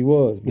I really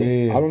was. But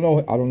I don't know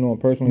him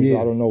personally, so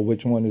I don't know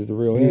which one is the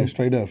real him.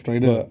 Straight up.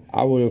 But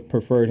I would have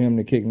preferred him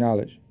to kick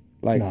knowledge.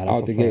 Like,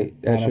 out the gate.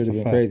 That should have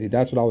been crazy.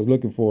 That's what I was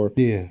looking for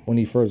when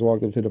he first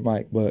walked up to the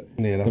mic. But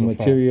the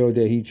material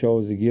that he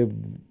chose to give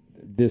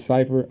this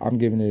cipher, I'm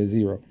giving it a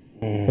 0.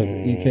 Because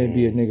he can't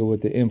be a nigga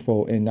with the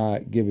info and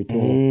not give it to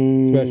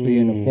him. Especially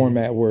in a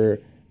format where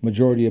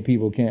majority of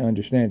people can't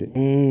understand it. So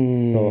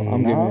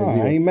I'm giving it a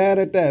 0. I ain't mad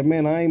at that,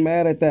 man.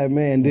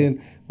 And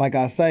then, like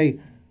I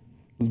say,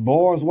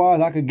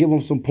 bars-wise, I could give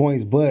him some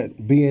points,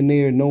 but being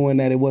there, knowing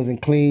that it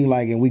wasn't clean,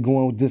 like, and we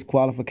going with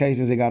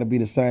disqualifications, it got to be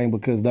the same,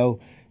 because though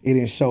it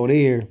didn't show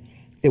there,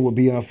 it would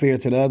be unfair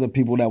to the other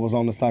people that was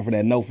on the cypher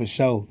that know for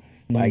sure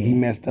Like he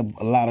messed up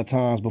a lot of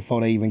times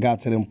before they even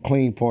got to them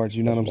clean parts.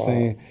 You know what I'm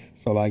saying?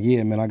 So like,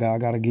 yeah, man, I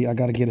gotta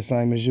get the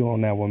same as you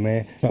on that one,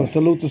 man. But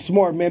salute to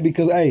Smart, man,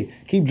 because hey,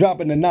 keep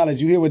dropping the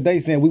knowledge. You hear what they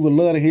saying? We would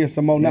love to hear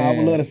some more. Now I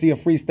would love to see a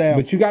freestyle.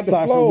 But you got the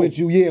flow with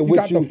you, yeah. You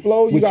got the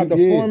flow. You got the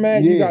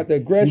format. You got the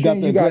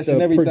aggression. You got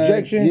the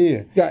projection. Yeah.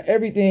 You got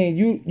everything.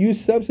 You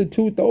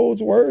substitute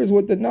those words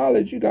with the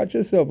knowledge. You got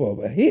yourself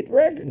a hit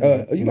record.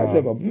 You got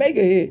yourself a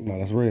mega hit. No,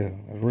 that's real.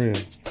 That's real.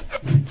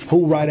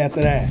 Who right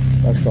after that?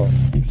 Let's go.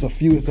 It's a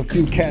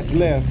few cats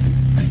left.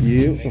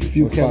 Yeah. It's a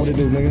few cats. What it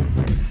do, nigga?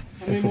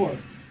 How many more?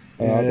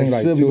 I think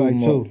like two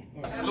more.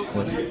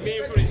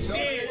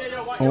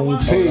 On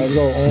P. Let's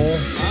go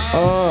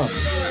on.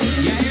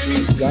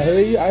 I hear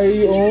you. I hear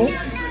you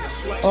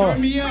on.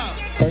 Turn me up.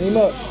 Turn him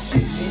up.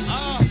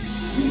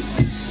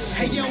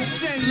 Hey yo,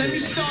 Sen, let me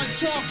start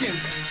talking.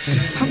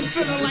 I'm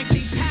feeling like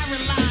they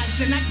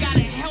paralyzed and I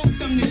gotta help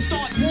them to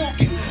start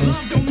walking.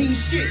 Love don't mean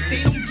shit,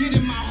 they don't get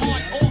in my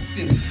heart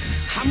often.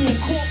 I'm on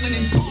Cortland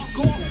and Park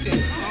often.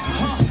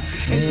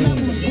 It's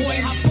levels, boy,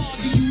 how far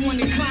do you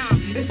wanna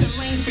climb? It's a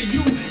lane for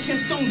you,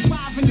 just don't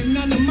drive into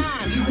none of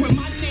mine. When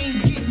my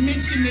name get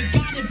mentioned, it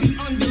gotta be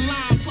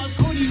underlined. Plus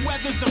hoodie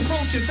weather's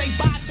approaching, say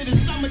bye to the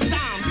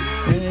summertime.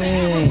 It's the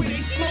era where they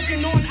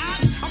smoking on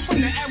ops. I'm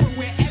from the era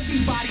where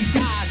everybody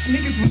dies.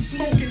 Niggas was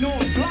smoking on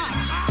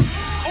blocks.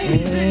 Only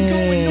been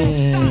going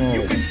non-stop,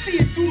 you can see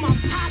it through my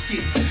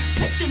pocket.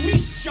 Picture me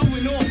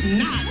showing off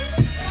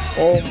knots.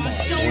 Oh my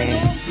showing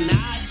God. off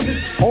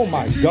knots. Oh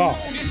my God.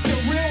 It's the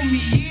real me,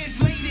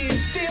 years later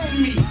it's still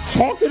me.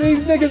 Talk to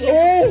these niggas.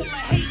 Oh. I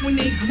hate when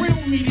they grill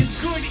me.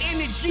 This good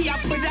energy I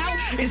put out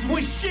is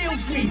what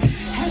shields me.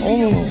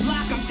 Heavy on the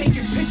block, I'm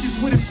taking pictures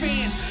with a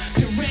fan.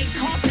 The red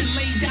carpet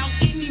laid out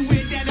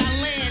anywhere that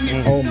I land.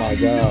 If Oh my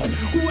God.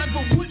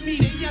 whoever with me,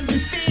 they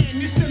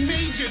understand. It's the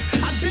majors.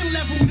 I've been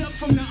leveled up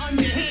from the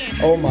underhand.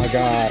 Oh my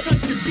God.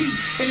 Touch a beat,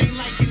 it ain't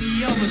like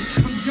any others.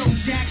 I'm Joe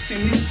Jackson.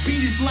 This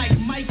beat is like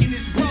Mike and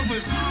his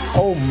brothers.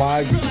 Oh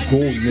my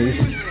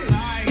goodness.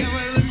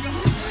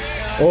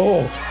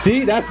 Oh,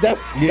 see, that's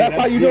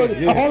how you know.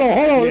 Hold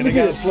on, let me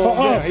get it. Slow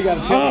down. He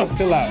gotta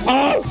chill out.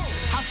 I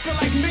feel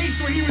like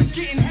Mace when he was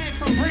getting head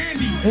from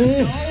Brandy. The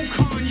old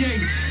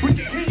Kanye with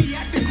the Henny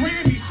at the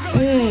Grammys. Feel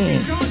like Michael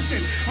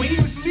Johnson when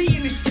he was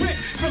leading the strip.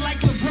 Feel like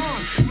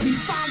LeBron when he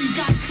finally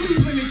got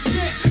Cleveland and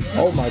shit.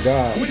 Oh my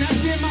God. When I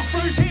did my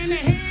first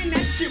hand-to-hand,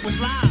 that shit was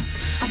live.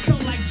 I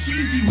felt like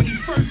Geechi when he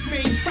first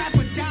made Trap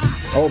or Die.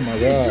 Oh my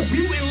God.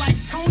 Distributing like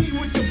Tony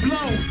with the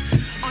blow.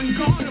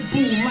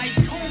 Unguardable like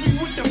Kobe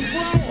with the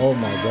flow. Oh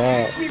my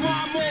God. Ask me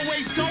why I'm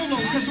always solo,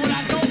 cause what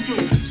I go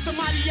through.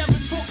 Somebody ever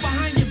talk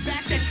behind your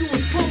back that you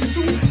was close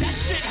to? That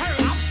shit hurt,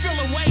 I feel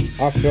away.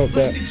 I felt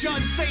that. Like the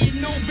judge saying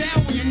no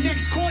bail when your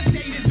next court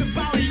date is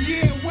about a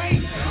year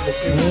away.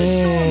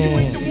 You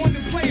ain't the one to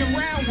play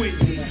around with.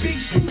 These big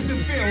shoes to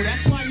fill,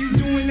 that's why you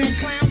doing that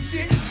clown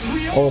shit.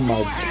 We all my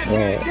have God.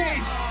 bad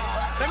days.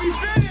 Let me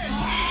finish.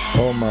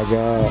 Oh my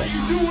God. While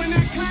you doing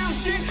that clown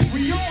shit,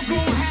 we all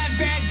gonna have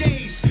bad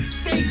days.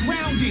 Stay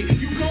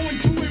grounded. You going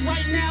through it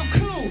right now,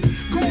 cool.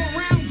 Go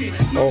around it.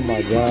 Oh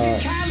my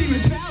God. Cali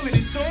is valid,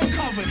 it's all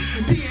covered.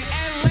 Be in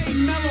LA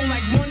mellow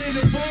like one of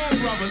the Ball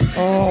brothers.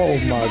 Oh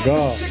my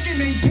God.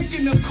 Chicken ain't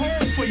picking up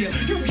calls for you.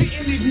 You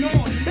getting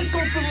ignored. Let's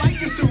go for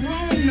like it's the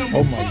wrong number.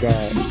 Oh my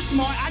God. Book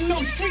smart. I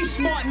know street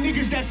smart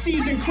niggas that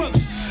season crooks.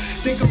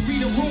 They can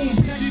read a room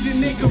better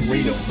than they can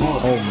read a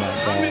book. Oh my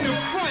God. I'm in the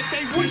front.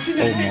 They wishing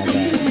that they my could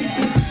God. move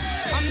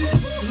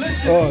me.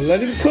 Listen. Oh,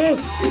 let him cook.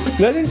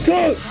 Let him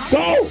cook.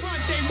 Go.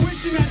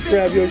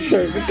 Grab your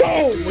shirt.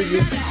 Go.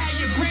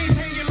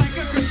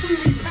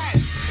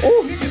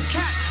 Oh. Niggas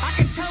cat, I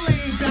can tell they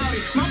ain't bout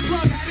it. My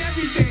plug had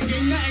everything,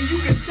 ain't nothing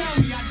you can sell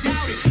me, I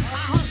doubt it.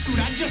 I hustled,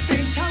 I just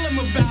ain't tell them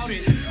about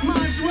it.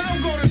 Might as well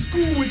go to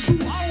school with 2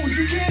 O's,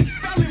 you can't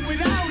spell it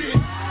without it.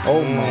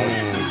 Oh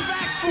my. Some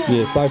facts for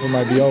Yeah, Cypher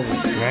might be over.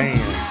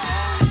 Damn.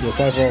 Yeah,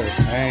 Cypher over.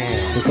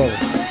 Damn. It's over.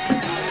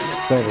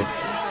 It's over.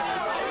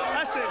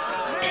 That's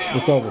it.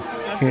 It's over.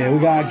 Yeah, we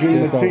gotta give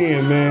him a It's over.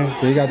 10, man.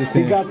 Yeah, he got the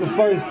 10. He got the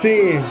first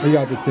 10. He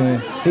got the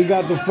 10. He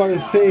got the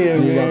first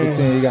 10, He got man. the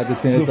 10. He got the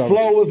 10. It's The over.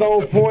 flow was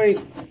on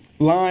point,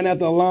 line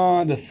after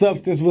line. The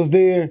substance was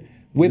there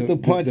with the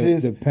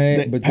punches, the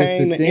pain, but the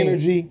thing,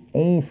 energy.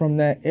 From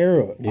that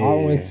era. I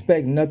don't Yeah.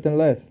 expect nothing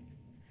less.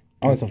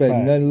 I don't That's a expect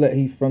fact. nothing less.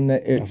 He's from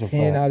that era. That's a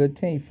 10 fact. out of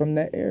 10 from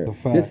that era. That's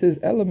a fact. This is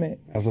element.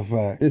 That's a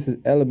fact. This is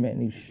element,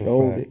 and he That's a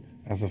showed fact. it.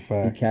 That's a He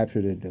fact.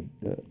 captured it,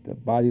 the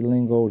body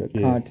lingo, the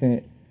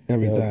content,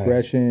 Everything. the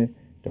aggression,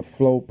 the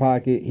flow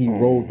pocket. He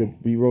rode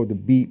the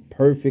beat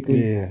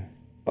perfectly. Yeah.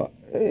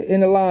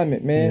 In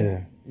alignment, man. Yeah.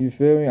 You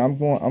feel me? I'm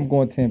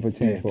going 10 for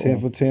 10 Yeah, for 10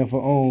 On. for 10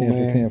 for On, 10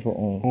 man. for 10 for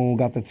On. On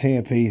got the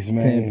 10 piece,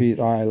 man. 10 piece.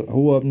 All right,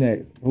 who up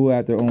next? Who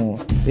after On?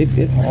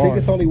 It's hard. I think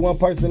it's only one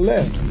person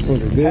left.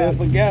 Was it good? Half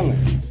a gallon.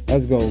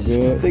 Let's go, I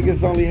Good. think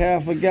it's only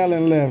half a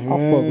gallon left, man.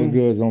 I fuck with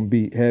Goods on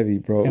beat heavy,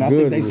 bro. And I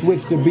Goods think they is-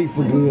 switched the beat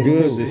for Goods,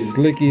 Goods too. is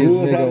slicky as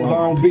Goods had his nigga.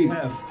 own beat.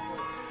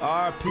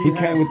 RP He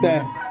came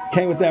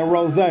with that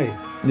rose.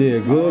 Yeah,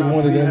 Goods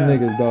one of them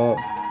niggas, dog.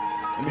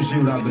 Let me see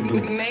what I can do.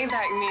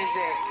 Maybach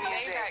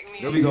music.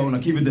 There we go, now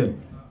keep it there.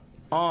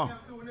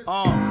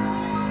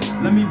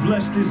 Let me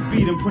bless this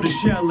beat and put a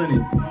shell in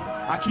it.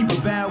 I keep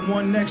a bad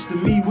one next to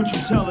me, what you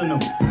telling them?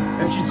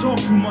 If she talk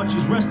too much,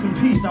 is rest in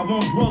peace, I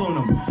won't dwell on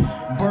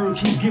them. Bird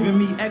keep giving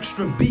me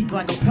extra beak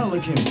like a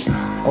pelican.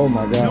 Oh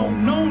my God.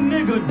 Don't no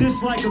nigga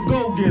dislike a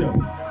go-getter.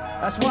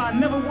 That's why I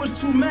never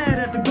was too mad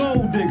at the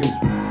gold diggers.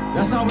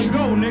 That's how it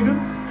go,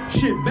 nigga.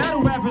 Shit,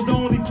 battle rap is the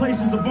only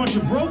places a bunch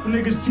of broke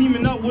niggas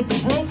teaming up with the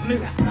broke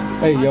nigga.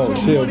 Hey, yo,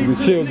 chill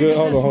good.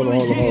 Hold on.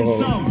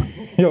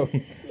 Yo,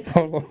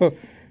 hold on.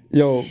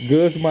 Yo,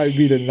 Goods might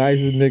be the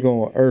nicest nigga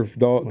on earth,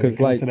 dog. Cause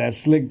like to that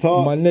slick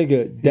talk, my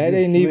nigga, that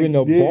ain't even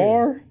a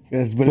bar.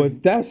 Yes,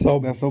 but that's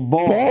a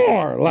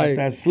bar. Like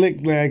that's that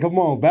slick, man. Come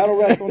on, battle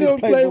rap on the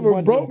play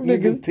with broke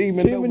niggas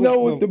teaming up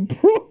with the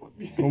broke.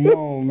 Come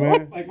on,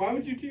 man. Like, why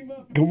would you team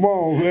up? Come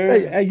on,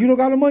 man. Hey, you don't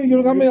got the money, you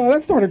don't got money.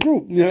 Let's start a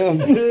group. Yeah,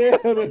 I'm saying.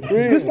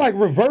 This is like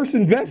reverse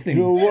investing.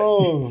 Come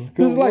on.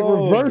 This is like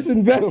reverse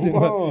investing.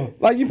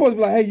 Like you supposed to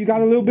be like, hey, you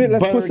got a little bit,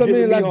 let's put something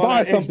in, let's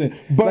buy something.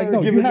 Like,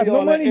 no, you have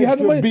no money, you have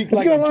no money.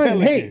 Let's get online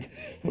and hate.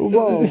 Come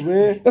on,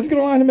 man. Let's get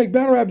online and make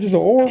battle rap just a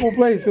horrible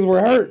place because we're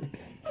hurt.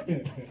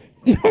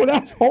 Yo,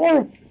 that's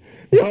horrible.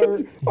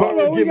 Bird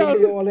giving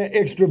me all that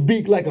extra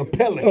beak like a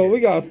pellet. Oh,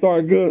 we gotta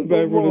start Goods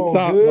back from the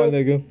top, my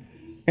nigga.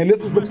 And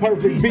this was the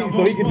perfect beat,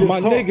 so he could just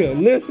talk. Nigga,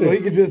 listen. So he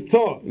could just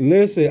talk.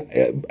 Listen,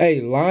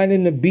 hey,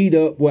 lining the beat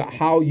up with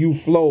how you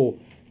flow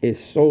is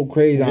so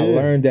crazy. Yeah. I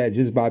learned that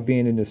just by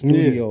being in the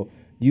studio. Yeah.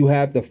 You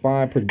have to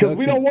find production. Because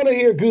we don't want to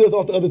hear Goods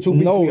off the other two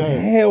beats we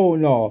heard. Hell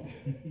no.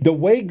 The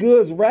way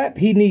Goods rap,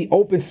 he need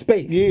open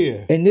space.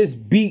 Yeah. And this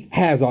beat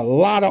has a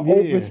lot of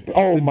open space.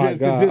 Oh my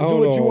God. To just do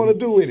what you want to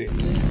do with it.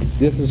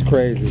 This is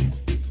crazy.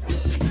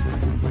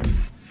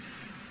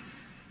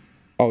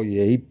 Oh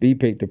yeah, he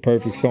picked the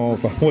perfect song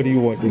for what do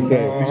you want to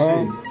say?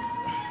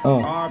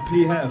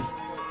 R.P. Hef.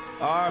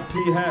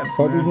 R.P. Hef.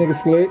 Fuck these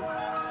niggas slick.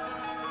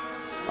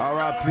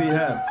 R.I.P.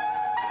 Hef.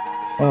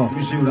 Let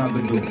me see what I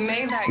can do.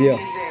 Yeah.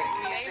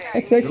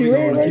 That's sexy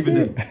red right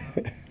there.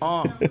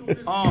 Oh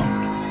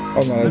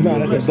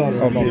no, that's a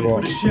song.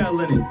 Put a shell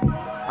in it.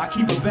 I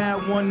keep a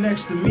bad one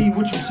next to me,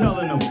 what you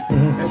telling them?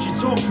 If she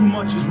talk too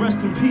much, is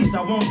rest in peace,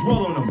 I won't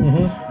dwell on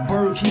them.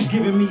 Bird keep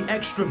giving me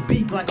extra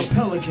beak like a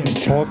pelican.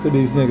 Talk to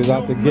these niggas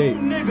out the gate.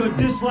 No nigga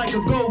dislike a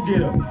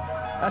go-getter.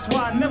 That's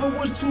why I never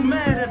was too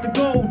mad at the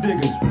gold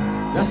diggers.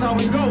 That's how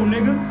it go,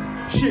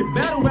 nigga. Shit,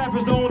 battle rap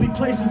is the only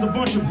places a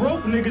bunch of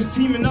broke niggas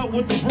teaming up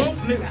with the broke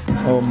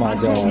niggas. Oh my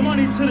God. I talk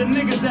money to the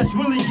niggas that's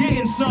really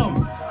getting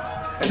some.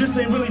 And this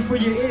ain't really for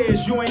your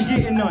ears, you ain't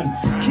getting none.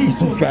 Keys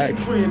to a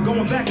friend,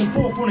 going back and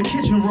forth on a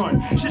kitchen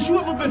run. Shit, you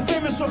ever been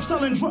famous off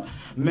selling drugs?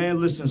 Man,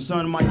 listen,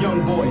 son, my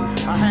young boy,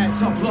 I had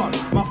tough luck.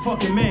 My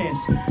fucking mans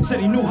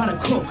said he knew how to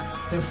cook,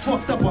 then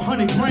fucked up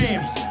 100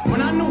 grams.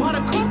 When I knew how to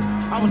cook,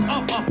 I was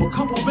up a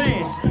couple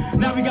bands.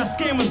 Now we got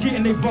scammers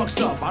getting their bucks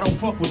up. I don't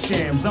fuck with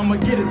scams, I'ma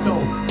get it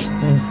though.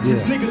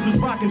 Since niggas was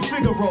rocking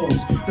figure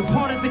rolls,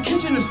 departed the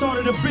kitchen and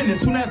started a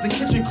business. Soon as the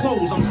kitchen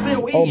closed, I'm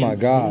still eating. Oh my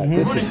God,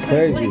 this running is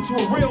crazy. late to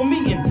a real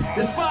meeting.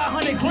 This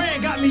 500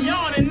 grand got me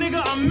yawning,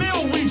 nigga. I'm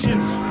meal reaching.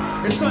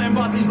 There's something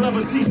about these leather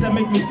seats that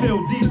make me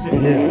feel decent.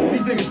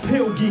 These niggas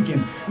pill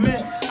geeking.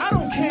 Man, I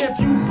don't care if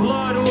you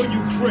blood or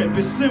you crip.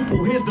 It's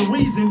simple. Here's the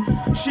reason.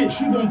 Shit,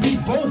 you gon' be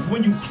both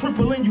when you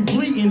cripple and you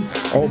bleeding.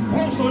 This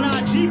post on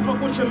IG, fuck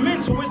with your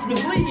mental, it's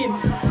misleading.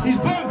 These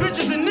bum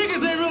bitches and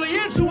niggas ain't really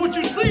into what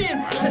you seeing.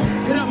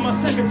 Hit up my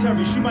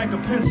secretary, she might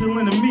could pencil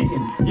in a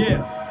meeting.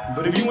 Yeah.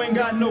 But if you ain't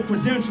got no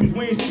credentials,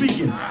 we ain't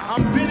speaking.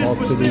 I'm business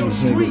but still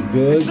street.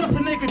 There's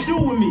nothing they can do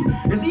with me.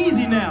 It's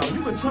easy now.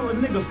 You can tell a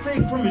nigga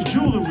fake from his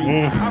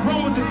jewelry. I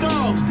run with the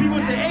dogs, be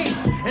with the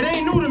apes. It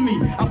ain't new to me.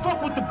 I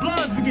fuck with the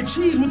bloods, we get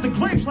cheese with the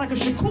grapes like a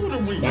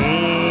charcuterie.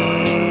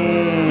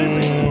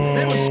 Listen,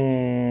 they was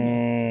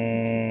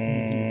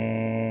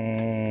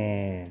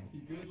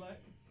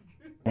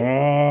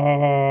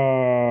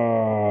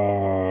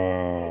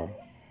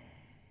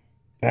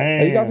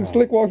Hey, you got some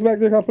slick walks back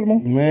there? Can I put them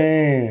on?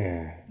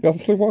 Man. Got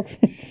some slick walks?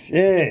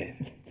 Shit.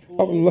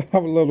 I would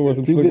love to wear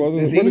some slick walks.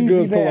 It's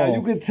easy now.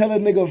 You can tell a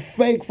nigga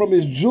fake from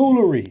his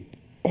jewelry.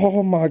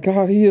 Oh my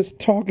God, he is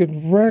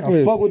talking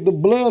reckless. I fuck with the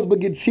bloods, but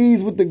get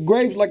cheese with the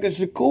grapes like a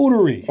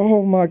charcuterie.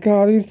 Oh my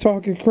God, he's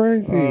talking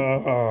crazy.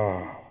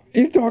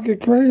 He's talking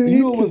crazy. You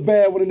know it was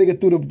bad when a nigga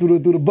threw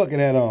the bucket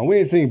hat on. We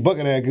ain't seen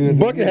bucket hat goods.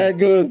 Bucket hat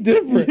goods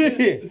different.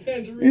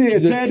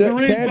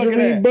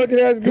 Tangerine bucket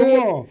hat's good.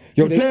 Come on.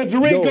 Yo,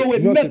 tangerine go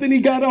with nothing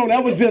he got on.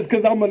 That was just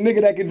because I'm a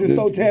nigga that can just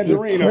throw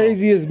tangerine on. The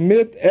craziest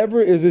myth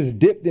ever is it's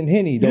dipped in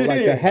Henny though.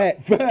 Like the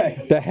hat.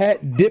 Facts. The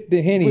hat dipped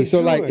in Henny.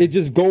 So like it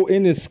just go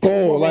in his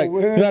skull. Like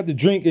you don't have to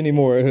drink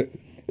anymore. It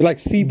like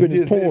seep in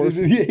his pores.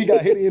 He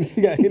got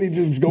Henny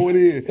just going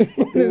in.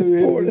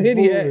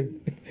 Henny hat.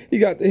 He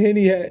got the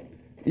Henny hat.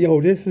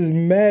 Yo, this is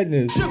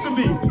madness. Shook at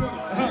me.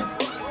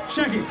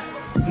 Check it.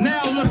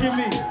 Now look at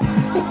me.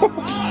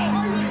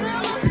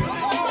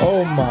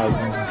 Oh my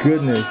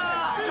goodness.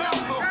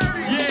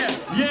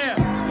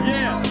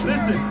 Yeah.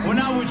 Listen, when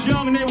I was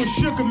young, they was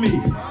shook at me,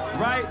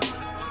 right?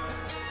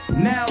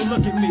 Now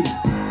look at me.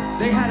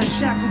 They had us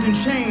shackled in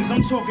chains,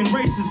 I'm talking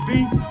racist,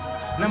 B.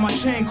 Now my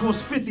chain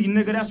costs 50,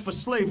 nigga, that's for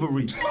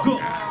slavery. Go.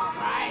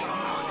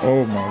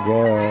 Oh my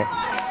God.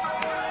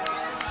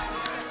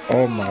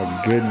 Oh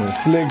my goodness.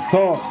 Slick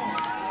talk.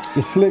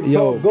 The slick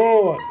talk,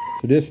 go on.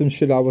 So there's some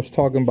shit I was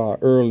talking about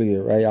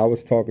earlier, right? I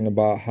was talking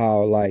about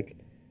how, like,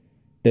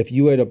 if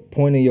you at a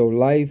point in your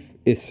life,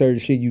 it's certain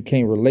shit you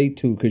can't relate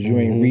to because you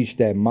ain't reached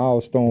that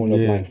milestone of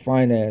like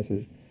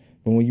finances.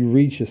 But when you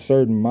reach a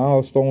certain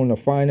milestone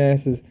of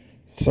finances,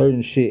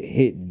 certain shit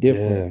hit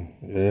different.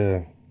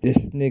 Yeah. This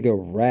nigga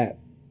rap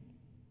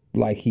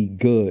like he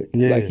good.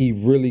 Like he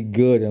really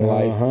good in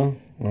life.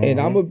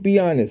 And I'm gonna be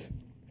honest,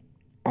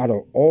 out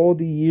of all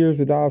the years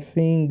that I've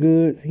seen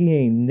Goods, he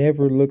ain't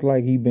never looked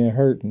like he been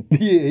hurting.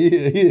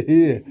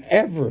 Yeah.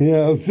 Ever. You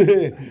know what I'm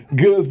saying?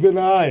 Goods been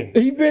alright.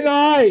 He been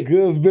alright.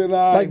 Goods been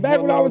alright. Like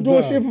back when I was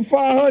doing shit for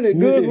 500,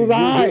 Goods was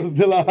alright. Goods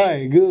still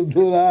alright. Goods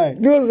doing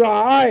alright. Goods was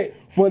alright.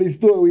 Funny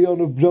story, we on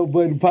the Joe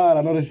Budden pod.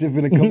 I know this shit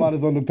finna come out.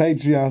 It's on the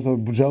Patreon. So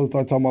Joe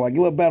started talking about like,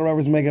 what battle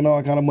rappers making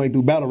all kind of money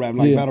through battle rap,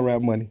 like battle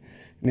rap money.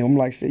 And then I'm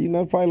like, shit, you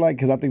know, probably like,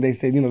 because I think they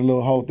said, you know, the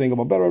little whole thing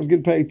about battle rappers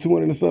getting paid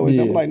 200 and something.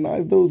 So I'm like, nah,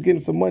 this dude's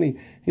getting some money.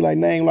 He like,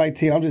 name like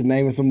 10. I'm just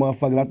naming some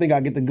motherfuckers. I think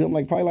I get the good,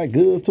 like probably like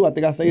Goods too. I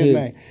think I say his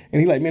name. And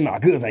he like, man, nah,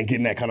 Goods ain't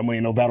getting that kind of money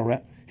in no battle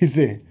rap. He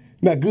said,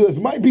 now Goods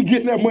might be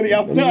getting that money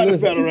outside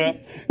of battle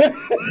rap.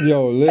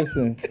 Yo,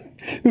 listen.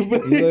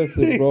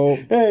 Listen, bro.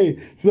 Hey,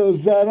 so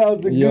shout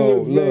out to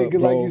Goods, man,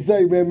 because like you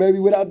say, man, maybe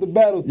without the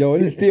battles,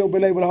 he's still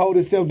been able to hold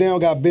himself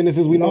down. Got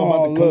businesses. We know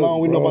about the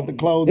cologne. We know about the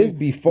clothes. It's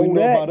before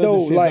that, though.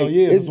 Like,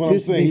 that's what I'm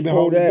saying. He been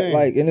holding that,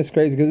 like, and it's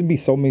crazy because it'd be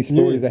so many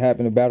stories that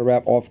happen in battle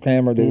rap off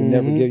camera that we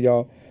never give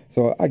y'all.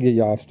 So I give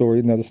y'all a story,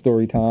 another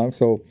story time.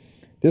 So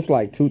this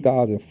like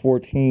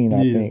 2014,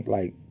 I think,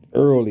 like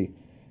early,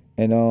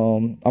 and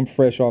I'm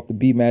fresh off the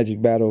B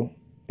Magic battle.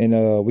 And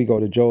we go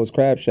to Joe's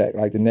Crab Shack.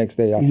 Like the next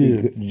day, I see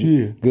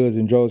Goods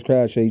in Joe's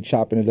Crab Shack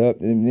chopping it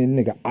up, and then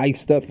nigga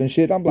iced up and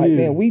shit. I'm like,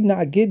 man, we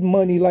not getting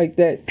money like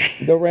that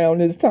around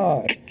this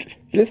time.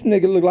 This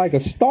nigga look like a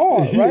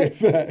star, right?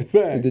 Fact.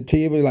 The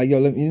team was like,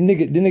 yo, the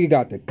nigga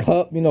got the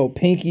cup, you know,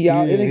 pinky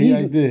out. And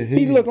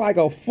he looked like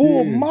a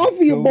full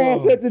mafia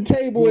boss at the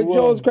table at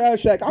Joe's Crab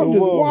Shack. I'm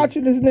just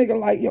watching this nigga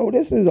like, yo,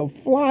 this is a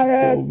fly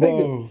ass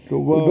nigga.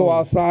 We go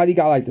outside, he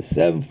got like the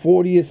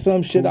 740 or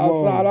some shit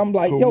outside. I'm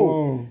like,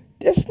 yo,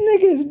 this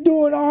nigga is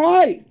doing all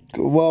right.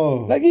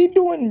 Whoa. Like, he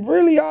doing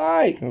really all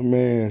right. Oh,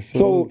 man.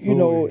 So, you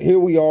know, here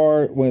we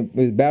are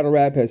when battle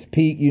rap has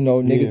peaked, you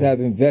know, niggas have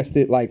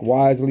invested, like,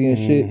 wisely and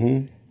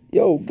shit.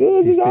 Yo,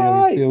 Goods is all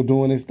right. Still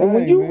doing his thing, and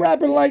when you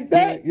rapping like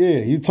that,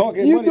 you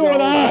talking you money doing all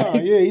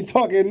right. Yeah, you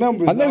talking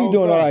numbers. I know you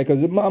doing all right,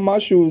 because my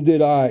shoes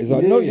did all right. So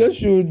I know your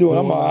shoes doing.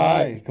 I'm all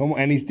right. Come on,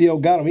 and he still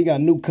got them. He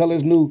got new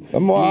colors, new.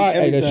 I'm all right.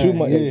 Hey, that shoe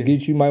money.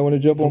 Geechi might want to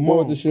jump on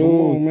board with the shoes. Come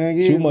on, man.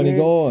 Shoe money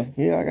going.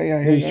 Yeah, I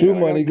got shoe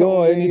money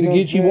going. I need the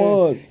Geechi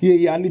ones.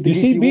 Yeah, I need the Geechi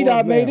ones. You see,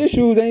 B-Dot made his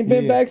shoes, ain't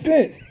been back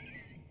since.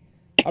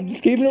 I'm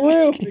just keeping it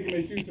real.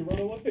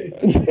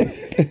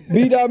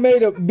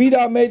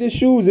 B-Dot made his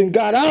shoes and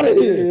got out of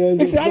here.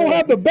 He said, I don't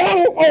have to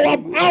battle. Oh,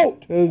 I'm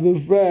out. That's a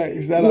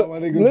fact. Shout out my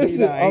nigga.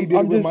 Listen, he did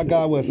it with my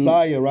guy with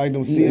Saya, right?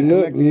 Them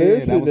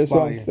listen, that's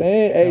what I'm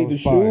saying. Hey, the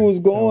shoes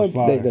going.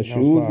 The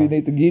shoes, we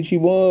need the Geechi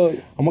ones.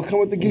 I'm gonna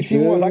come with the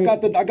Geechi ones. I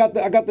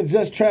got the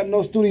Just Trap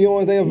No Studio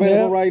ones. They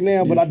available right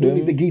now, but I do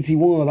need the Geechi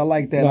ones. I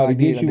like that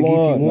idea. The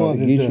Geechi ones.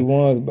 The Geechi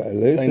ones, but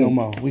listen, say no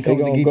more. We come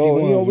with the Geechi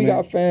ones. You know, we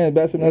got fans.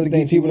 That's another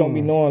thing people don't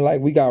be knowing.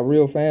 Like, we got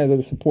real fans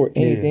that support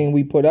anything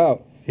we put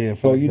out. Yeah,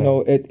 so you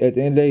know, at the end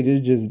of the day, this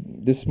just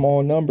this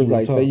small numbers. Real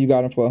like talk. Say you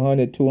got them for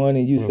 100, 200,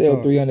 you real sell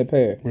talk. 300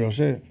 pair. Real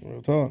shit,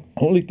 real talk.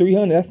 Only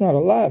 300. That's not a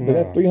lot, but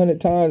that's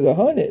 300 times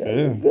 100. Yeah.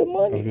 That's good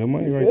money. That's good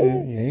money right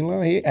there. He ain't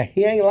lying.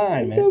 He ain't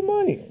lying, man. That's good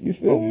money. You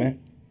feel me? Man.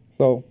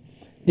 So,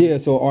 yeah.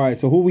 So all right.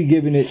 So who we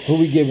giving it? Who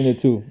we giving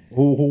it to?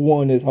 Who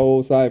won this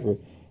whole cipher?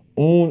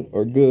 Un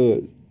or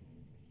Goods?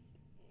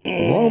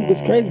 Rum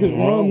is crazy because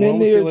Rum in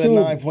there too.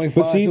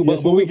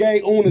 9.5 but we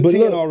gave Un a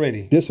 10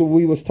 already. This is what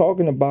we was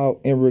talking about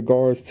in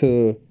regards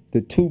to the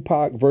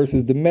Tupac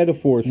versus the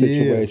Metaphor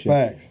situation.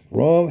 Yeah, facts.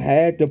 Rum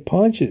had the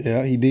punches.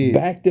 Yeah, he did.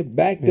 Back to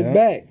back to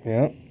back.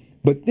 Yeah.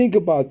 But think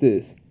about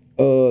this.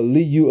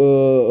 Lick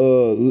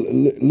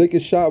a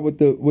shot with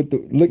the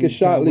lick a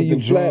shot, leave you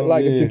flat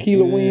like a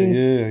tequila wing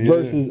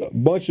versus a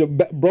bunch of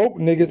broke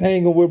niggas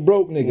hanging with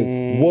broke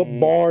niggas. What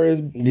bar is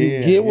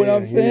you get what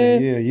I'm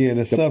saying? Yeah.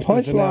 The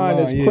punchline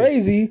is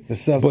crazy, but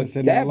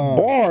that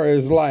bar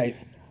is like.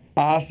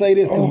 I'll say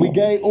this because we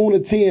gave Un a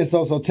 10,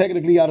 so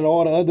technically out of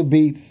all the other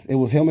beats, it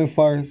was him in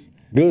first.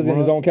 Goods in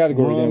his own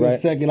category then, right?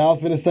 Second. I was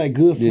finna say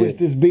Goods switched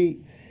his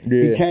beat.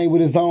 He came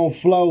with his own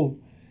flow.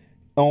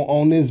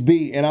 On this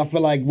beat, and I feel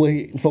like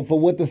for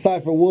what the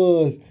cipher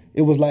was,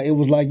 it was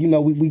like you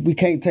know we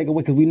can't take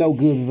away because we know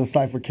Goods is a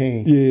cipher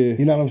king. Yeah,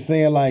 you know what I'm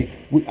saying. Like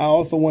I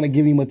also want to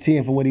give him a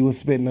 10 for what he was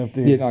spitting up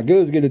there. Yeah, now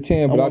Goods get a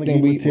 10, but I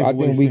think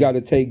we got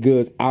to take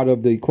Goods out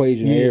of the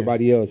equation of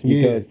everybody else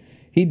because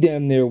he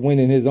damn near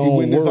winning his own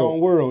world. His own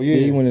world. Yeah,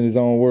 he winning his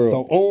own world.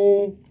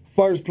 So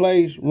first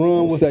place,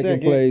 Run was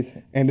second place,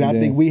 and then I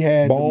think we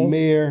had Bones? the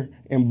Mayor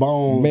and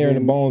Bones. Mayor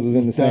and Bones was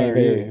in the same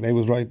area. Yeah, they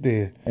was right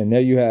there. And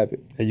there you have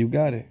it. There you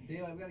got it.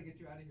 Daylyt, we gotta get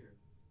you out of here.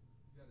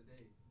 You got a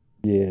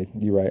date. Yeah,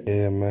 you're right.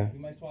 Yeah, man. We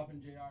might swap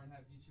in JR and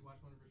have Geechi watch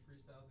one of his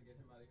freestyles and get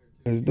him out of here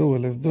too. Let's do it.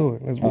 Let's do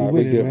it. Let's be All right,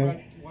 with we it, good.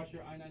 man. Watch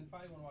your I-95.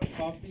 Want to watch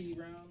Coffee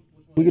round?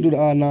 Which one? We can do the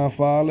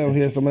I-95. Let them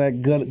hear some of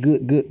that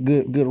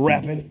good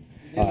rapping.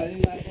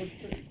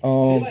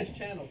 Daylight's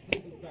channel.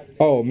 Please subscribe to Daylyt.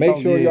 Oh, make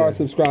Oh, sure yeah. y'all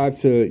subscribe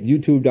to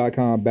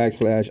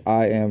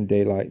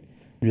youtube.com/IamDaylyt.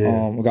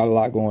 Yeah. We got a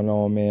lot going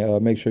on,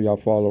 man. Make sure y'all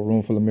follow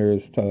Room Full of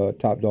Mirrors,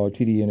 Top Dog,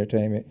 TD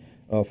Entertainment.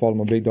 Follow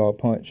my Big Dog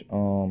Punch,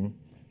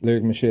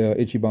 Lyric Michelle,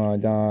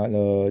 Ichiban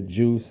Don,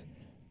 Juice,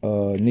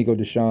 Nico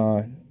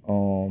Deshawn,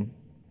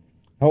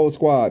 whole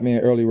squad,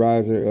 man. Early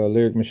Riser,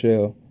 Lyric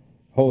Michelle,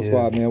 whole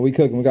squad, man. We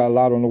cooking. We got a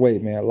lot on the way,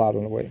 man. A lot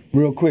on the way.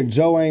 Real quick,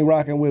 Joe ain't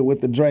rocking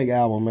with the Drake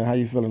album, man. How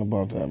you feeling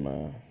about that,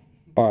 man?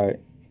 All right.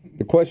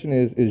 The question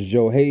is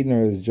Joe hating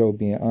or is Joe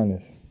being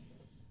honest?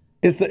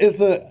 It's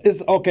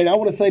okay. I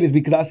want to say this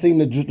because I seen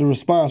the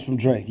response from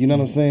Drake. You know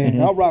what I'm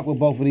saying? I rock with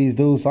both of these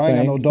dudes, so I ain't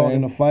got no dog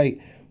in the fight.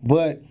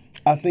 But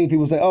I seen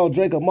people say, "Oh,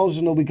 Drake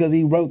emotional because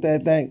he wrote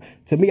that thing."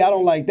 To me, I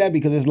don't like that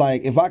because it's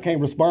like if I can't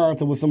respond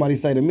to what somebody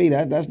say to me,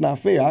 that's not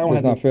fair. I don't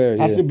That's have not fair,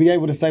 I yeah. should be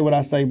able to say what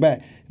I say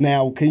back.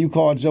 Now, can you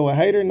call Joe a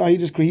hater? No,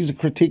 he's a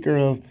critiquer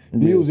of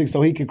music,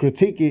 so he can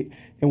critique it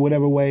in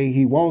whatever way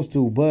he wants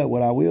to. But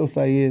what I will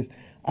say is,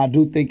 I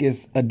do think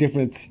it's a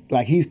different.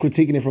 Like he's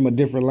critiquing it from a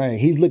different lane.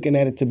 He's looking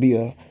at it to be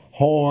a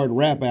hard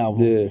rap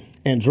album, Yeah.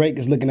 and Drake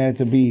is looking at it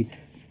to be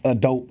a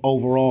dope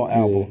overall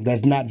album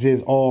that's not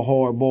just all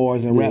hard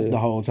bars and rap the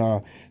whole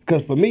time.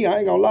 Because for me, I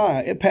ain't gonna lie,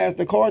 it passed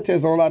the car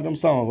test on a lot of them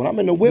songs. When I'm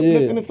in the whip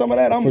listening to some of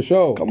that, I'm for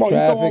sure. Come on,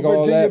 Traffic, you throw all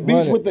on Virginia that, Beach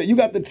running. with you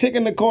got the chick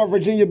in the car,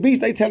 Virginia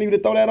Beach. They telling you to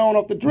throw that on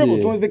off the dribble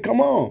as soon as they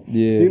come on.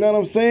 Yeah. You know what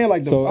I'm saying?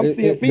 Like So I'm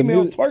seeing the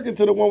females music- twerking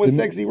to the one with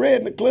Sexy Red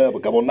in the club a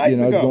couple nights You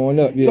know, ago. it's going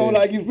up, yeah. So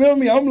like you feel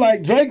me? I'm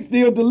like Drake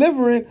still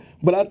delivering,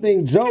 but I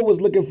think Joe was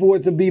looking for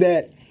it to be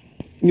that.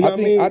 You know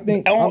what I mean? I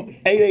think on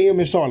 8 a.m.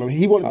 in Charlotte.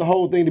 He wanted the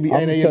whole thing to be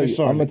 8 a.m. in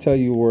Charlotte. I'm gonna tell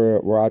you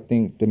where I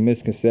think the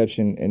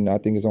misconception, and I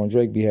think it's on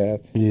Drake's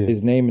behalf,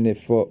 is naming it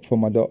for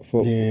my dog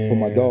for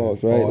my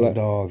dogs, right? For all the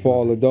dogs. For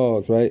all the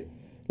dogs, right?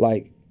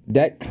 Like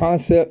that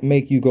concept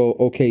make you go,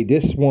 okay,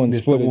 this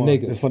one's for the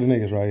niggas. It's for the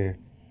niggas right here.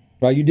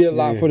 Right? You did a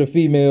lot for the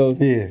females.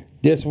 Yeah.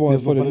 This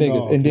one's for the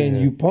niggas. dogs, And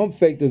then you pump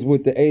faked us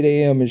with the 8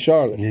 a.m. in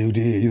Charlotte. Yeah, you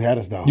did. You had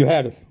us, though. You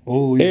had us.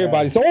 Oh, you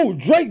everybody. had us. So,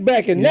 Drake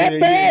back in that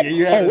bad.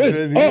 you had us.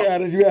 You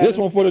had us. You had This us.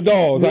 one for the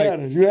dogs. You like, had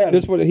us. You had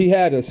this us. for he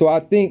had us. So I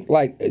think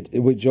like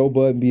with Joe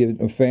Budden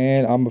being a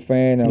fan, I'm a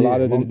fan, and Yeah, a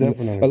lot of most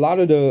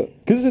definitely.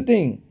 because the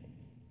thing.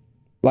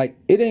 Like,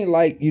 it ain't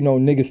like,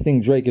 niggas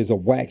think Drake is a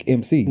whack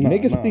MC.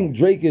 Niggas think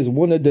Drake is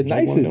one of the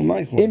nicest one of them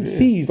nice ones,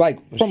 MCs, like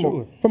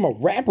sure. from a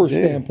rapper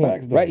standpoint,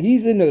 facts, though. right?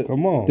 He's in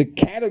the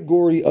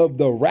category of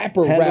the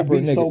rapper Had to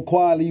be nigga. so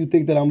quietly, you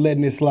think that I'm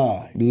letting it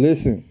slide.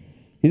 Listen,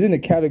 he's in the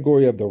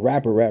category of the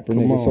rapper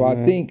nigga. on, So I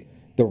man. think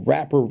the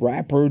rapper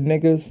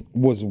niggas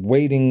was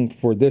waiting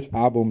for this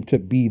album to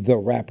be the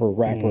rapper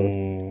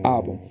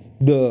album.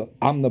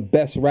 I'm the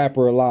best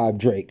rapper alive,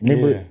 Drake.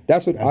 Remember, Yeah,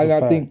 that's what that's a I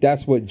fact. think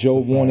that's what Joe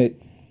wanted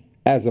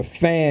as a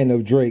fan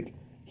of Drake.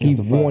 He That's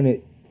a fact.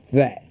 wanted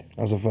that.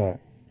 That's a fact.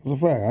 That's a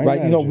fact. I ain't Right?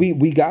 mad at you.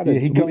 We got it. Yeah,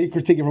 he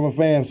critiquing from a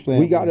fan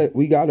standpoint.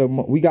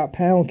 we got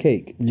Pound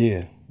Cake.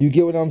 Yeah. You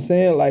get what I'm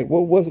saying? Like,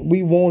 what was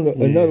we want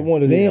another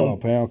one of them? Oh,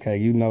 Pound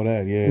Cake, you know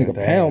that, yeah. Nigga,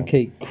 Pound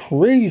Cake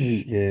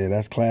crazy. Yeah,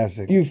 that's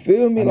classic. You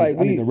feel me? I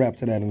need to rap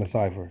to that in the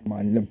cipher.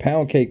 Man, the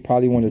Pound Cake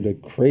probably one of the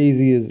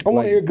craziest. I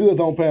want to hear goods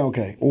on Pound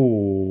Cake.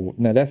 Oh,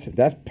 now that's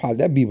probably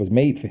that beat was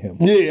made for him.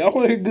 Yeah, I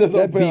want to hear goods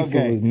That on Pound beat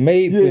Cake. was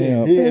made for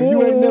him. Yeah, if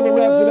you ain't never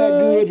rapped to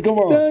that goods, come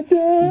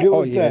on. Give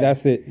Oh us yeah, that.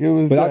 that's it. Give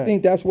us But that. I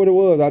think that's what it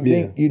was. I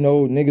think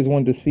niggas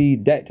wanted to see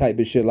that type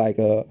of shit. Like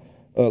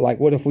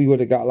what if we would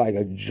have got like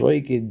a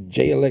Drake and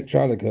Jay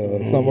Electronica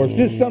or something, or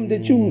just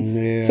something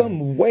that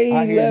some way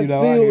I hear left you,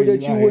 though. I hear field you. that I you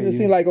hear wouldn't have you.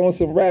 seen like on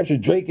some rap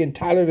shit, Drake and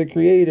Tyler the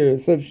Creator or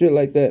some shit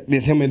like that.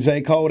 It's him and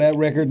J. Cole, that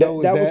record,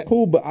 though. That was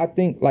cool, but I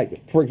think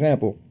like for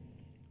example,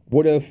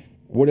 what if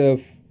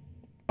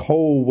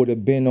Cole would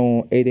have been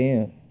on 8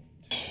 a.m.?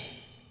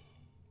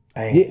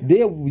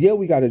 Yeah,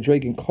 we got a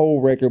Drake and Cole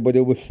record, but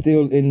it was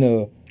still in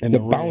the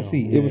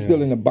bouncy. realm. It was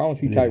still in the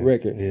bouncy type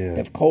record. Yeah.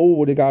 If Cole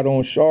would have got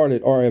on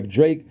Charlotte, or if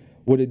Drake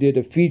would have did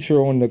a feature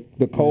on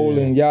the Cole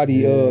and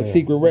Yachty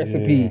Secret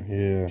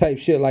Recipe type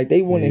shit, like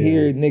they want to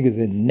hear niggas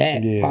in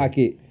that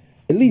pocket.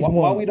 At least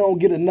Why one. we don't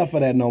get enough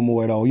of that no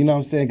more, though? You know what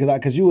I'm saying?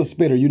 Because you a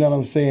spitter, you know what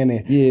I'm saying?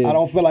 And I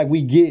don't feel like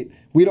we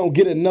don't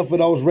get enough of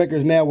those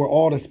records now where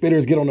all the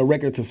spitters get on the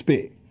record to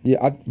spit.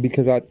 Yeah,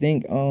 because I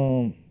think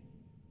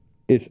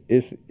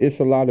it's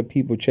a lot of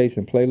people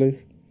chasing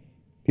playlists.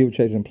 People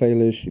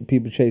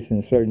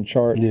chasing certain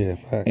charts. Yeah,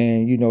 facts.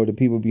 And the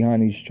people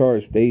behind these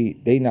charts, they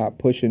not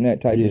pushing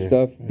that type of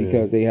stuff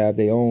because they have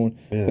their own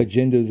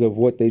agendas of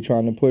what they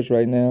trying to push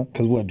right now.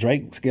 Because what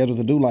Drake scheduled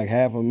to do like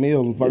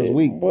 $500,000 in the first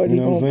week. But you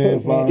know what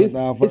I'm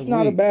saying? it's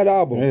not a bad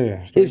album.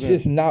 Yeah, it's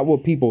just not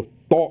what people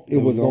thought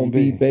it was gonna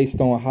be based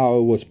on how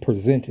it was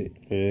presented.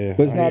 Yeah,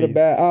 but it's not a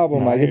bad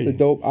album. Like it's a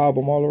dope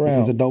album all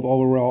around. It's a dope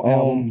overall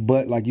album.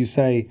 But like you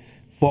say,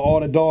 for all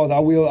the dogs,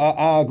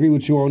 I agree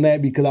with you on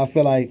that because I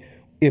feel like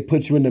it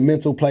puts you in the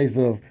mental place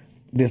of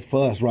this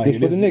for us right here.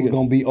 This for the niggas. We're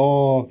gonna be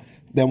all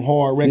them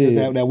hard records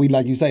that we,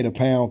 like you say, the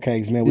pound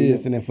cakes, man. We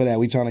listening for that.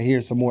 We trying to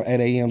hear some more 8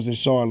 a.m.s in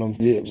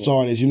Charlotte,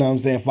 Charlotte, you know what I'm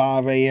saying?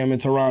 5 a.m. in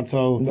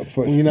Toronto, you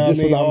know what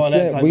I mean? All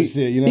that type of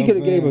shit, you know what I'm saying? He could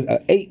have gave us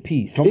an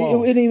 8-piece. Come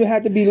on. It didn't even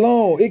have to be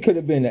long. It could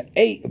have been an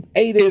 8 or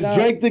 9. Is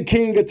Drake the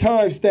king of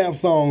timestamp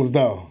songs,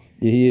 though?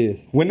 Yeah, he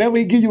is. Whenever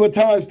he give you a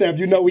timestamp,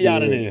 you know we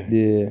out of there.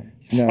 Yeah.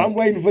 So I'm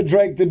waiting for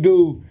Drake to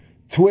do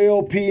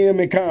 12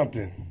 p.m. in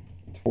Compton.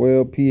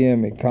 12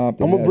 p.m. in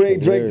Compton. I'm gonna bring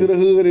Drake to the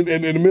hood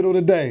in the middle of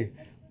the day.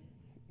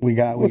 We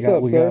got Lil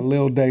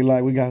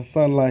Daylyt. We got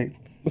Sunlight.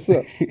 What's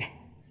up?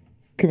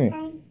 Come here.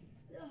 The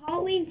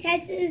Halloween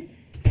test is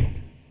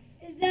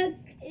coming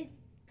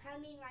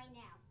right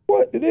now.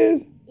 What? It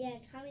is? Yeah,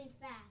 it's coming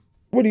fast.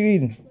 What are you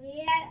eating? We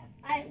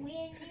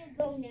need to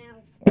go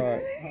now. All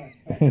right.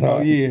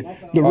 Oh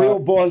yeah, the real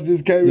boss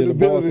just came in the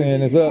building. The boss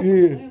saying it's up.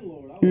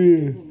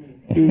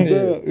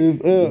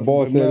 It's up. The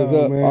boss said it's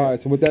up. Man. All right.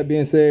 So with that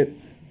being said.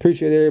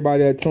 Appreciate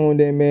everybody that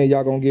tuned in, man.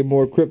 Y'all gonna get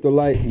more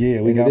CriptoLYT.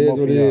 Yeah, we got more. It is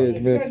what it is,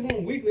 man. If you guys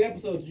want weekly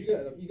episodes, you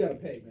gotta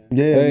pay, man.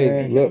 Yeah,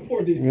 man. You can't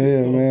afford these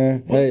things,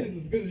 man. This is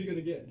as good as you're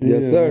gonna get.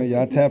 Yes, sir. Man,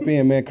 y'all tap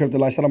in, man.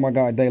 CriptoLYT. Shout out my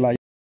guy Daylyt.